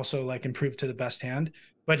he can also like improve to the best hand,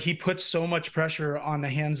 but he puts so much pressure on the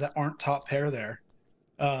hands that aren't top pair there,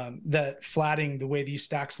 that flatting the way these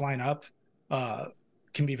stacks line up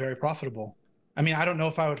can be very profitable. I mean, I don't know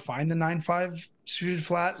if I would find the 9-5 suited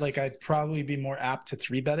flat. Like I'd probably be more apt to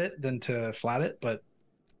 3-bet it than to flat it, but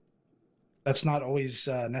that's not always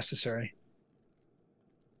necessary.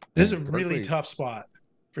 This is a really tough spot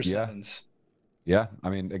for sevens. Yeah. I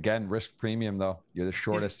mean, again, risk premium though. You're the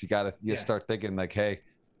shortest. You gotta start thinking like, hey,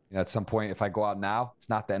 you know, at some point, if I go out now, it's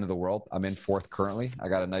not the end of the world. I'm in 4th currently. I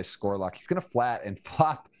got a nice score lock. He's gonna flat and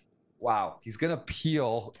flop. Wow. He's gonna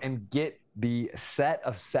peel and get the set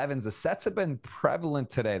of 7s. The sets have been prevalent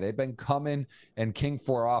today. They've been coming, and king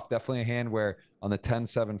 4 off. Definitely a hand where on the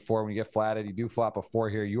 10-7-4, when you get flatted, you do flop a 4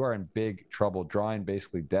 here, you are in big trouble. Drawing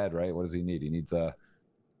basically dead, right? What does he need? He needs a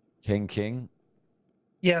king.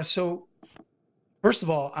 Yeah. So first of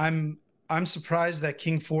all, I'm surprised that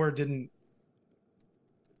king 4 didn't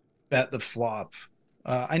bet the flop.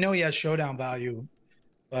 I know he has showdown value,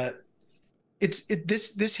 but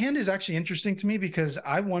this hand is actually interesting to me because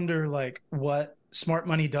I wonder like what Smart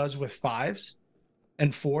Money does with 5s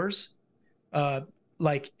and 4s,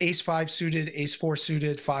 like ace 5 suited, ace 4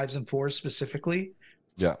 suited, 5s and 4s specifically.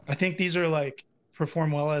 Yeah, I think these are like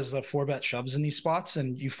perform well as the 4-bet shoves in these spots,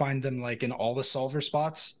 and you find them like in all the solver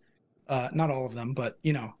spots. Not all of them, but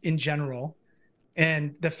you know, in general.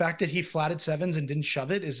 And the fact that he flatted 7s and didn't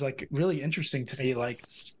shove it is like really interesting to me. Like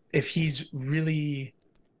if he's really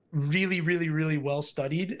well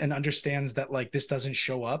studied and understands that like this doesn't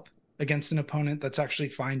show up against an opponent that's actually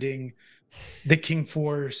finding the king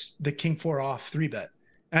 4 off 3-bet.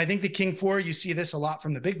 And I think the king 4, you see this a lot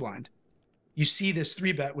from the big blind. You see this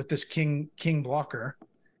 3-bet with this king blocker,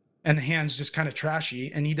 and the hand's just kind of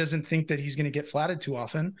trashy, and he doesn't think that he's going to get flatted too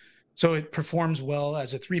often. So it performs well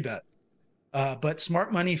as a 3-bet. But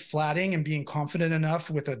Smart Money flatting and being confident enough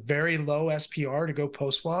with a very low SPR to go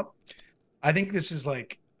post flop, I think this is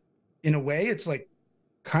like, in a way, it's like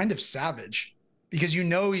kind of savage, because you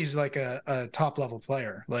know he's like a top level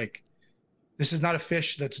player. Like this is not a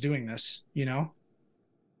fish that's doing this, you know?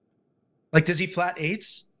 Like, does he flat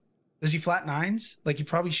 8s? Does he flat 9s? Like he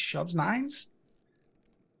probably shoves 9s.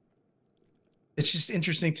 It's just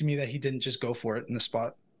interesting to me that he didn't just go for it in the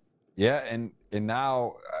spot. Yeah, and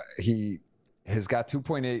now he has got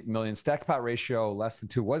 2.8 million stack pot ratio, less than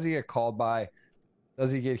 2. Was he get called by? Does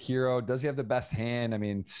he get hero? Does he have the best hand? I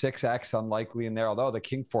mean, 6x unlikely in there, although the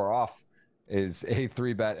king 4 off is a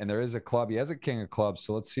 3-bet, and there is a club. He has a king of clubs,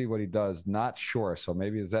 so let's see what he does. Not sure. So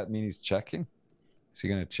maybe does that mean he's checking? Is he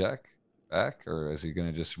going to check back, or is he going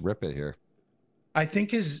to just rip it here? I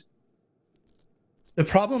think the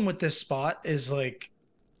problem with this spot is like,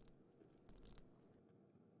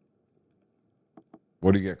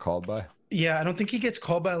 what do you get called by? yeah, I don't think he gets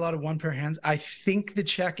called by a lot of one pair hands. I think the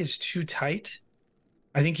check is too tight.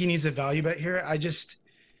 I think he needs a value bet here. I just,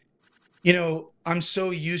 I'm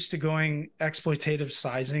so used to going exploitative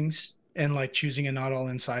sizings and like choosing a not all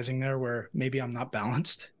in sizing there where maybe I'm not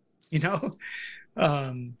balanced, you know?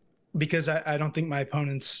 Because I don't think my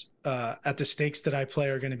opponents at the stakes that I play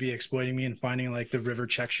are going to be exploiting me and finding like the river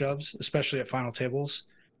check shoves, especially at final tables.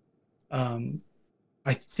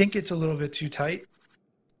 I think it's a little bit too tight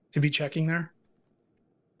to be checking there,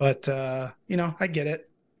 but I get it.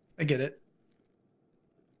 I get it.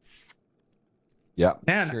 Yeah,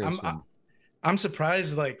 Man, I'm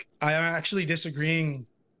surprised. Like I'm actually disagreeing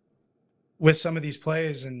with some of these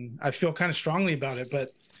plays, and I feel kind of strongly about it,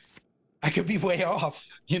 but I could be way off,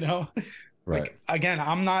 Right. Like again,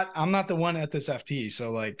 I'm not the one at this FT.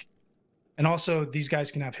 So like, and also these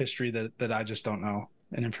guys can have history that I just don't know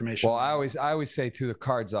and information. Well, I always say too, the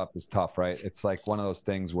cards up is tough, right? It's like one of those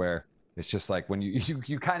things where it's just like when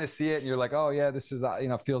you kind of see it and you're like, oh yeah, this is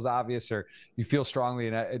feels obvious, or you feel strongly,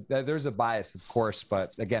 and there's a bias, of course,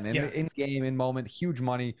 but again, in game, in moment, huge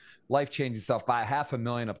money, life changing stuff,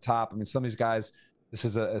 $500,000 up top. I mean, some of these guys. This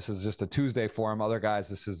is just a Tuesday for them. Other guys,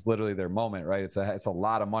 this is literally their moment, right? It's a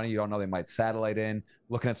lot of money. You don't know, they might satellite in.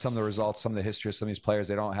 Looking at some of the results, some of the history of some of these players,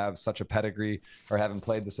 they don't have such a pedigree or haven't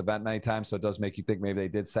played this event many times. So it does make you think maybe they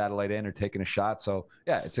did satellite in or taking a shot. So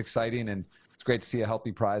yeah, it's exciting, and it's great to see a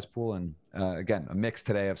healthy prize pool. And again, a mix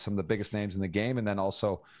today of some of the biggest names in the game, and then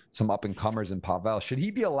also some up and comers in Pavel. Should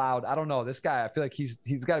he be allowed? I don't know. This guy, I feel like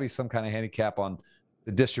he's got to be some kind of handicap on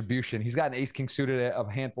the distribution. He's got an ace king suited a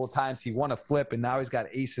handful of times. He won a flip, and now he's got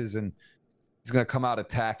aces, and he's going to come out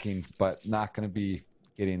attacking, but not going to be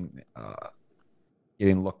getting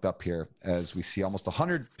looked up here, as we see almost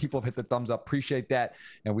 100 people have hit the thumbs up. Appreciate that,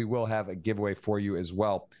 and we will have a giveaway for you as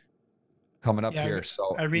well coming up here.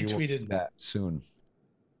 So I retweeted that soon.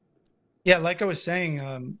 Yeah, like I was saying,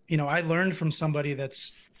 I learned from somebody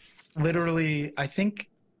that's literally, I think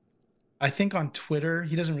on Twitter,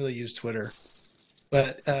 he doesn't really use Twitter.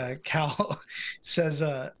 But Cal says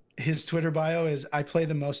his Twitter bio is "I play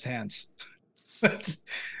the most hands." that's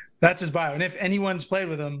his bio, and if anyone's played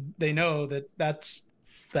with him, they know that's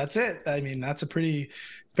it. I mean, that's a pretty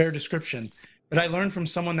fair description. But I learned from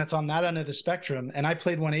someone that's on that end of the spectrum, and I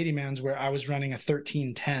played 180 mans where I was running a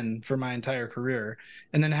 13-10 for my entire career,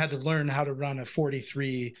 and then had to learn how to run a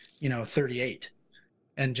 43, 38,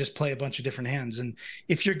 and just play a bunch of different hands. And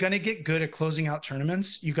if you're gonna get good at closing out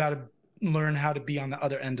tournaments, you got to learn how to be on the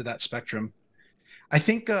other end of that spectrum. I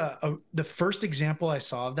think the first example I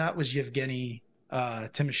saw of that was Yevgeny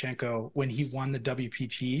Timoshenko when he won the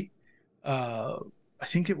WPT. I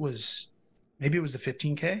think maybe it was the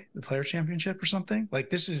 15K, the player championship or something.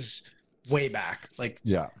 Like this is way back, like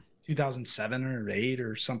 2007 or 8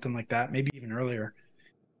 or something like that, maybe even earlier.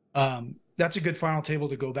 That's a good final table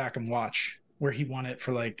to go back and watch, where he won it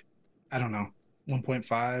for like, I don't know,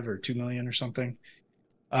 1.5 or 2 million or something.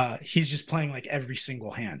 He's just playing like every single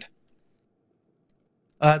hand.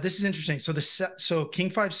 This is interesting. So King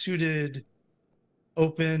 5 suited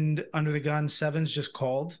opened under the gun, sevens just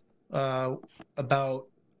called about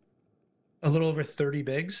a little over 30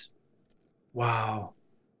 bigs. Wow.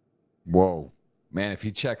 Whoa, man! If he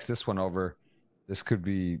checks this one over, this could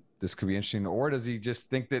be interesting. Or does he just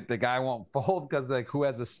think that the guy won't fold because like who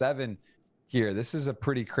has a 7 here? This is a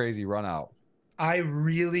pretty crazy run out. I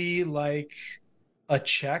really like a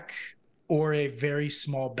check or a very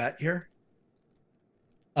small bet here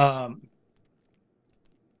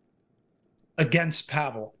against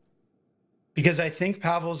Pavel, because I think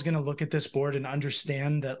Pavel is going to look at this board and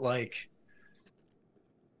understand that, like,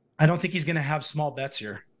 I don't think he's going to have small bets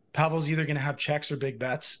here. Pavel's either going to have checks or big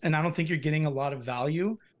bets, and I don't think you're getting a lot of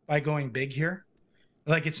value by going big here.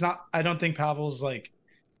 Like, I don't think Pavel's like,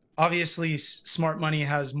 obviously smart money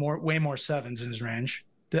has way more sevens in his range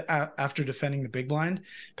after defending the big blind.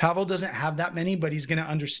 Pavel doesn't have that many, but he's going to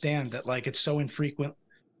understand that like it's so infrequent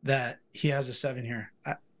that he has a 7 here.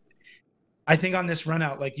 I think on this run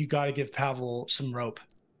out, like you got to give Pavel some rope.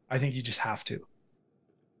 I think you just have to.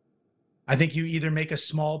 I think you either make a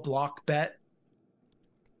small block bet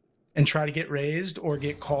and try to get raised, or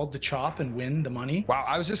get called to chop and win the money. Wow,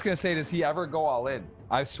 I was just gonna say, does he ever go all in?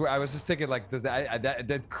 I swear, I was just thinking like, does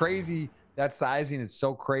that crazy? That sizing is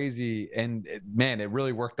so crazy, and man, it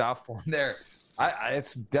really worked out for him there.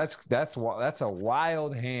 That's a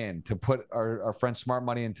wild hand to put our friend Smart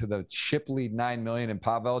Money into the chip lead 9 million, and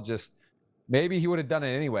Pavel just maybe he would have done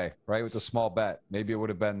it anyway, right? With the small bet. Maybe it would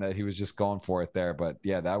have been that he was just going for it there. But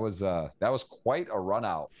yeah, that was quite a run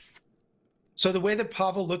out. So the way that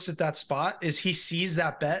Pavel looks at that spot is he sees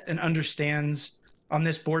that bet and understands on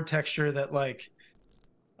this board texture that like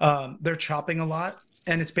they're chopping a lot.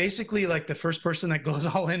 And it's basically like the first person that goes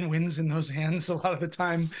all in wins in those hands a lot of the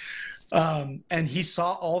time. And he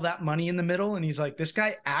saw all that money in the middle and he's like, this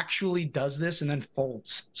guy actually does this and then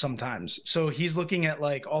folds sometimes. So he's looking at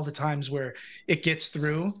like all the times where it gets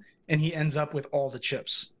through and he ends up with all the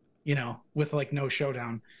chips, you know, with like no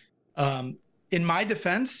showdown. In my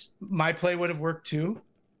defense, my play would have worked too.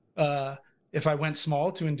 If I went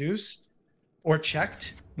small to induce or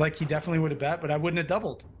checked, like he definitely would have bet, but I wouldn't have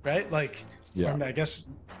doubled, right? Like, yeah. I guess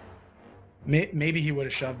maybe he would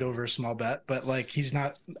have shoved over a small bet, but like he's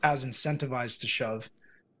not as incentivized to shove.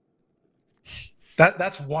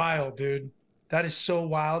 That's wild, dude. That is so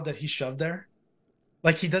wild that he shoved there.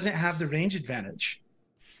 Like he doesn't have the range advantage.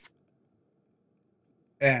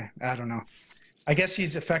 I don't know. I guess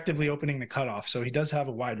he's effectively opening the cutoff, so he does have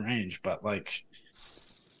a wide range, but like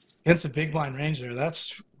against the big blind range there,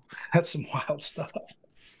 that's some wild stuff.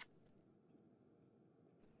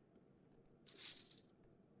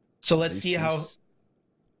 So let's see how.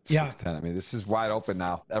 6-10. I mean, this is wide open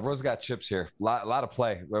now. Everyone's got chips here. A lot of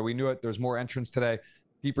play. Where we knew it, there's more entrants today,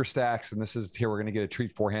 deeper stacks, and this is here. We're going to get a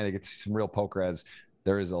treat forehand to get some real poker as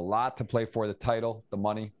there is a lot to play for. The title, the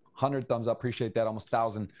money, 100 thumbs up. Appreciate that. Almost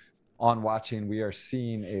 1,000 on watching. We are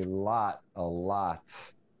seeing a lot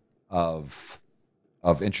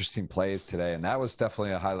of interesting plays today, and that was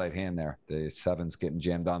definitely a highlight hand there. The sevens getting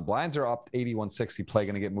jammed on. Blinds are up 8160. Play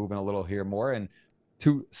going to get moving a little here more, and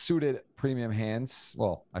two suited premium hands.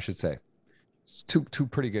 Well, I should say two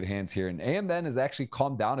pretty good hands here. And then has actually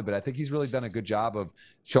calmed down a bit. I think he's really done a good job of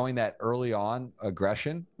showing that early on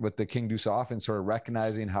aggression with the king deuce off and sort of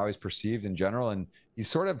recognizing how he's perceived in general. And he's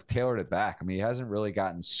sort of tailored it back. I mean, he hasn't really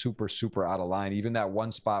gotten super out of line. Even that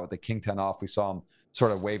one spot with the king 10 off, we saw him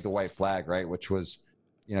sort of wave the white flag, right? Which was,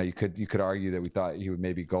 you know, you could argue that we thought he would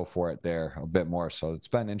maybe go for it there a bit more. So it's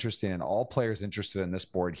been interesting, and all players interested in this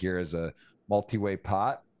board here is a multi-way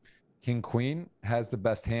pot. King queen has the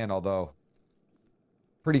best hand, although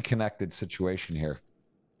pretty connected situation here.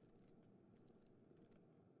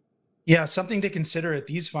 Yeah, something to consider at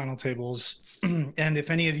these final tables. And if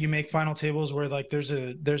any of you make final tables where like there's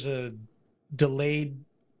a delayed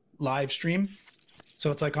live stream,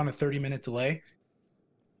 so it's like on a 30-minute delay,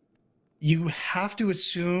 you have to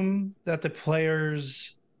assume that the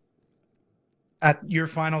players at your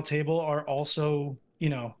final table are also, you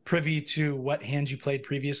know, privy to what hands you played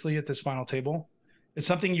previously at this final table. It's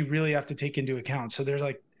something you really have to take into account. So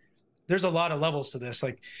there's a lot of levels to this.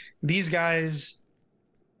 Like these guys,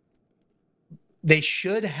 they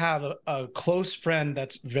should have a close friend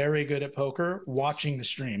that's very good at poker watching the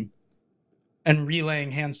stream and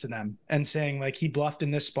relaying hands to them and saying like, he bluffed in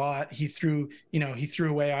this spot. He threw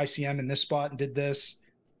away ICM in this spot and did this.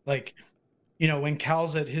 Like, you know, when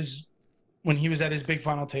when he was at his big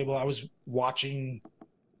final table, I was watching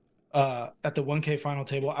at the 1K final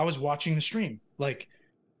table, I was watching the stream, like,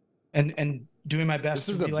 and doing my best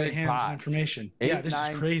to relay hands and information. Yeah, this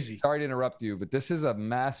is crazy. Sorry to interrupt you, but this is a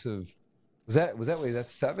massive. Was that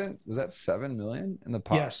 7 million in the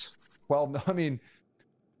pot? Yes. 12. I mean,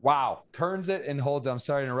 wow. Turns it and holds it. I'm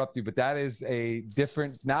sorry to interrupt you, but that is a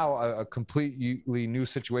completely new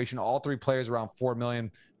situation. All three players around 4 million.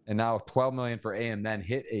 And now 12 million for AM, then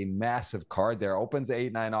hit a massive card there. Opens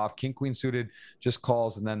 8-9 off, king queen suited, just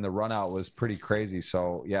calls, and then the run out was pretty crazy.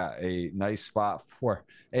 So yeah, a nice spot for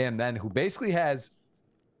AM then, who basically has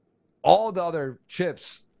all the other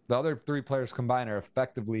chips. The other three players combined are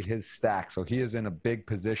effectively his stack. So he is in a big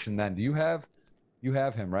position then. Do you have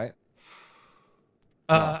him, right?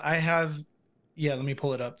 No. I have, yeah, let me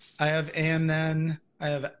pull it up. I have AM then. I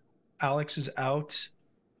have Alex is out.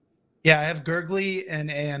 Yeah, I have Gurgley and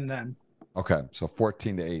AM then. Okay, so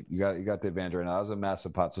 14-8. You got the advantage right now. That was a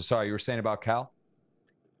massive pot. So sorry, you were saying about Cal?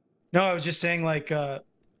 No, I was just saying like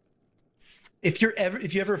if you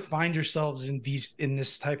ever find yourselves in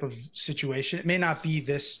this type of situation, it may not be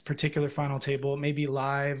this particular final table. It may be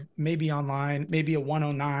live, maybe online, maybe a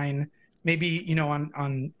 109, maybe, you know,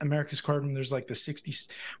 on America's Cardroom there's like the 60s,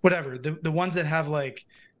 whatever. The ones that have like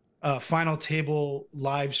final table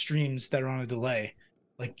live streams that are on a delay.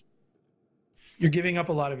 Like, you're giving up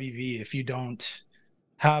a lot of EV if you don't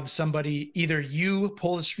have somebody, either you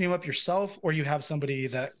pull the stream up yourself or you have somebody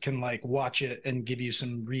that can like watch it and give you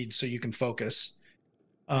some reads so you can focus.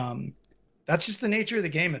 That's just the nature of the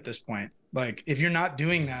game at this point. Like if you're not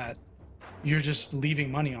doing that, you're just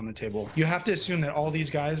leaving money on the table. You have to assume that all these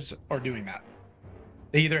guys are doing that.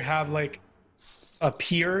 They either have like a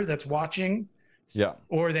peer that's watching, Yeah.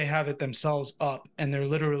 or they have it themselves up and they're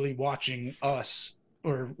literally watching us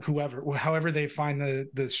or whoever, however they find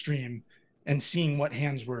the stream, and seeing what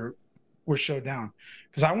hands were showed down.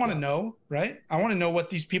 Because I want to know, right? I want to know what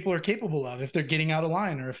these people are capable of, if they're getting out of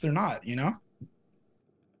line or if they're not, you know?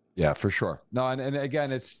 Yeah, for sure. No, and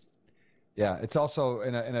again, it's also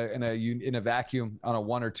in a vacuum on a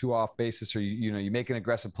 1 or 2 off basis, or you make an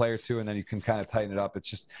aggressive play or two, and then you can kind of tighten it up.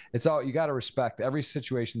 It's all you got to respect. Every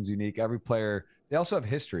situation's unique. Every player, they also have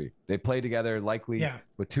history. They play together likely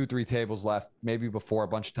with 2-3 tables left, maybe before a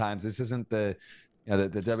bunch of times. This isn't the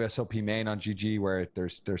WSOP main on GG where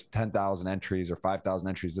there's 10,000 entries or 5,000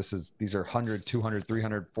 entries. These are 100, 200,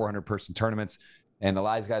 300, 400 person tournaments. And a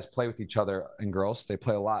lot of these guys play with each other, and girls, they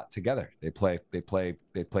play a lot together. They played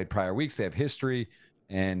prior weeks. They have history,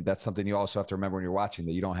 and that's something you also have to remember when you're watching,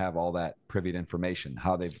 that you don't have all that privy information,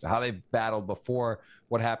 how they've battled before,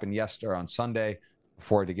 what happened yesterday or on Sunday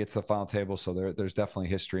before to get to the final table. So there's definitely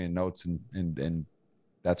history and notes, and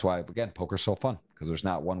that's why, again, poker's so fun, because there's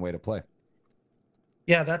not one way to play.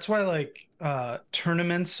 Yeah, that's why like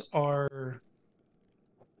tournaments are,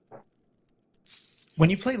 when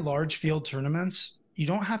you play large field tournaments, you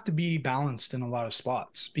don't have to be balanced in a lot of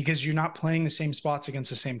spots, because you're not playing the same spots against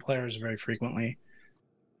the same players very frequently.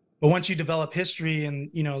 But once you develop history, and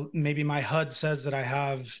maybe my HUD says that I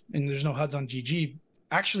have, and there's no HUDs on GG.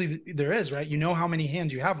 Actually, there is, right? You know how many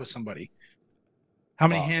hands you have with somebody, how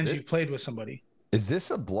many hands you've played with somebody. Is this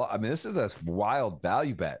a bluff? I mean, this is a wild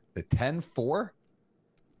value bet. The 10-4.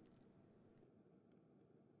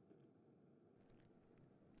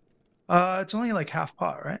 It's only like half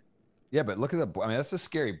pot, right? Yeah, but look at the. I mean, that's a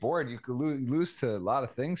scary board. You could lose to a lot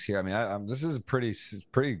of things here. I mean, this is pretty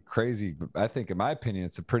crazy. I think, in my opinion,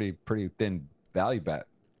 it's a pretty thin value bet.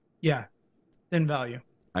 Yeah, thin value.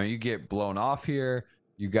 I mean, you get blown off here.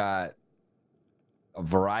 You got a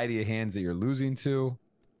variety of hands that you're losing to.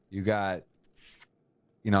 You got,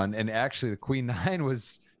 and actually the Queen 9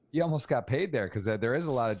 was. You almost got paid there, because there is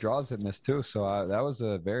a lot of draws that missed too. So that was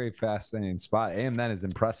a very fascinating spot. AM then is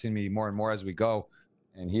impressing me more and more as we go.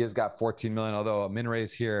 And he has got 14 million, although a min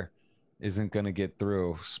raise here isn't going to get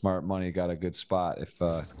through. Smart money got a good spot if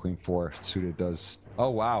Queen 4 suited does. Oh,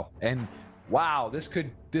 wow. And wow, this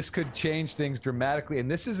could change things dramatically.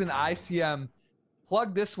 And this is an ICM.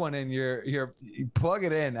 Plug this one in. You plug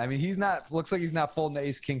it in. I mean, looks like he's not folding the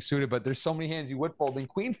ace king suited, but there's so many hands he would fold. And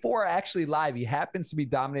Queen 4 actually live. He happens to be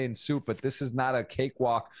dominating suit, but this is not a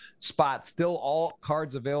cakewalk spot. Still all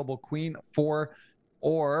cards available. Queen 4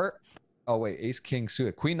 or, oh wait, ace king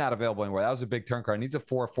suited. Queen not available anywhere. That was a big turn card. Needs a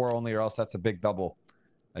 4 only, or else that's a big double.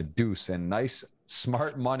 A deuce. And nice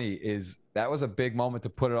smart money that was a big moment to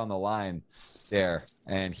put it on the line there,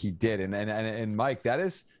 and he did. And Mike, that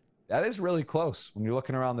is really close when you're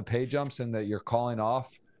looking around the pay jumps and that you're calling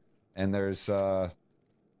off, and there's there's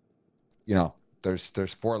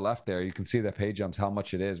 4 left there. You can see the pay jumps, how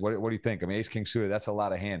much it is. What do you think? I mean, ace king suited, that's a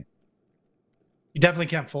lot of hand. You definitely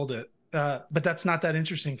can't fold it. But that's not that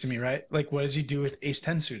interesting to me, right? Like, what does he do with ace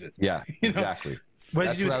 10 suited? Yeah, exactly. What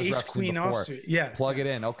does he do with ace queen offsuit? Yeah. Plug it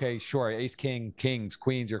in. Okay, sure. Ace king, kings,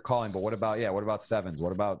 queens, you're calling, but what about sevens?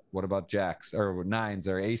 What about jacks or nines,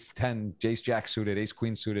 or ace 10, ace jack suited, ace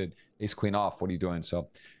queen suited, ace queen off? What are you doing? So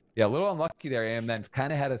yeah, a little unlucky there. And then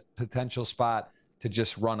kind of had a potential spot to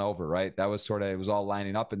just run over, right? That was it was all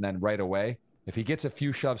lining up, and then right away, if he gets a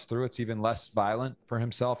few shoves through, it's even less violent for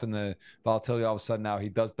himself in the volatility. All of a sudden now he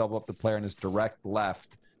does double up the player in his direct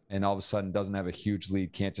left, and all of a sudden doesn't have a huge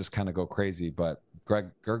lead, can't just kind of go crazy. But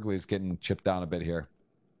Greg Gergley is getting chipped down a bit here.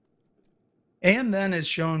 And then has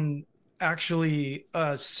shown actually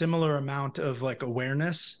a similar amount of like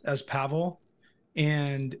awareness as Pavel,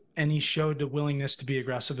 and he showed the willingness to be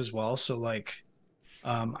aggressive as well. So like,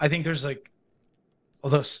 I think there's like,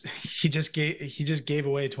 although he just gave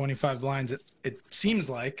away 25 blinds, it seems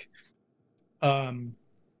like,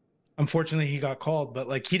 unfortunately he got called, but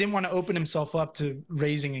like he didn't want to open himself up to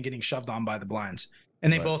raising and getting shoved on by the blinds.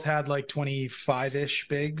 And they both had like 25-ish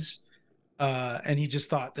bigs. And he just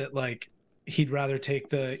thought that like he'd rather take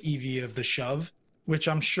the EV of the shove, which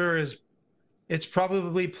I'm sure it's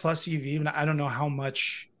probably plus EV, but I don't know how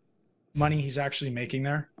much money he's actually making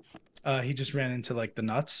there. He just ran into like the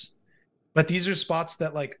nuts. But these are spots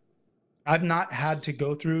that like I've not had to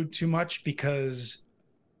go through too much, because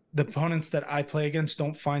the opponents that I play against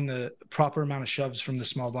don't find the proper amount of shoves from the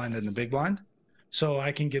small blind and the big blind. So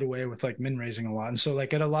I can get away with like min raising a lot. And so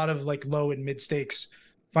like at a lot of like low and mid stakes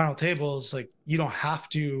final tables, like you don't have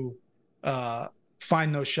to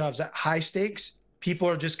find those shoves. At high stakes, people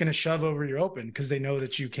are just going to shove over your open because they know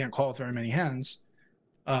that you can't call with very many hands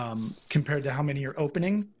compared to how many you're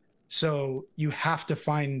opening. So you have to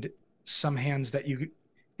find some hands that you,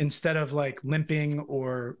 instead of like limping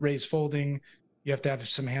or raise folding, you have to have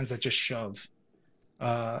some hands that just shove.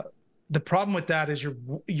 The problem with that is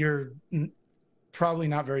you're probably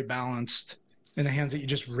not very balanced in the hands that you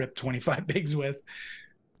just rip 25 bigs with,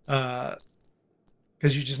 because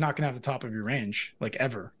you're just not going to have the top of your range like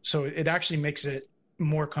ever. So it actually makes it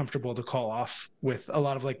more comfortable to call off with a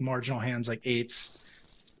lot of like marginal hands like eights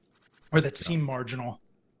or that seem marginal,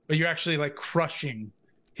 but you're actually like crushing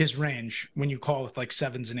his range when you call with like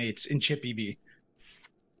sevens and eights in chip EV,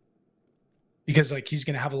 because like he's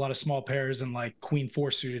going to have a lot of small pairs and like queen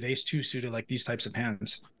four suited, ace two suited, like these types of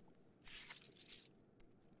hands.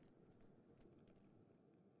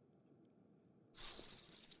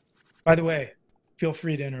 By the way, feel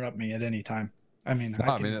free to interrupt me at any time. I mean,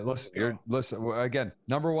 no, I mean, listen, again,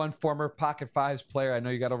 #1 former pocket fives player. I know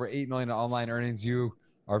you got over 8 million in online earnings. You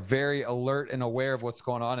are very alert and aware of what's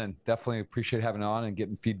going on, and definitely appreciate having it on and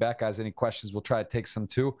getting feedback. Guys, any questions, we'll try to take some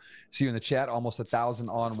too. See you in the chat. Almost 1,000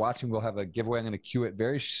 on watching. We'll have a giveaway. I'm going to cue it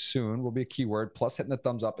very soon. Will be a keyword, plus hitting the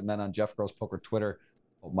thumbs up, and then on Jeff Gross Poker Twitter.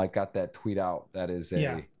 Oh, Mike got that tweet out. That is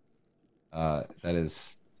a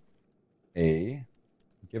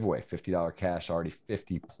giveaway. $50 cash. Already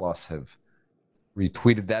 50 plus have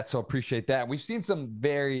retweeted that, so appreciate that. We've seen some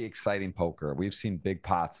very exciting poker. We've seen big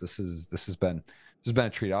pots. This has been a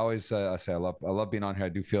treat. I always say I love being on here. I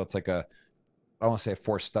do feel it's like I don't want to say a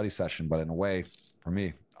forced study session, but in a way, for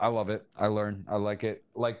me, I love it. I learn. I like it.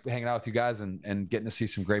 I like hanging out with you guys and getting to see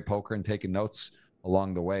some great poker and taking notes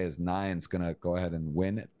along the way. As Nine's gonna go ahead and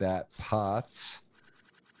win that pot.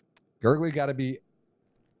 Gurgley got to be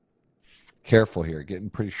careful here. Getting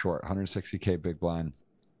pretty short. 160K big blind.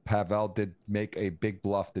 Pavel did make a big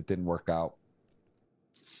bluff that didn't work out.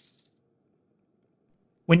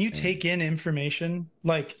 When you take in information,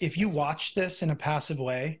 like if you watch this in a passive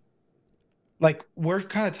way, like we're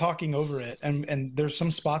kind of talking over it and there's some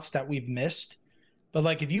spots that we've missed, but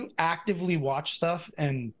like if you actively watch stuff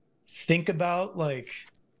and think about, like,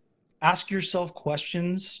 ask yourself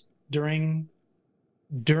questions during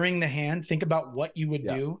the hand, think about what you would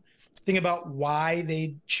do. Think about why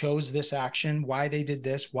they chose this action, why they did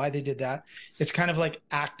this, why they did that. It's kind of like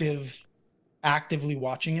actively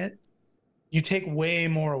watching it. You take way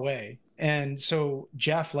more away. And so,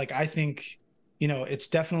 Jeff, like, I think, you know, it's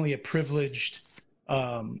definitely a privileged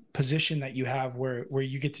position that you have where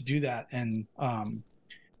you get to do that. And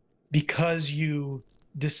because you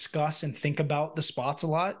discuss and think about the spots a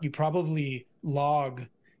lot, you probably log,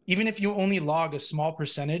 even if you only log a small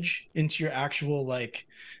percentage into your actual like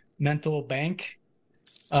mental bank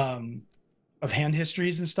of hand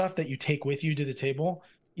histories and stuff that you take with you to the table,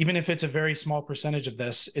 even if it's a very small percentage of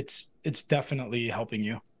this, it's definitely helping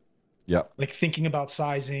you. Yeah. Like thinking about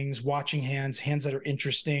sizings, watching hands that are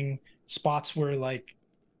interesting, spots where like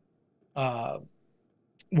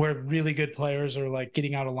where really good players are like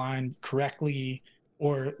getting out of line correctly,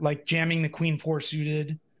 or like jamming the queen four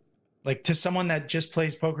suited. Like to someone that just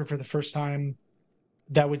plays poker for the first time,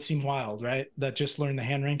 that would seem wild, right? That just learned the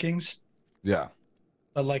hand rankings. Yeah.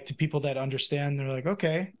 But like to people that understand, they're like,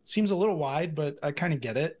 okay, seems a little wide, but I kind of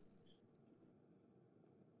get it.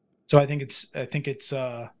 So I think it's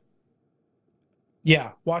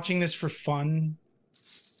yeah, watching this for fun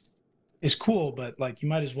is cool, but like you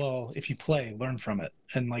might as well, if you play, learn from it.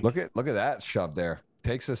 And like look at that shove there.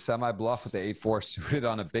 Takes a semi bluff with the 8-4 suited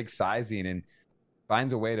on a big sizing and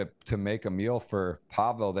finds a way to make a meal for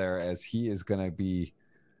Pavel there, as he is going to be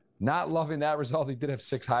not loving that result. He did have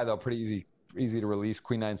 6 high though, pretty easy to release.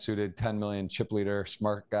 Queen 9 suited, 10 million chip leader,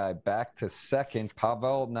 smart guy back to second.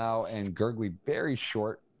 Pavel now and Gurgley very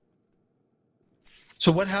short.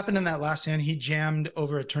 So what happened in that last hand? He jammed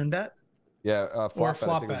over a turn bet. Yeah, flop bet.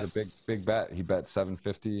 I think bet. it was a big bet. He bet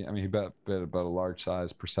 750. I mean, he bet about a large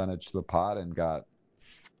size percentage to the pot and got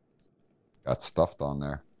stuffed on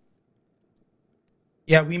there.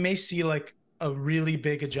 Yeah, we may see like a really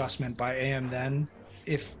big adjustment by AM then.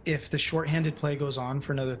 If the short-handed play goes on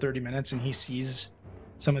for another 30 minutes and he sees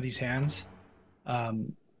some of these hands,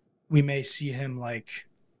 we may see him like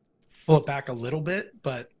pull it back a little bit.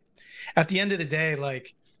 But at the end of the day,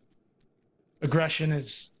 like aggression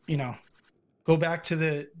is, you know, go back to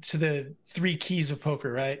the 3 keys of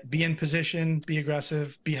poker, right? Be in position, be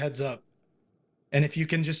aggressive, be heads up. And if you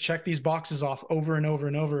can just check these boxes off over and over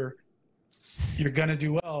and over, you're going to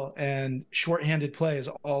do well. And short-handed play is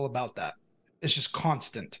all about that. It's just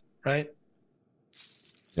constant, right?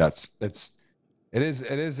 Yeah, it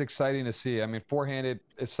is exciting to see. I mean, 4-handed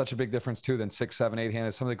is such a big difference too than 6, 7,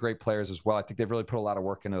 8-handed. Some of the great players as well. I think they've really put a lot of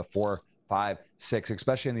work into the 4, 5, 6,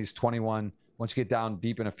 especially in these 21 once you get down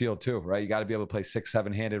deep in a field too, right? You got to be able to play 6,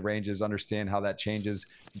 7-handed ranges, understand how that changes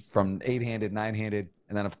from 8-handed, 9-handed,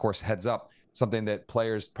 and then of course heads up. Something that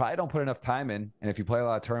players probably don't put enough time in. And if you play a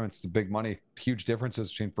lot of tournaments, the big money, huge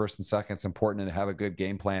differences between first and second. It's important to have a good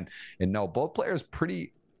game plan. And no, both players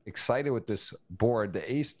pretty excited with this board.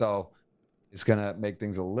 The ace, though, is going to make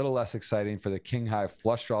things a little less exciting for the king high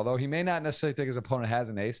flush draw, though he may not necessarily think his opponent has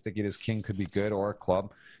an ace. Thinking his king could be good, or a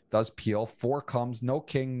club does peel. 4 comes, no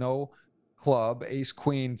king, no club, ace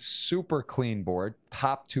queen, super clean board,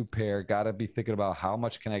 top 2 pair. Got to be thinking about how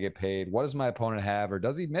much can I get paid? What does my opponent have? Or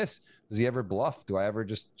does he miss? Does he ever bluff? Do I ever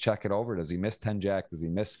just check it over? Does he miss 10 jack? Does he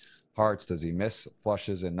miss hearts? Does he miss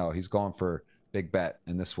flushes? And no, he's going for big bet,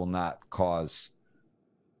 and this will not cause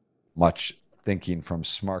much thinking from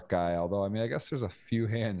smart guy. Although, I mean, I guess there's a few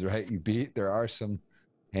hands, right? You beat. There are some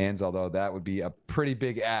hands, although that would be a pretty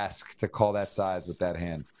big ask to call that size with that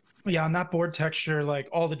hand. Yeah, on that board texture, like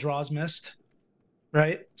all the draws missed,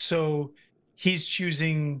 right? So he's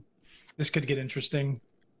choosing, this could get interesting.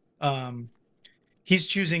 He's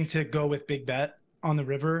choosing to go with big bet on the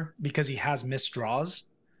river because he has missed draws.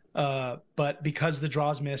 But because the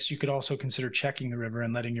draws miss, you could also consider checking the river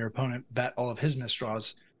and letting your opponent bet all of his missed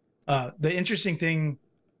draws. The interesting thing,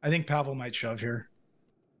 I think Pavel might shove here.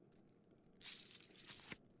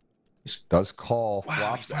 Does call, wow,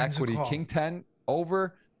 flops equity, king 10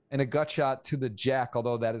 over, and a gut shot to the jack,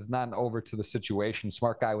 although that is not an over to the situation.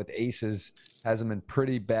 Smart guy with aces has him in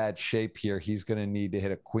pretty bad shape here. He's going to need to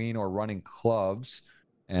hit a queen or running clubs.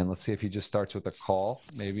 And let's see if he just starts with a call.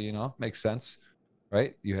 Maybe, you know, makes sense,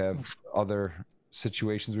 right? You have other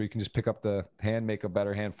situations where you can just pick up the hand, make a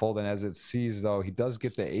better hand fold. And as it sees, though, he does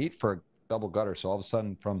get the 8 for a double gutter. So all of a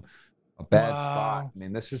sudden from a bad spot, I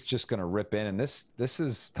mean, this is just going to rip in. And this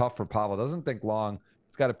is tough for Pavel. Doesn't think long.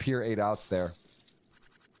 He's got a pure 8 outs there.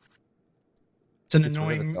 It's an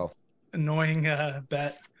annoying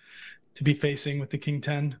bet to be facing with the king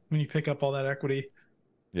 10 when you pick up all that equity.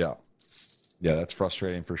 Yeah, that's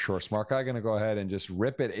frustrating for sure. Smart guy going to go ahead and just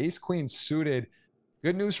rip it. Ace queen suited.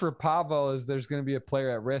 Good news for Pavel is there's going to be a player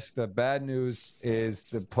at risk. The bad news is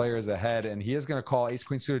the player is ahead, and he is going to call ace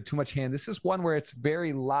queen suited too much hand. This is one where it's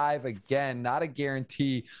very live again, not a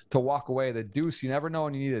guarantee to walk away. The deuce, you never know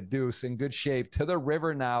when you need a deuce. In good shape to the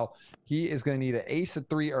river now. He is going to need an ace, a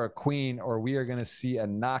 3, or a queen, or we are going to see a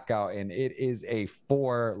knockout, and it is a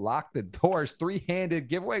 4. Lock the doors, 3-handed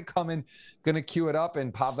giveaway coming. Going to queue it up,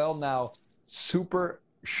 and Pavel now super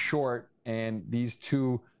short, and these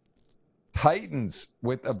two Titans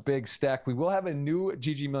with a big stack. We will have a new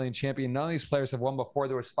GGMillion champion. None of these players have won before.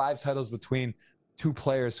 There was 5 titles between 2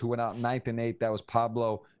 players who went out 9th and 8th. That was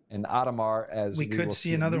Pablo and Adamar. As we could will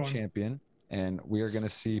see another one champion, and we are going to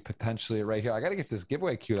see potentially right here. I got to get this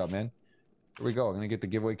giveaway queued up, man. Here we go. I'm going to get the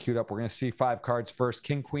giveaway queued up. We're going to see 5 cards first.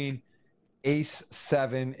 King, queen, ace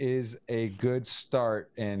 7 is a good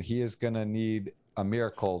start, and he is going to need a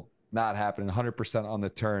miracle not happening. 100% on the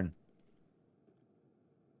turn.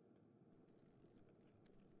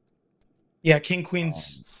 Yeah, king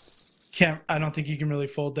queens can't. I don't think you can really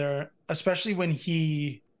fold there, especially when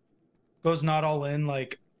he goes not all in.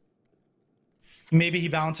 Like maybe he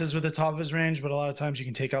balances with the top of his range, but a lot of times you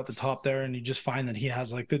can take out the top there, and you just find that he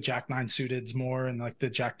has like the jack 9 suiteds more, and like the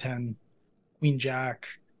jack 10, queen jack,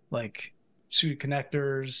 like suited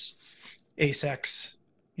connectors, ace X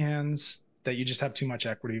hands that you just have too much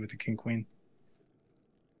equity with the king queen.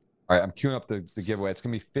 All right, I'm queuing up the giveaway. It's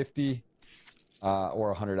gonna be $50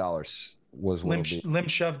 or $100. Was limp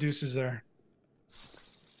shove deuces there.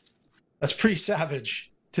 That's pretty savage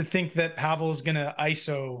to think that Pavel's gonna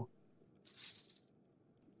ISO.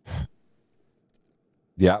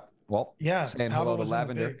 Yeah. Well, yeah. Saying Pavel hello to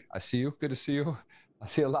Lavender. I see you. Good to see you. I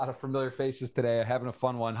see a lot of familiar faces today. Having a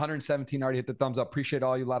fun one. 117 already hit the thumbs up. Appreciate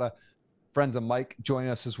all you. A lot of friends of Mike joining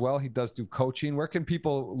us as well. He does do coaching. Where can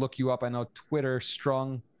people look you up? I know Twitter,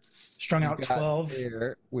 Strung Out 12.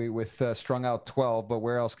 With Strung Out 12, but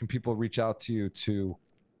where else can people reach out to you to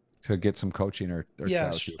get some coaching or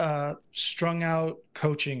yes,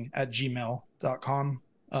 strungoutcoaching@gmail.com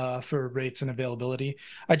for rates and availability.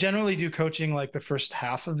 I generally do coaching like the first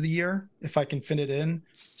half of the year if I can fit it in.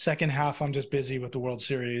 Second half, I'm just busy with the World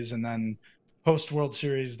Series, and then post World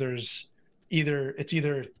Series, there's either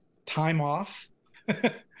time off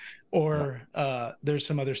or there's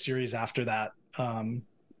some other series after that.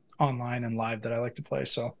 Online and live that I like to play.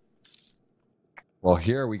 So, well,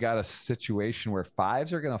 here we got a situation where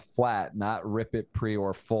 5s are going to flat, not rip it pre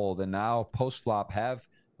or fold, and now post flop have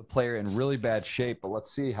the player in really bad shape. But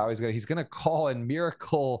let's see how he's going to call in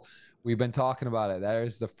miracle. We've been talking about it. That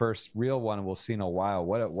is the first real one we'll see in a while.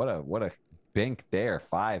 What a bink there.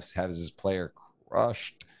 5s has his player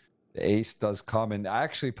crushed. The ace does come, and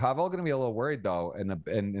actually Pavel going to be a little worried though,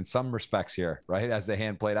 in some respects here, right? As the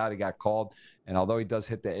hand played out, he got called, and although he does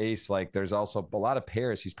hit the ace, like there's also a lot of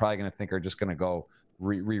pairs he's probably going to think are just going to go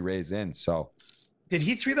re-raise in. So, Did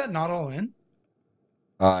he 3-bet not all in?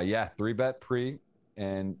 yeah, 3-bet pre,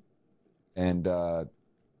 and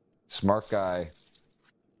smart guy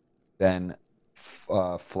then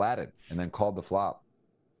flatted and then called the flop.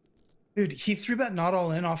 Dude, he 3-bet not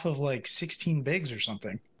all in off of like 16 bigs or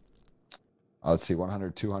something. Let's see,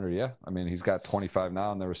 100, 200. Yeah. I mean, he's got 25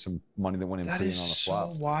 now, and there was some money that went in pre and on the flop.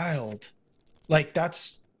 That is so wild. Like,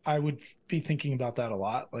 I would be thinking about that a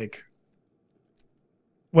lot. Like,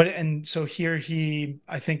 what? And so here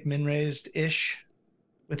I think, min raised ish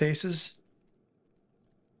with aces.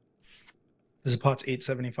 His pot's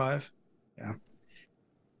 875. Yeah.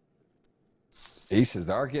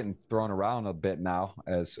 Aces are getting thrown around a bit now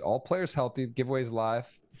as all players healthy. Giveaways live.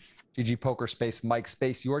 GGPoker space Mike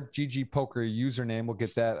space. Your GGPoker username. We'll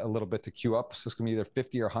get that a little bit to queue up. So it's going to be either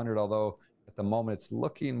 50 or 100, although at the moment it's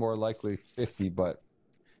looking more likely 50. But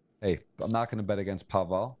hey, I'm not going to bet against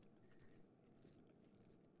Pavel.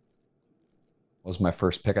 Was my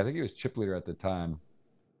first pick. I think he was chip leader at the time.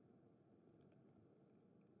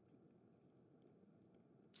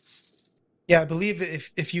 Yeah, I believe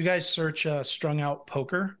if you guys search strung out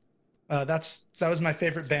poker, that was my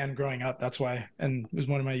favorite band growing up. That's why, and it was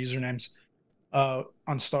one of my usernames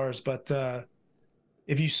on Stars. But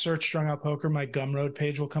if you search strung out poker, my Gumroad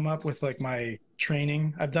page will come up with like my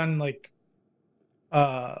training. I've done like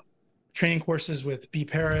training courses with B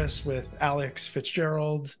Paris, with Alex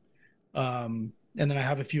Fitzgerald, and then I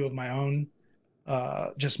have a few of my own,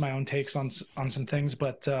 just my own takes on some things.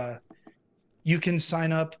 But you can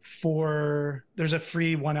sign up for, there's a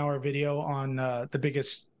free 1-hour video on the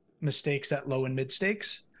biggest mistakes at low and mid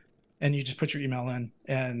stakes. And you just put your email in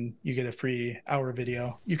and you get a free hour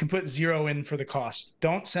video. You can put 0 in for the cost.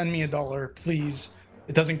 Don't send me $1, please.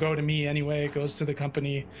 It doesn't go to me anyway. It goes to the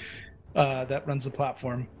company that runs the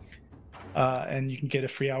platform. And you can get a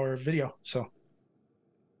free hour video. So.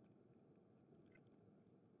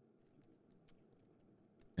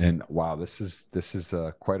 And wow, this is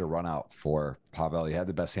quite a run out for Pavel. He had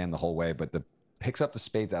the best hand the whole way, but picks up the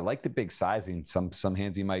spades. I like the big sizing. Some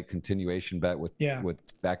hands he might continuation bet with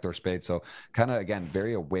backdoor spades. So kind of, again,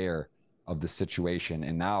 very aware of the situation.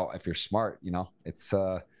 And now if you're smart, you know, it's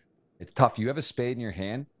tough. You have a spade in your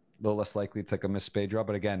hand, a little less likely it's like a missed spade draw.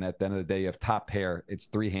 But again, at the end of the day, you have top pair. It's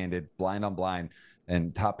 3-handed, blind on blind,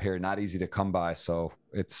 and top pair not easy to come by. So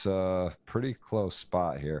it's a pretty close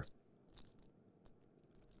spot here.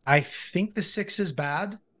 I think the 6 is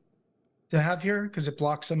bad to have here because it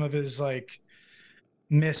blocks some of his like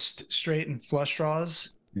missed straight and flush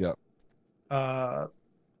draws. Yep. But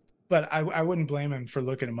I wouldn't blame him for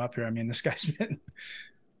looking him up here. I mean, this guy's been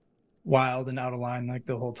wild and out of line like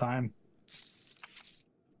the whole time.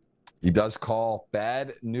 He does call.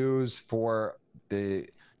 Bad news for the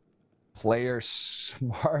player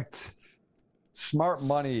smart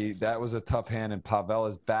money. That was a tough hand, and Pavel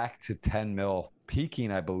is back to 10 mil,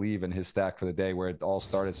 peaking, I believe, in his stack for the day where it all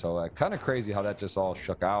started. So kind of crazy how that just all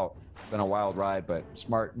shook out. Been a wild ride, but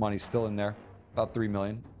smart money still in there. About 3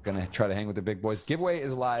 million. Gonna try to hang with the big boys. Giveaway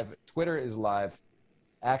is live. Twitter is live.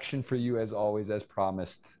 Action for you as always, as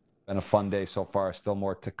promised. Been a fun day so far. Still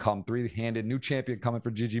more to come. 3-handed new champion coming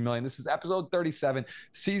for GGMillion. This is episode 37,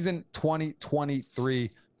 season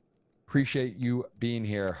 2023. Appreciate you being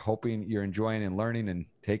here. Hoping you're enjoying and learning and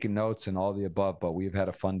taking notes and all the above. But we've had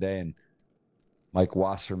a fun day, and Mike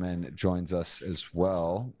Wasserman joins us as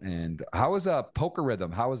well. And how was Poker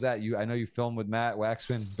Rhythm? How was that? I know you filmed with Matt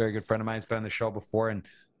Waxman, very good friend of mine. He's been on the show before, and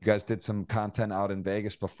you guys did some content out in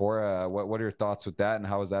Vegas before. What are your thoughts with that, and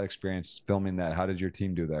how was that experience filming that? How did your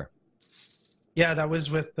team do there? Yeah, that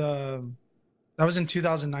was with that was in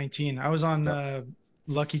 2019. I was on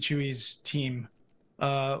Lucky Chewy's team.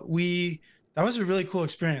 That was a really cool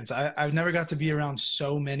experience. I've never got to be around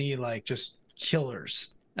so many like just killers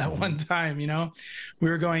at one time. You know, we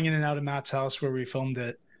were going in and out of Matt's house where we filmed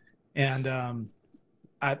it, and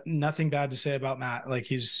nothing bad to say about Matt. Like,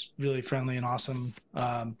 he's really friendly and awesome.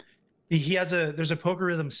 There's a Poker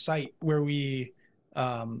Rhythm site where we're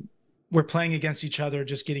playing against each other,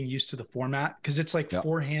 just getting used to the format, because it's like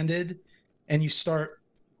 4-handed, and then you start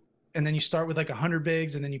with like 100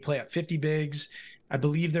 bigs, and then you play at 50 bigs. I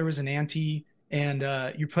believe there was an ante, and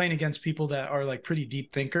you're playing against people that are like pretty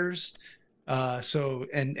deep thinkers. So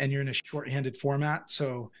you're in a short-handed format,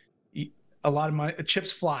 so a lot of money,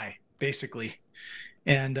 chips fly basically.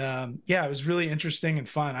 And it was really interesting and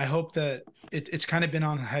fun. I hope that it's kind of been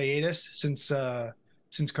on hiatus since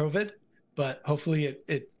COVID, but hopefully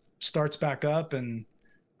it starts back up, and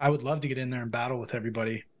I would love to get in there and battle with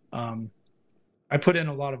everybody. I put in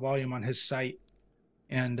a lot of volume on his site,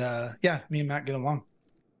 and yeah, me and Matt get along.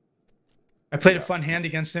 I played a fun hand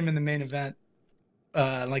against him in the main event,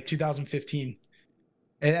 like 2015.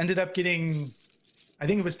 It ended up getting, I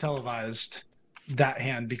think it was televised, that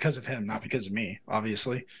hand, because of him, not because of me,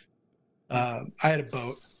 obviously. I had a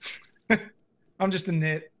boat. I'm just a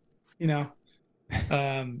nit, you know.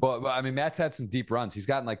 Well, I mean, Matt's had some deep runs. He's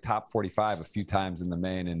gotten like top 45 a few times in the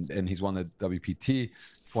main, and he's won the WPT,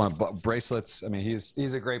 won bracelets. I mean,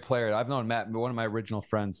 he's a great player. I've known Matt, one of my original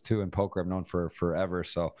friends too in poker. I've known for forever.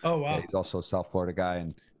 So oh wow, yeah, he's also a South Florida guy,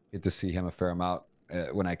 and get to see him a fair amount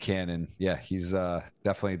when I can. And yeah, he's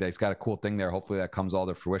definitely, he's got a cool thing there. Hopefully that comes all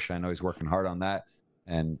to fruition. I know he's working hard on that,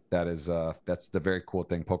 and that's the very cool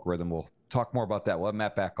thing. Poker Rhythm. We'll talk more about that. We'll have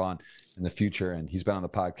Matt back on in the future, and he's been on the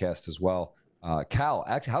podcast as well. Cal,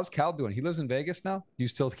 actually, how's Cal doing? He lives in Vegas now. You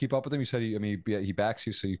still keep up with him? You said he backs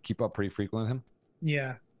you, so you keep up pretty frequently with him.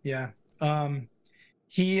 Yeah.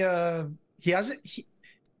 He hasn't.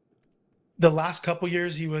 The last couple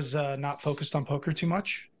years, he was not focused on poker too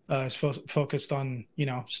much. He's focused on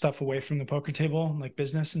stuff away from the poker table, like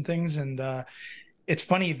business and things. And it's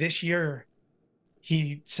funny, this year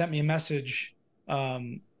he sent me a message.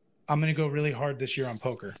 I'm going to go really hard this year on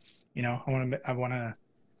poker. I want to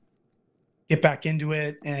get back into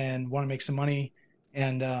it and want to make some money.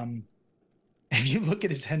 And if you look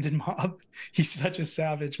at his Hendon mob, he's such a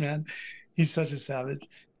savage, man. He's such a savage.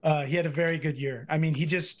 He had a very good year. I mean,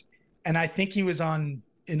 and I think he was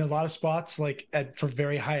in a lot of spots, like for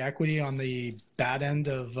very high equity on the bad end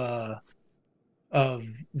of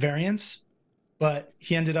variance. But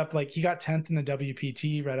he ended up he got 10th in the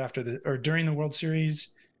WPT right after during the World Series.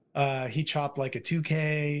 He chopped like a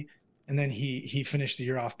 2K. And then he finished the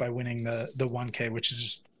year off by winning the 1K, which is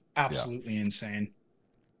just absolutely insane.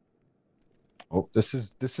 Oh, this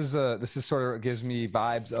is sort of gives me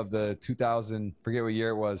vibes of the 2000. Forget what year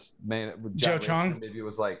it was. Joe Chong. Maybe it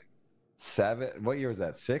was like 7. What year was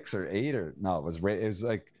that? 6 or 8 or no? It was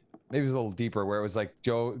like maybe it was a little deeper, where it was like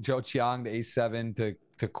Joe Chiang to A7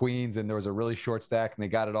 to Queens, and there was a really short stack, and they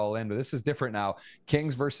got it all in. But this is different now.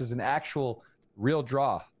 Kings versus an actual real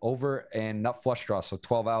draw, over and nut flush draw, so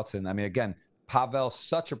 12 outs. And I mean, again, Pavel,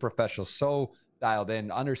 such a professional, so dialed in,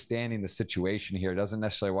 understanding the situation here. Doesn't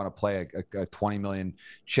necessarily want to play a 20 million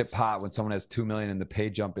chip pot when someone has 2 million and the pay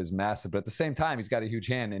jump is massive. But at the same time, he's got a huge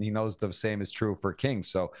hand, and he knows the same is true for Kings.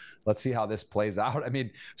 So let's see how this plays out. I mean,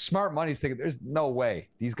 smart money's thinking there's no way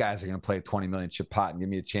these guys are going to play a 20 million chip pot and give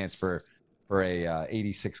me a chance for a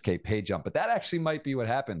 86K pay jump. But that actually might be what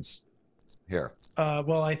happens here.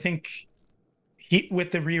 Well, I think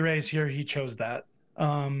with the re-raise here, he chose that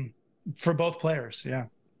for both players. Yeah.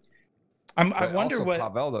 I wonder also, what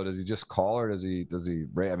Pavel, though, does he just call, or does he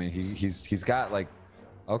I mean, he's got like,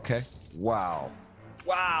 okay, wow,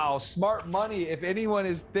 smart money. If anyone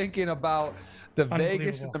is thinking about the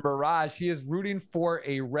Vegas and the Mirage, he is rooting for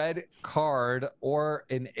a red card or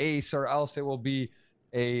an ace, or else it will be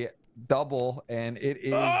a double, and it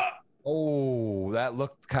is that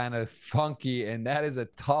looked kind of funky, and that is a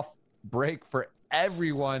tough break for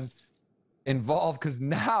everyone involved, because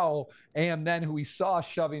now AMN, who we saw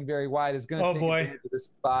shoving very wide, is going to take advantage of this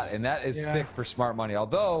spot, and that is sick for smart money.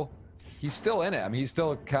 Although he's still in it. I mean, he's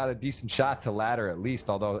still got a decent shot to ladder at least.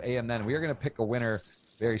 Although AMN, we are going to pick a winner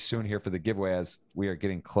very soon here for the giveaway, as we are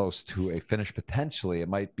getting close to a finish potentially. It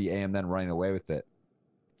might be AMN running away with it.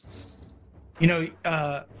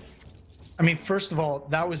 I mean, first of all,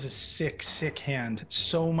 that was a sick hand.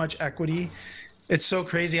 So much equity. It's so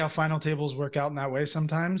crazy how final tables work out in that way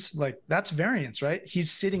sometimes. Like, that's variance, right?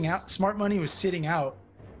 He's sitting out. Smart money was sitting out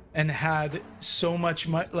and had so much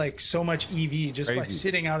EV just by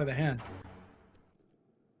sitting out of the hand.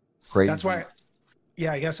 Crazy. That's why,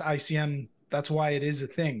 I guess ICM, that's why it is a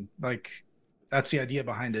thing. Like, that's the idea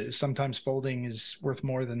behind it. Sometimes folding is worth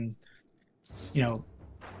more than,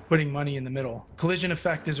 putting money in the middle. Collision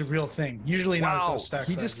effect is a real thing. Usually not with those stack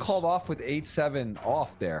sizes. He just called off with 8-7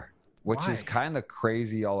 off there, which is kind of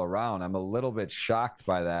crazy all around. I'm a little bit shocked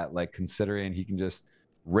by that, like, considering he can just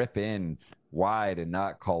rip in wide and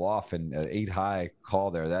not call off, and an 8 high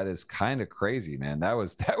call there. That is kind of crazy, man. That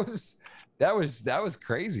was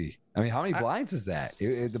crazy. I mean, how many blinds is that?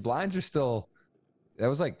 The blinds are still, that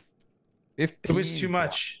was like 15. It was too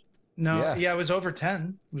much. No, it was over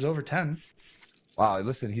 10. It was over 10. Wow,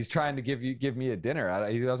 listen, he's trying to give me a dinner.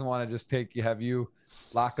 He doesn't want to just have you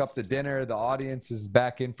lock up the dinner. The audience is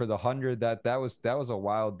back in for the 100. That was a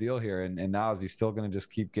wild deal here. And now, is he still going to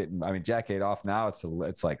just keep getting? I mean, Jack 8 off now.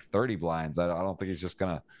 It's like 30 blinds. I don't think he's just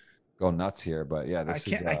going to go nuts here. But yeah,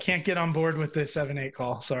 I can't get on board with the 7-8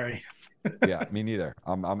 call. Sorry. Yeah, me neither.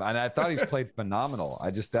 And I thought he's played phenomenal.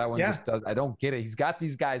 That one Yeah, just does. I don't get it. He's got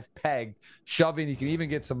these guys pegged, shoving. He can even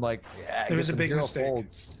get some it get was a some big hero mistake.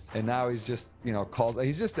 folds. And now he's just, calls.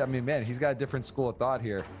 He's just. I mean, man, he's got a different school of thought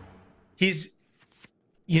here. He's,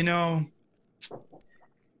 you know,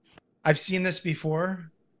 I've seen this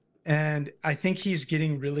before, and I think he's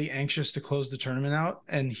getting really anxious to close the tournament out,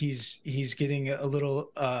 and he's getting a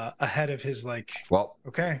little ahead of his Well,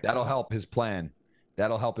 okay. that'll help his plan.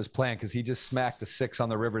 That'll help his plan because he just smacked a 6 on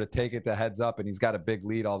the river to take it to heads up, and he's got a big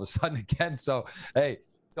lead all of a sudden again. So, hey,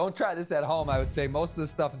 don't try this at home. I would say most of the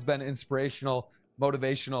stuff has been inspirational,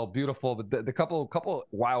 motivational, beautiful. But the couple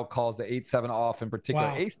wild calls, the 8-7 off in particular.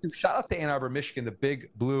 Wow. Ace 2, shout out to Ann Arbor, Michigan, the big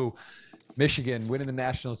blue Michigan winning the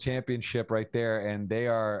national championship right there. And they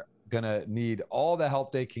are going to need all the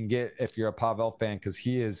help they can get if you're a Pavel fan, because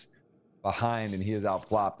he is behind and he is out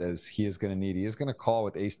flopped as he is going to need. He is going to call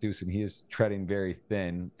with ace deuce and he is treading very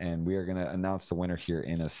thin. And we are going to announce the winner here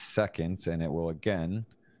in a second. And it will again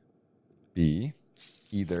be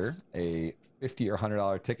either a $50 or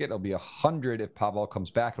 $100 ticket. It'll be $100 if Pavel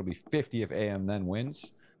comes back. It'll be $50 if AM then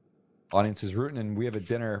wins. Audience is rooting, and we have a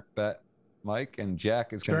dinner bet. Mike and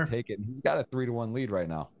Jack is going to take it. And he's got a 3-1 lead right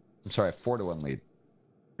now. I'm sorry, a 4-1 lead.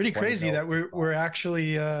 Pretty crazy that we're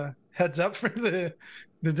actually heads up for the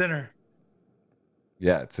dinner.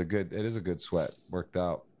 Yeah, it is a good sweat. Worked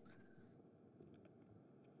out.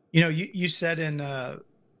 You know, you said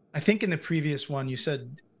I think in the previous one, you said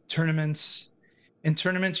in tournaments,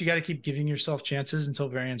 you got to keep giving yourself chances until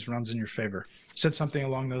variance runs in your favor. You said something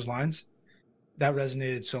along those lines. That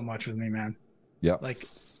resonated so much with me, man. Yeah. Like,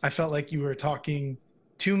 I felt like you were talking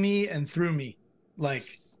to me and through me.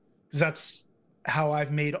 Like, 'cause that's how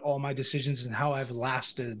I've made all my decisions and how I've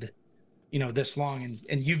lasted, this long.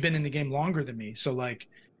 And you've been in the game longer than me. So like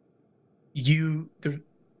if you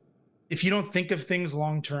don't think of things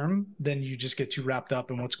long term, then you just get too wrapped up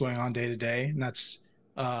in what's going on day to day. And that's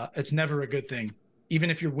it's never a good thing. Even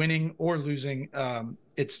if you're winning or losing,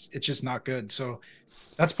 it's just not good. So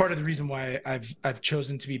that's part of the reason why I've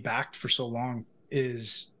chosen to be backed for so long,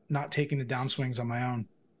 is not taking the downswings on my own.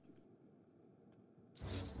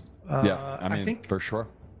 Yeah, I think for sure.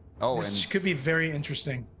 This could be very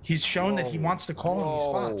interesting. He's shown that he wants to call in these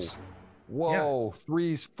spots. Whoa,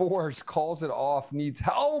 3s, 4s, calls it off, needs,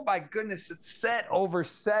 oh my goodness, it's set over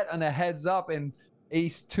set on a heads up, and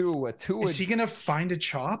ace 2, a 2. Is he going to find a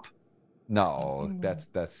chop? No, that's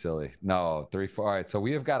silly. No, 3-4. All right, so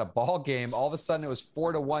we have got a ball game. All of a sudden it was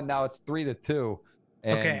 4-1. Now it's 3-2.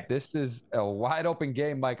 And This is a wide open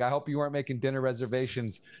game, Mike. I hope you weren't making dinner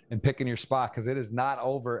reservations and picking your spot, because it is not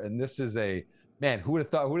over. And this is who would have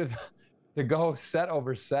thought to go set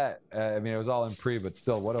over set? I mean, it was all in pre, but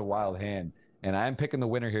still, what a wild hand. And I am picking the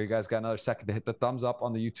winner here. You guys got another second to hit the thumbs up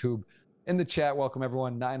on the YouTube. In the chat, welcome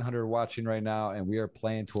everyone. 900 watching right now, and we are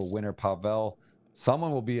playing to a winner, Pavel.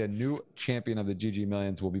 Someone will be a new champion of the GG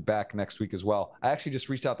Millions. We'll be back next week as well. I actually just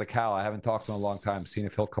reached out to Cal. I haven't talked to him in a long time, seeing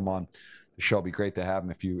if he'll come on the show. It'd be great to have him.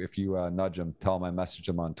 If you nudge him, tell him I messaged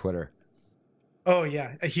him on Twitter. Oh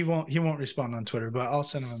yeah, he won't respond on Twitter, but I'll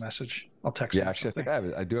send him a message. I'll text him. Yeah, actually, I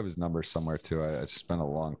think I do have his number somewhere too. I just been a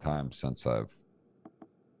long time since I've.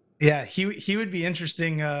 Yeah, he would be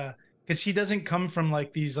interesting because he doesn't come from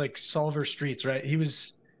like these like solver streets, right? He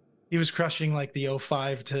was crushing like the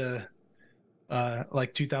 05 to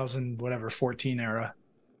like 2000 whatever 14 era,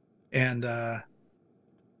 and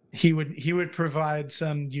he would provide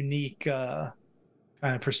some unique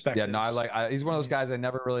kind of perspective. Yeah, no, he's one of those guys I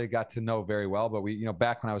never really got to know very well, but we,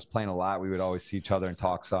 back when I was playing a lot, we would always see each other and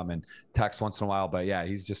talk some and text once in a while. But yeah,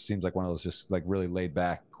 he just seems like one of those just like really laid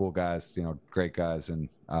back, cool guys, great guys, and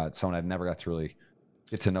someone I'd never got to really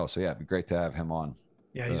get to know. So yeah, it'd be great to have him on.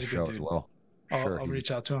 Yeah, he's a good dude. Well. I'll reach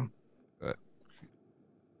out to him. Good.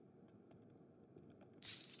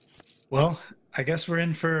 Well, I guess we're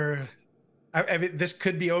in for. I mean, this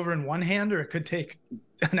could be over in one hand, or it could take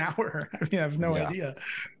an hour. I mean, I have no idea.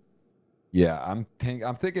 Yeah, I'm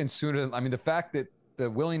thinking sooner. I mean, the fact that the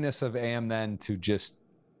willingness of AM then to just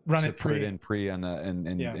put it in pre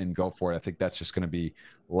and go for it, I think that's just going to be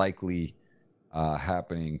likely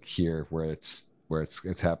happening here, where it's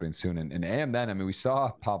happening soon. And AM then, I mean, we saw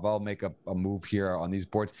Pavel make a move here on these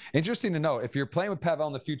boards. Interesting to note, if you're playing with Pavel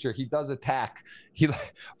in the future, he does attack. He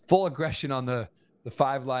full aggression on the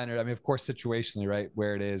 5-liner. I mean, of course, situationally, right,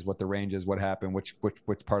 where it is, what the range is, what happened, which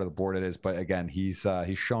part of the board it is. But again, he's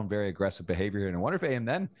shown very aggressive behavior here. And I wonder if AM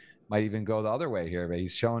then might even go the other way here. But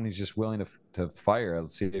he's shown he's just willing to fire.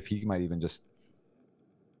 Let's see if he might even just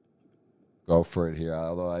go for it here.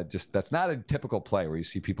 Although that's not a typical play where you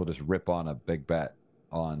see people just rip on a big bet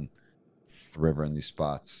on the river in these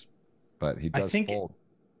spots. But he does fold.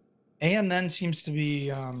 AM then seems to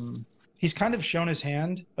be he's kind of shown his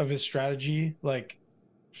hand of his strategy, like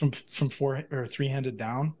from four or three-handed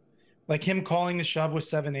down, like him calling the shove with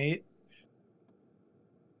 7-8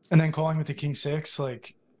 and then calling with the king six.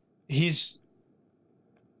 Like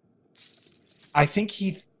I think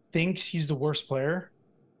he thinks he's the worst player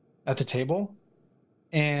at the table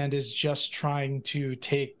and is just trying to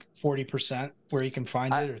take 40% where he can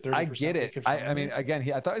find it, or 30%. I get it. I mean, again,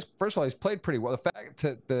 I thought first of all, he's played pretty well. The fact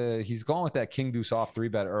that he's going with that king deuce off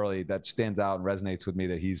 3-bet early, that stands out and resonates with me,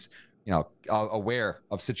 that he's, you know, aware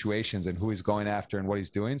of situations and who he's going after and what he's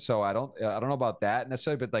doing. So I don't know about that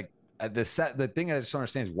necessarily, but like the thing I just don't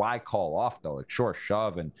understand is why call off though, like sure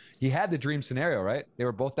shove. And he had the dream scenario, right? They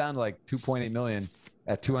were both down to like 2.8 million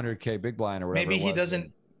at 200K big blind or whatever. Maybe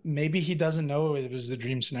he doesn't know it was the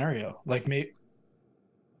dream scenario. Like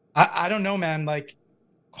I don't know, man. Like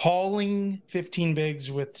calling 15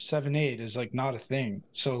 bigs with 7-8 is like not a thing.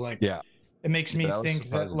 So like, yeah, it makes me think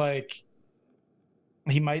that like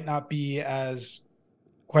he might not be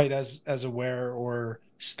quite as aware or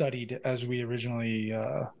studied as we originally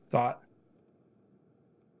thought.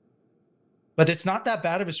 But it's not that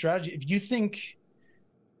bad of a strategy. If you think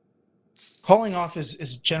calling off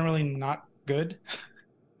is generally not good,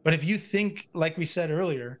 but if you think, like we said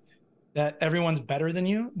earlier, that everyone's better than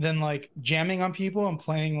you, then like jamming on people and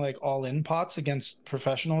playing like all in pots against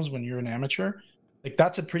professionals when you're an amateur, like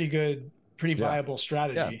that's a pretty viable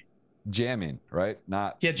strategy. Yeah. Jamming, right? Jamming.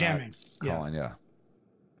 Not calling, yeah.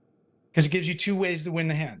 Because it gives you two ways to win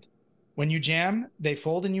the hand. When you jam, they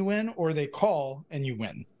fold and you win, or they call and you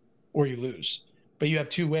win, or you lose. But you have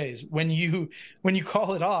two ways. When you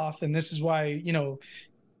call it off, and this is why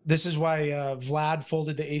Vlad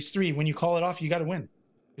folded the ace-3. When you call it off, you got to win,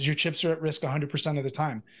 because your chips are at risk 100% of the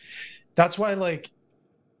time. That's why, like,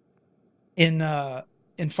 in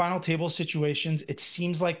final table situations, it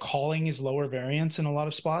seems like calling is lower variance in a lot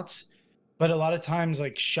of spots, but a lot of times,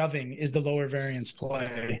 like, shoving is the lower variance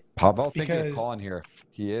play. Pavel thinking of calling here.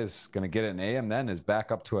 He is going to get an AM, then is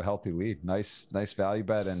back up to a healthy lead. Nice value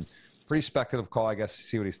bet and pretty speculative call, I guess.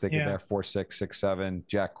 See what he's thinking there. 4-6, 6-7,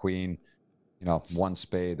 Jack Queen. You know, one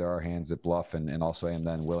spade. There are hands that bluff, and also AM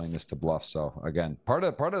then willingness to bluff. So again, part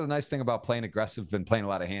of the nice thing about playing aggressive and playing a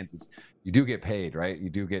lot of hands is you do get paid, right? You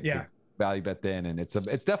do get to value bet then, and it's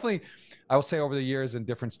definitely, I will say, over the years in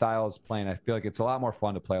different styles playing, I feel like it's a lot more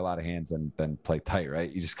fun to play a lot of hands than play tight,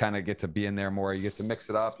 right? You just kind of get to be in there more. You get to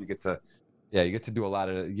mix it up. You get to do a lot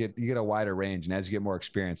of, you get a wider range, and as you get more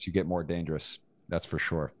experience, you get more dangerous. That's for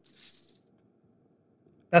sure.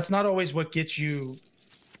 That's not always what gets you.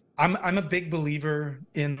 I'm a big believer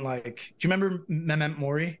in, like, do you remember Mehmet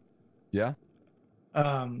Mori? Yeah.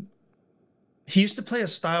 He used to play a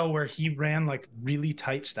style where he ran like really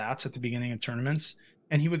tight stats at the beginning of tournaments,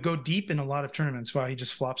 and he would go deep in a lot of tournaments. Wow, he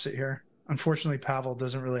just flops it here. Unfortunately, Pavel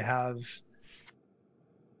doesn't really have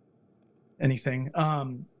anything.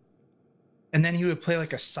 And then he would play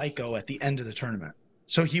like a psycho at the end of the tournament.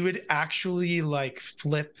 So he would actually like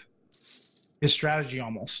flip his strategy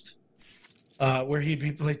almost. Where he'd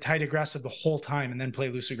be play tight aggressive the whole time and then play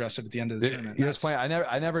loose aggressive at the end of the tournament. You know, it's funny.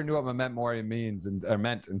 I never knew what Mehmet Mori means or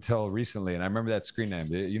meant until recently, and I remember that screen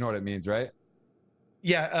name. You know what it means, right?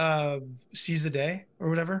 Yeah, seize the day or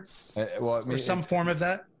whatever. Or some form of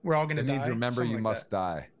that. We're all going to die. It means remember you must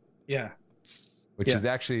die. Yeah. Which is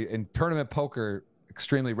actually in tournament poker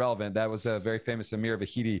extremely relevant. That was a very famous Amir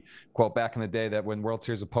Vahidi quote back in the day, that when World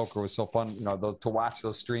Series of Poker was so fun, you know, to watch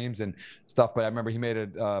those streams and stuff. But I remember he made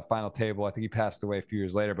a final table. I think he passed away a few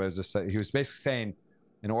years later, but it was just, he was basically saying,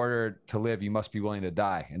 in order to live, you must be willing to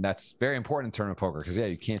die. And that's very important in tournament poker, because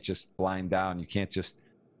you can't just blind down. You can't just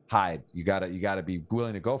hide. You gotta be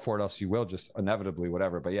willing to go for it, else you will just inevitably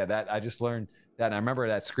whatever. But that I just learned that, and I remember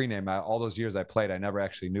that screen name. All those years I played, I never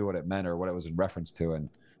actually knew what it meant or what it was in reference to. And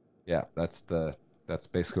that's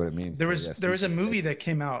basically what it means. There was a movie that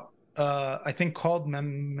came out, I think, called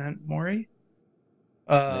Mehmet Mori,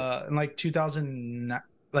 in like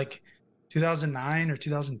 2009 or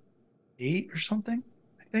 2008 or something,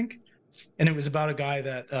 I think. And it was about a guy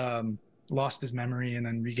that lost his memory and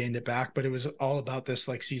then regained it back, but it was all about this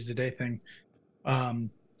like seize the day thing.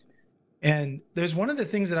 And there's one of the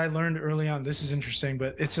things that I learned early on. This is interesting,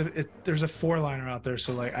 but there's a 4-liner out there,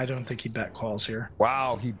 so like I don't think he bet calls here.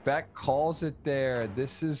 Wow, he bet calls it there.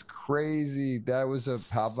 This is crazy. That was a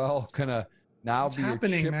Pavel gonna now be a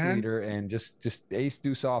chip leader, and just ace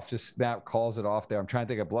deuce off, just snap calls it off there. I'm trying to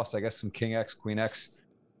think of bluffs. I guess some king X, queen X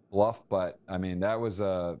bluff, but I mean that was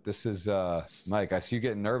this is Mike. I see you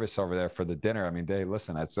getting nervous over there for the dinner. I mean, Dave,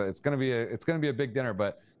 listen, it's gonna be a big dinner,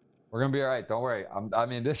 but We're going to be all right. Don't worry. I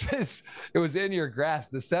mean, it was in your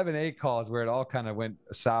grasp. The 7-8 call is where it all kind of went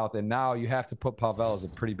south. And now you have to put Pavel as a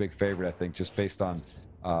pretty big favorite, I think, just based on,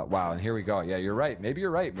 wow. And here we go. Yeah, you're right. Maybe you're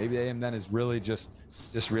right. Maybe AM then is really just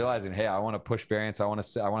realizing, hey, I want to push variance. I want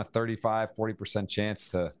a 35, 40% chance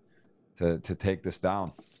to take this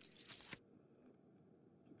down.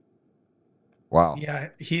 Wow. Yeah,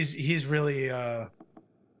 he's really,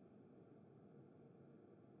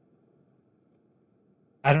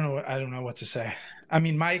 I don't know what to say. I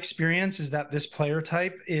mean, my experience is that this player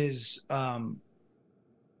type is,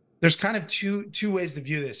 there's kind of two ways to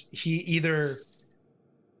view this. He either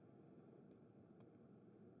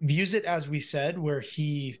views it as we said, where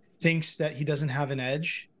he thinks that he doesn't have an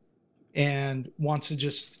edge and wants to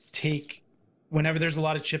just take whenever there's a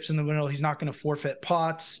lot of chips in the middle. He's not going to forfeit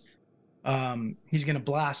pots. He's going to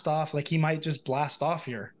blast off. Like he might just blast off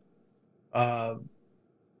here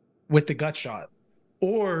with the gut shot.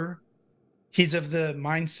 Or he's of the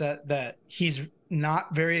mindset that he's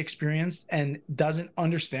not very experienced and doesn't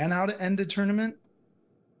understand how to end a tournament,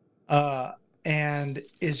 and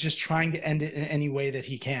is just trying to end it in any way that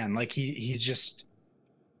he can. Like he's just,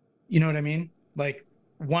 you know what I mean? Like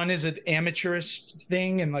one is an amateurish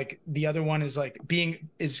thing, and like the other one is like being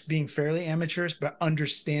fairly amateurish, but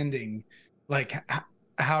understanding like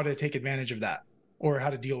how to take advantage of that or how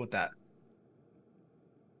to deal with that.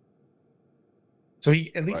 So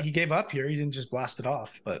he at least he gave up here. He didn't just blast it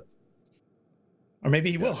off, but or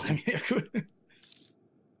maybe he will. I mean,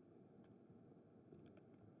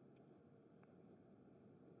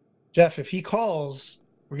 Jeff, if he calls,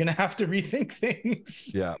 we're gonna have to rethink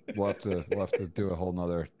things. Yeah, we'll have to do a whole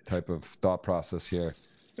nother type of thought process here.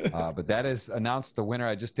 But that is announced the winner.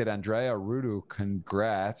 I just did Andrea Rudu.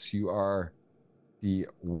 Congrats, you are the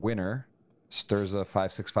winner.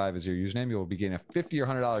 Sturza565 is your username. You will be getting a $50 or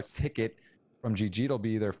 $100 ticket from GG. It'll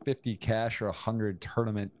be either 50 cash or 100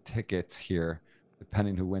 tournament tickets here,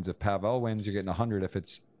 depending who wins. If Pavel wins, you're getting 100. If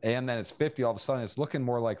it's and then it's 50, all of a sudden it's looking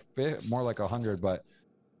more like 100. But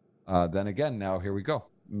then again, now here we go.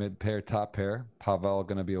 Mid pair, top pair. Pavel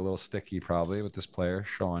going to be a little sticky probably with this player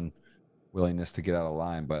showing willingness to get out of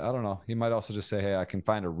line. But I don't know. He might also just say, hey, I can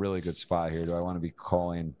find a really good spot here. Do I want to be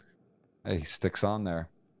calling? Hey, he sticks on there.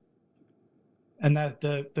 And that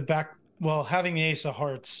the back, well, having the ace of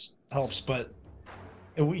hearts helps, but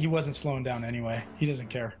he wasn't slowing down anyway. He doesn't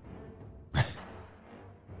care.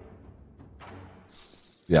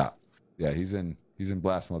 Yeah, he's in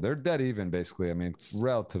blast mode. They're dead even basically. I mean,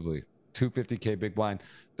 relatively 250K big blind,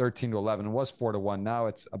 13 to 11. It was 4 to 1. Now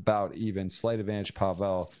it's about even. Slight advantage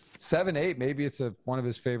Pavel. 7-8. Maybe it's one of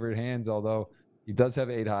his favorite hands. Although he does have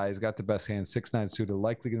 8 high. He's got the best hand. 6-9 suited.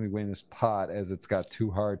 Likely going to be winning this pot as it's got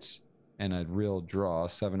 2 hearts and a real draw.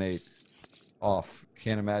 7-8 off.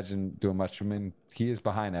 Can't imagine doing much. I mean, he is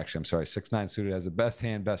behind actually. I'm sorry. 6-9 suited has the best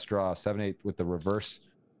hand, best draw. 7-8 with the reverse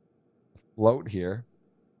float here.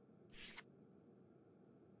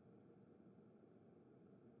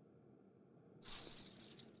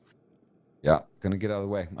 Yeah, gonna get out of the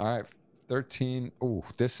way. All right, 13. Ooh,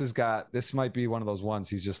 this might be one of those ones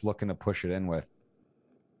he's just looking to push it in with.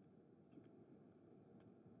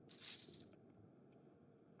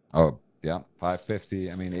 Oh, yeah,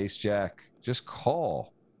 550. I mean, ace jack, just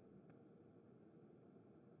call.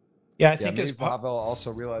 Yeah, I think maybe Pavel also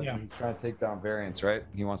realizes he's trying to take down variance, right?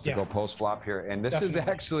 He wants to go post flop here, and this is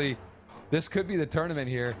actually, this could be the tournament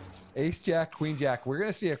here. Ace jack, queen jack. We're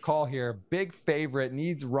gonna see a call here. Big favorite,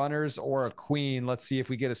 needs runners or a queen. Let's see if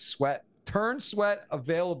we get a sweat turn sweat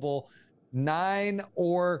available, 9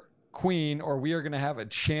 or queen, or we are gonna have a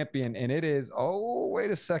champion, and it is, oh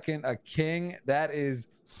wait a second, a king. That is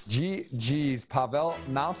GG's. Pavel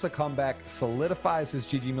mounts a comeback, solidifies his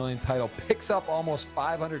GG Million title, picks up almost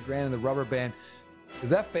 500 grand in the rubber band. Is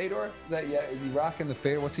that Fedor? Is he rocking the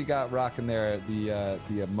Fedor? What's he got rocking there? The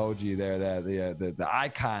emoji there, the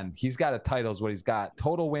icon. He's got a title is what he's got.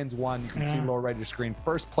 Total wins 1. You can see lower right of your screen.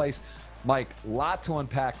 First place, Mike. Lot to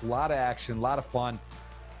unpack, lot of action, lot of fun.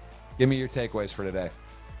 Give me your takeaways for today.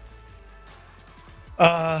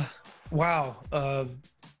 Wow.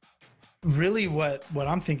 Really what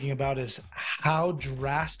I'm thinking about is how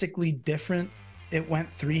drastically different it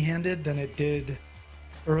went three-handed than it did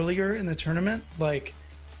earlier in the tournament. Like,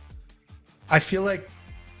 I feel like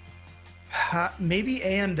maybe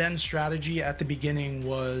AM then strategy at the beginning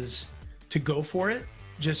was to go for it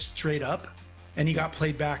just straight up, and he got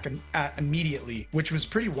played back immediately, which was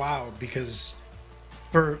pretty wild because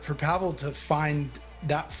for Pavel to find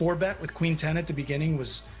that 4-bet with queen 10 at the beginning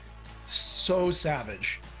was so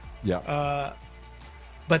savage. Yeah.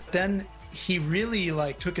 But then he really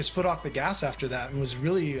like took his foot off the gas after that and was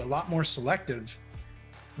really a lot more selective.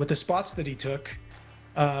 with the spots that he took,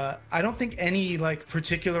 I don't think any like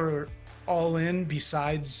particular all in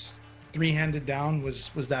besides three-handed down was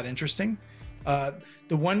that interesting.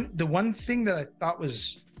 The one thing that I thought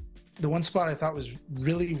was the one spot I thought was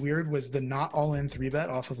really weird was the not all in 3-bet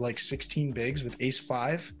off of like 16 bigs with ace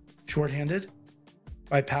 5 shorthanded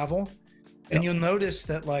by Pavel. And you'll notice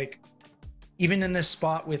that like even in this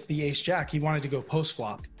spot with the ace jack, he wanted to go post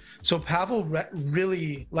flop. So Pavel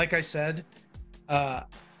really, like I said,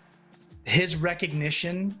 his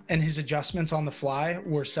recognition and his adjustments on the fly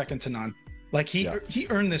were second to none. Like he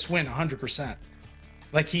earned this win 100%.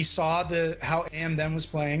 Like he saw how AM then was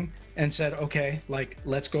playing and said, okay, like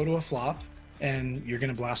let's go to a flop and you're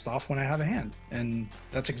going to blast off when I have a hand. And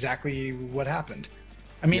that's exactly what happened.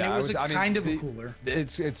 I mean, it was kind of a cooler.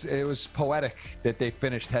 It was poetic that they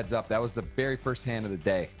finished heads up. That was the very first hand of the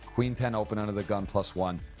day. Queen 10 open under the gun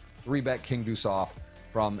 +1. 3-bet king deuce off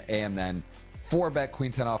from AM then. 4-bet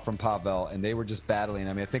queen 10 off from Pavel, and they were just battling.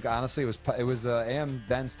 I mean, I think honestly it was AM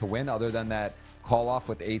then's to win, other than that call off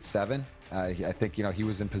with 8-7. I think he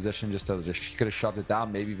was in position he could have shoved it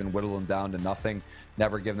down, maybe even whittled him down to nothing,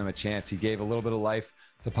 never give them a chance. He gave a little bit of life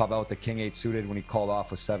to Pavel with the king 8 suited when he called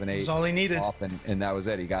off with 7-8. That's all he needed. Off, and that was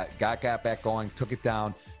it. He got back going, took it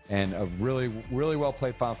down, and a really, really well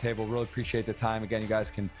played final table. Really appreciate the time. Again, you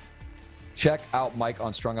guys can check out Mike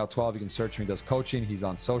on Strung Out 12. You can search him. He does coaching. He's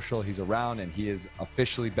on social. He's around, and he has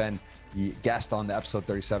officially been the guest on the episode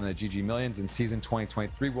 37 of GG Millions in season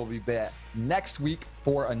 2023. We'll be back next week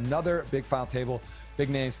for another big final table. Big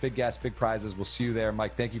names, big guests, big prizes. We'll see you there.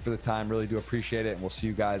 Mike, thank you for the time. Really do appreciate it. And we'll see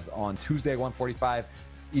you guys on Tuesday, 1:45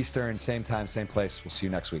 Eastern, same time, same place. We'll see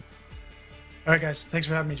you next week. All right, guys. Thanks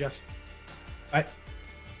for having me, Jeff. Bye.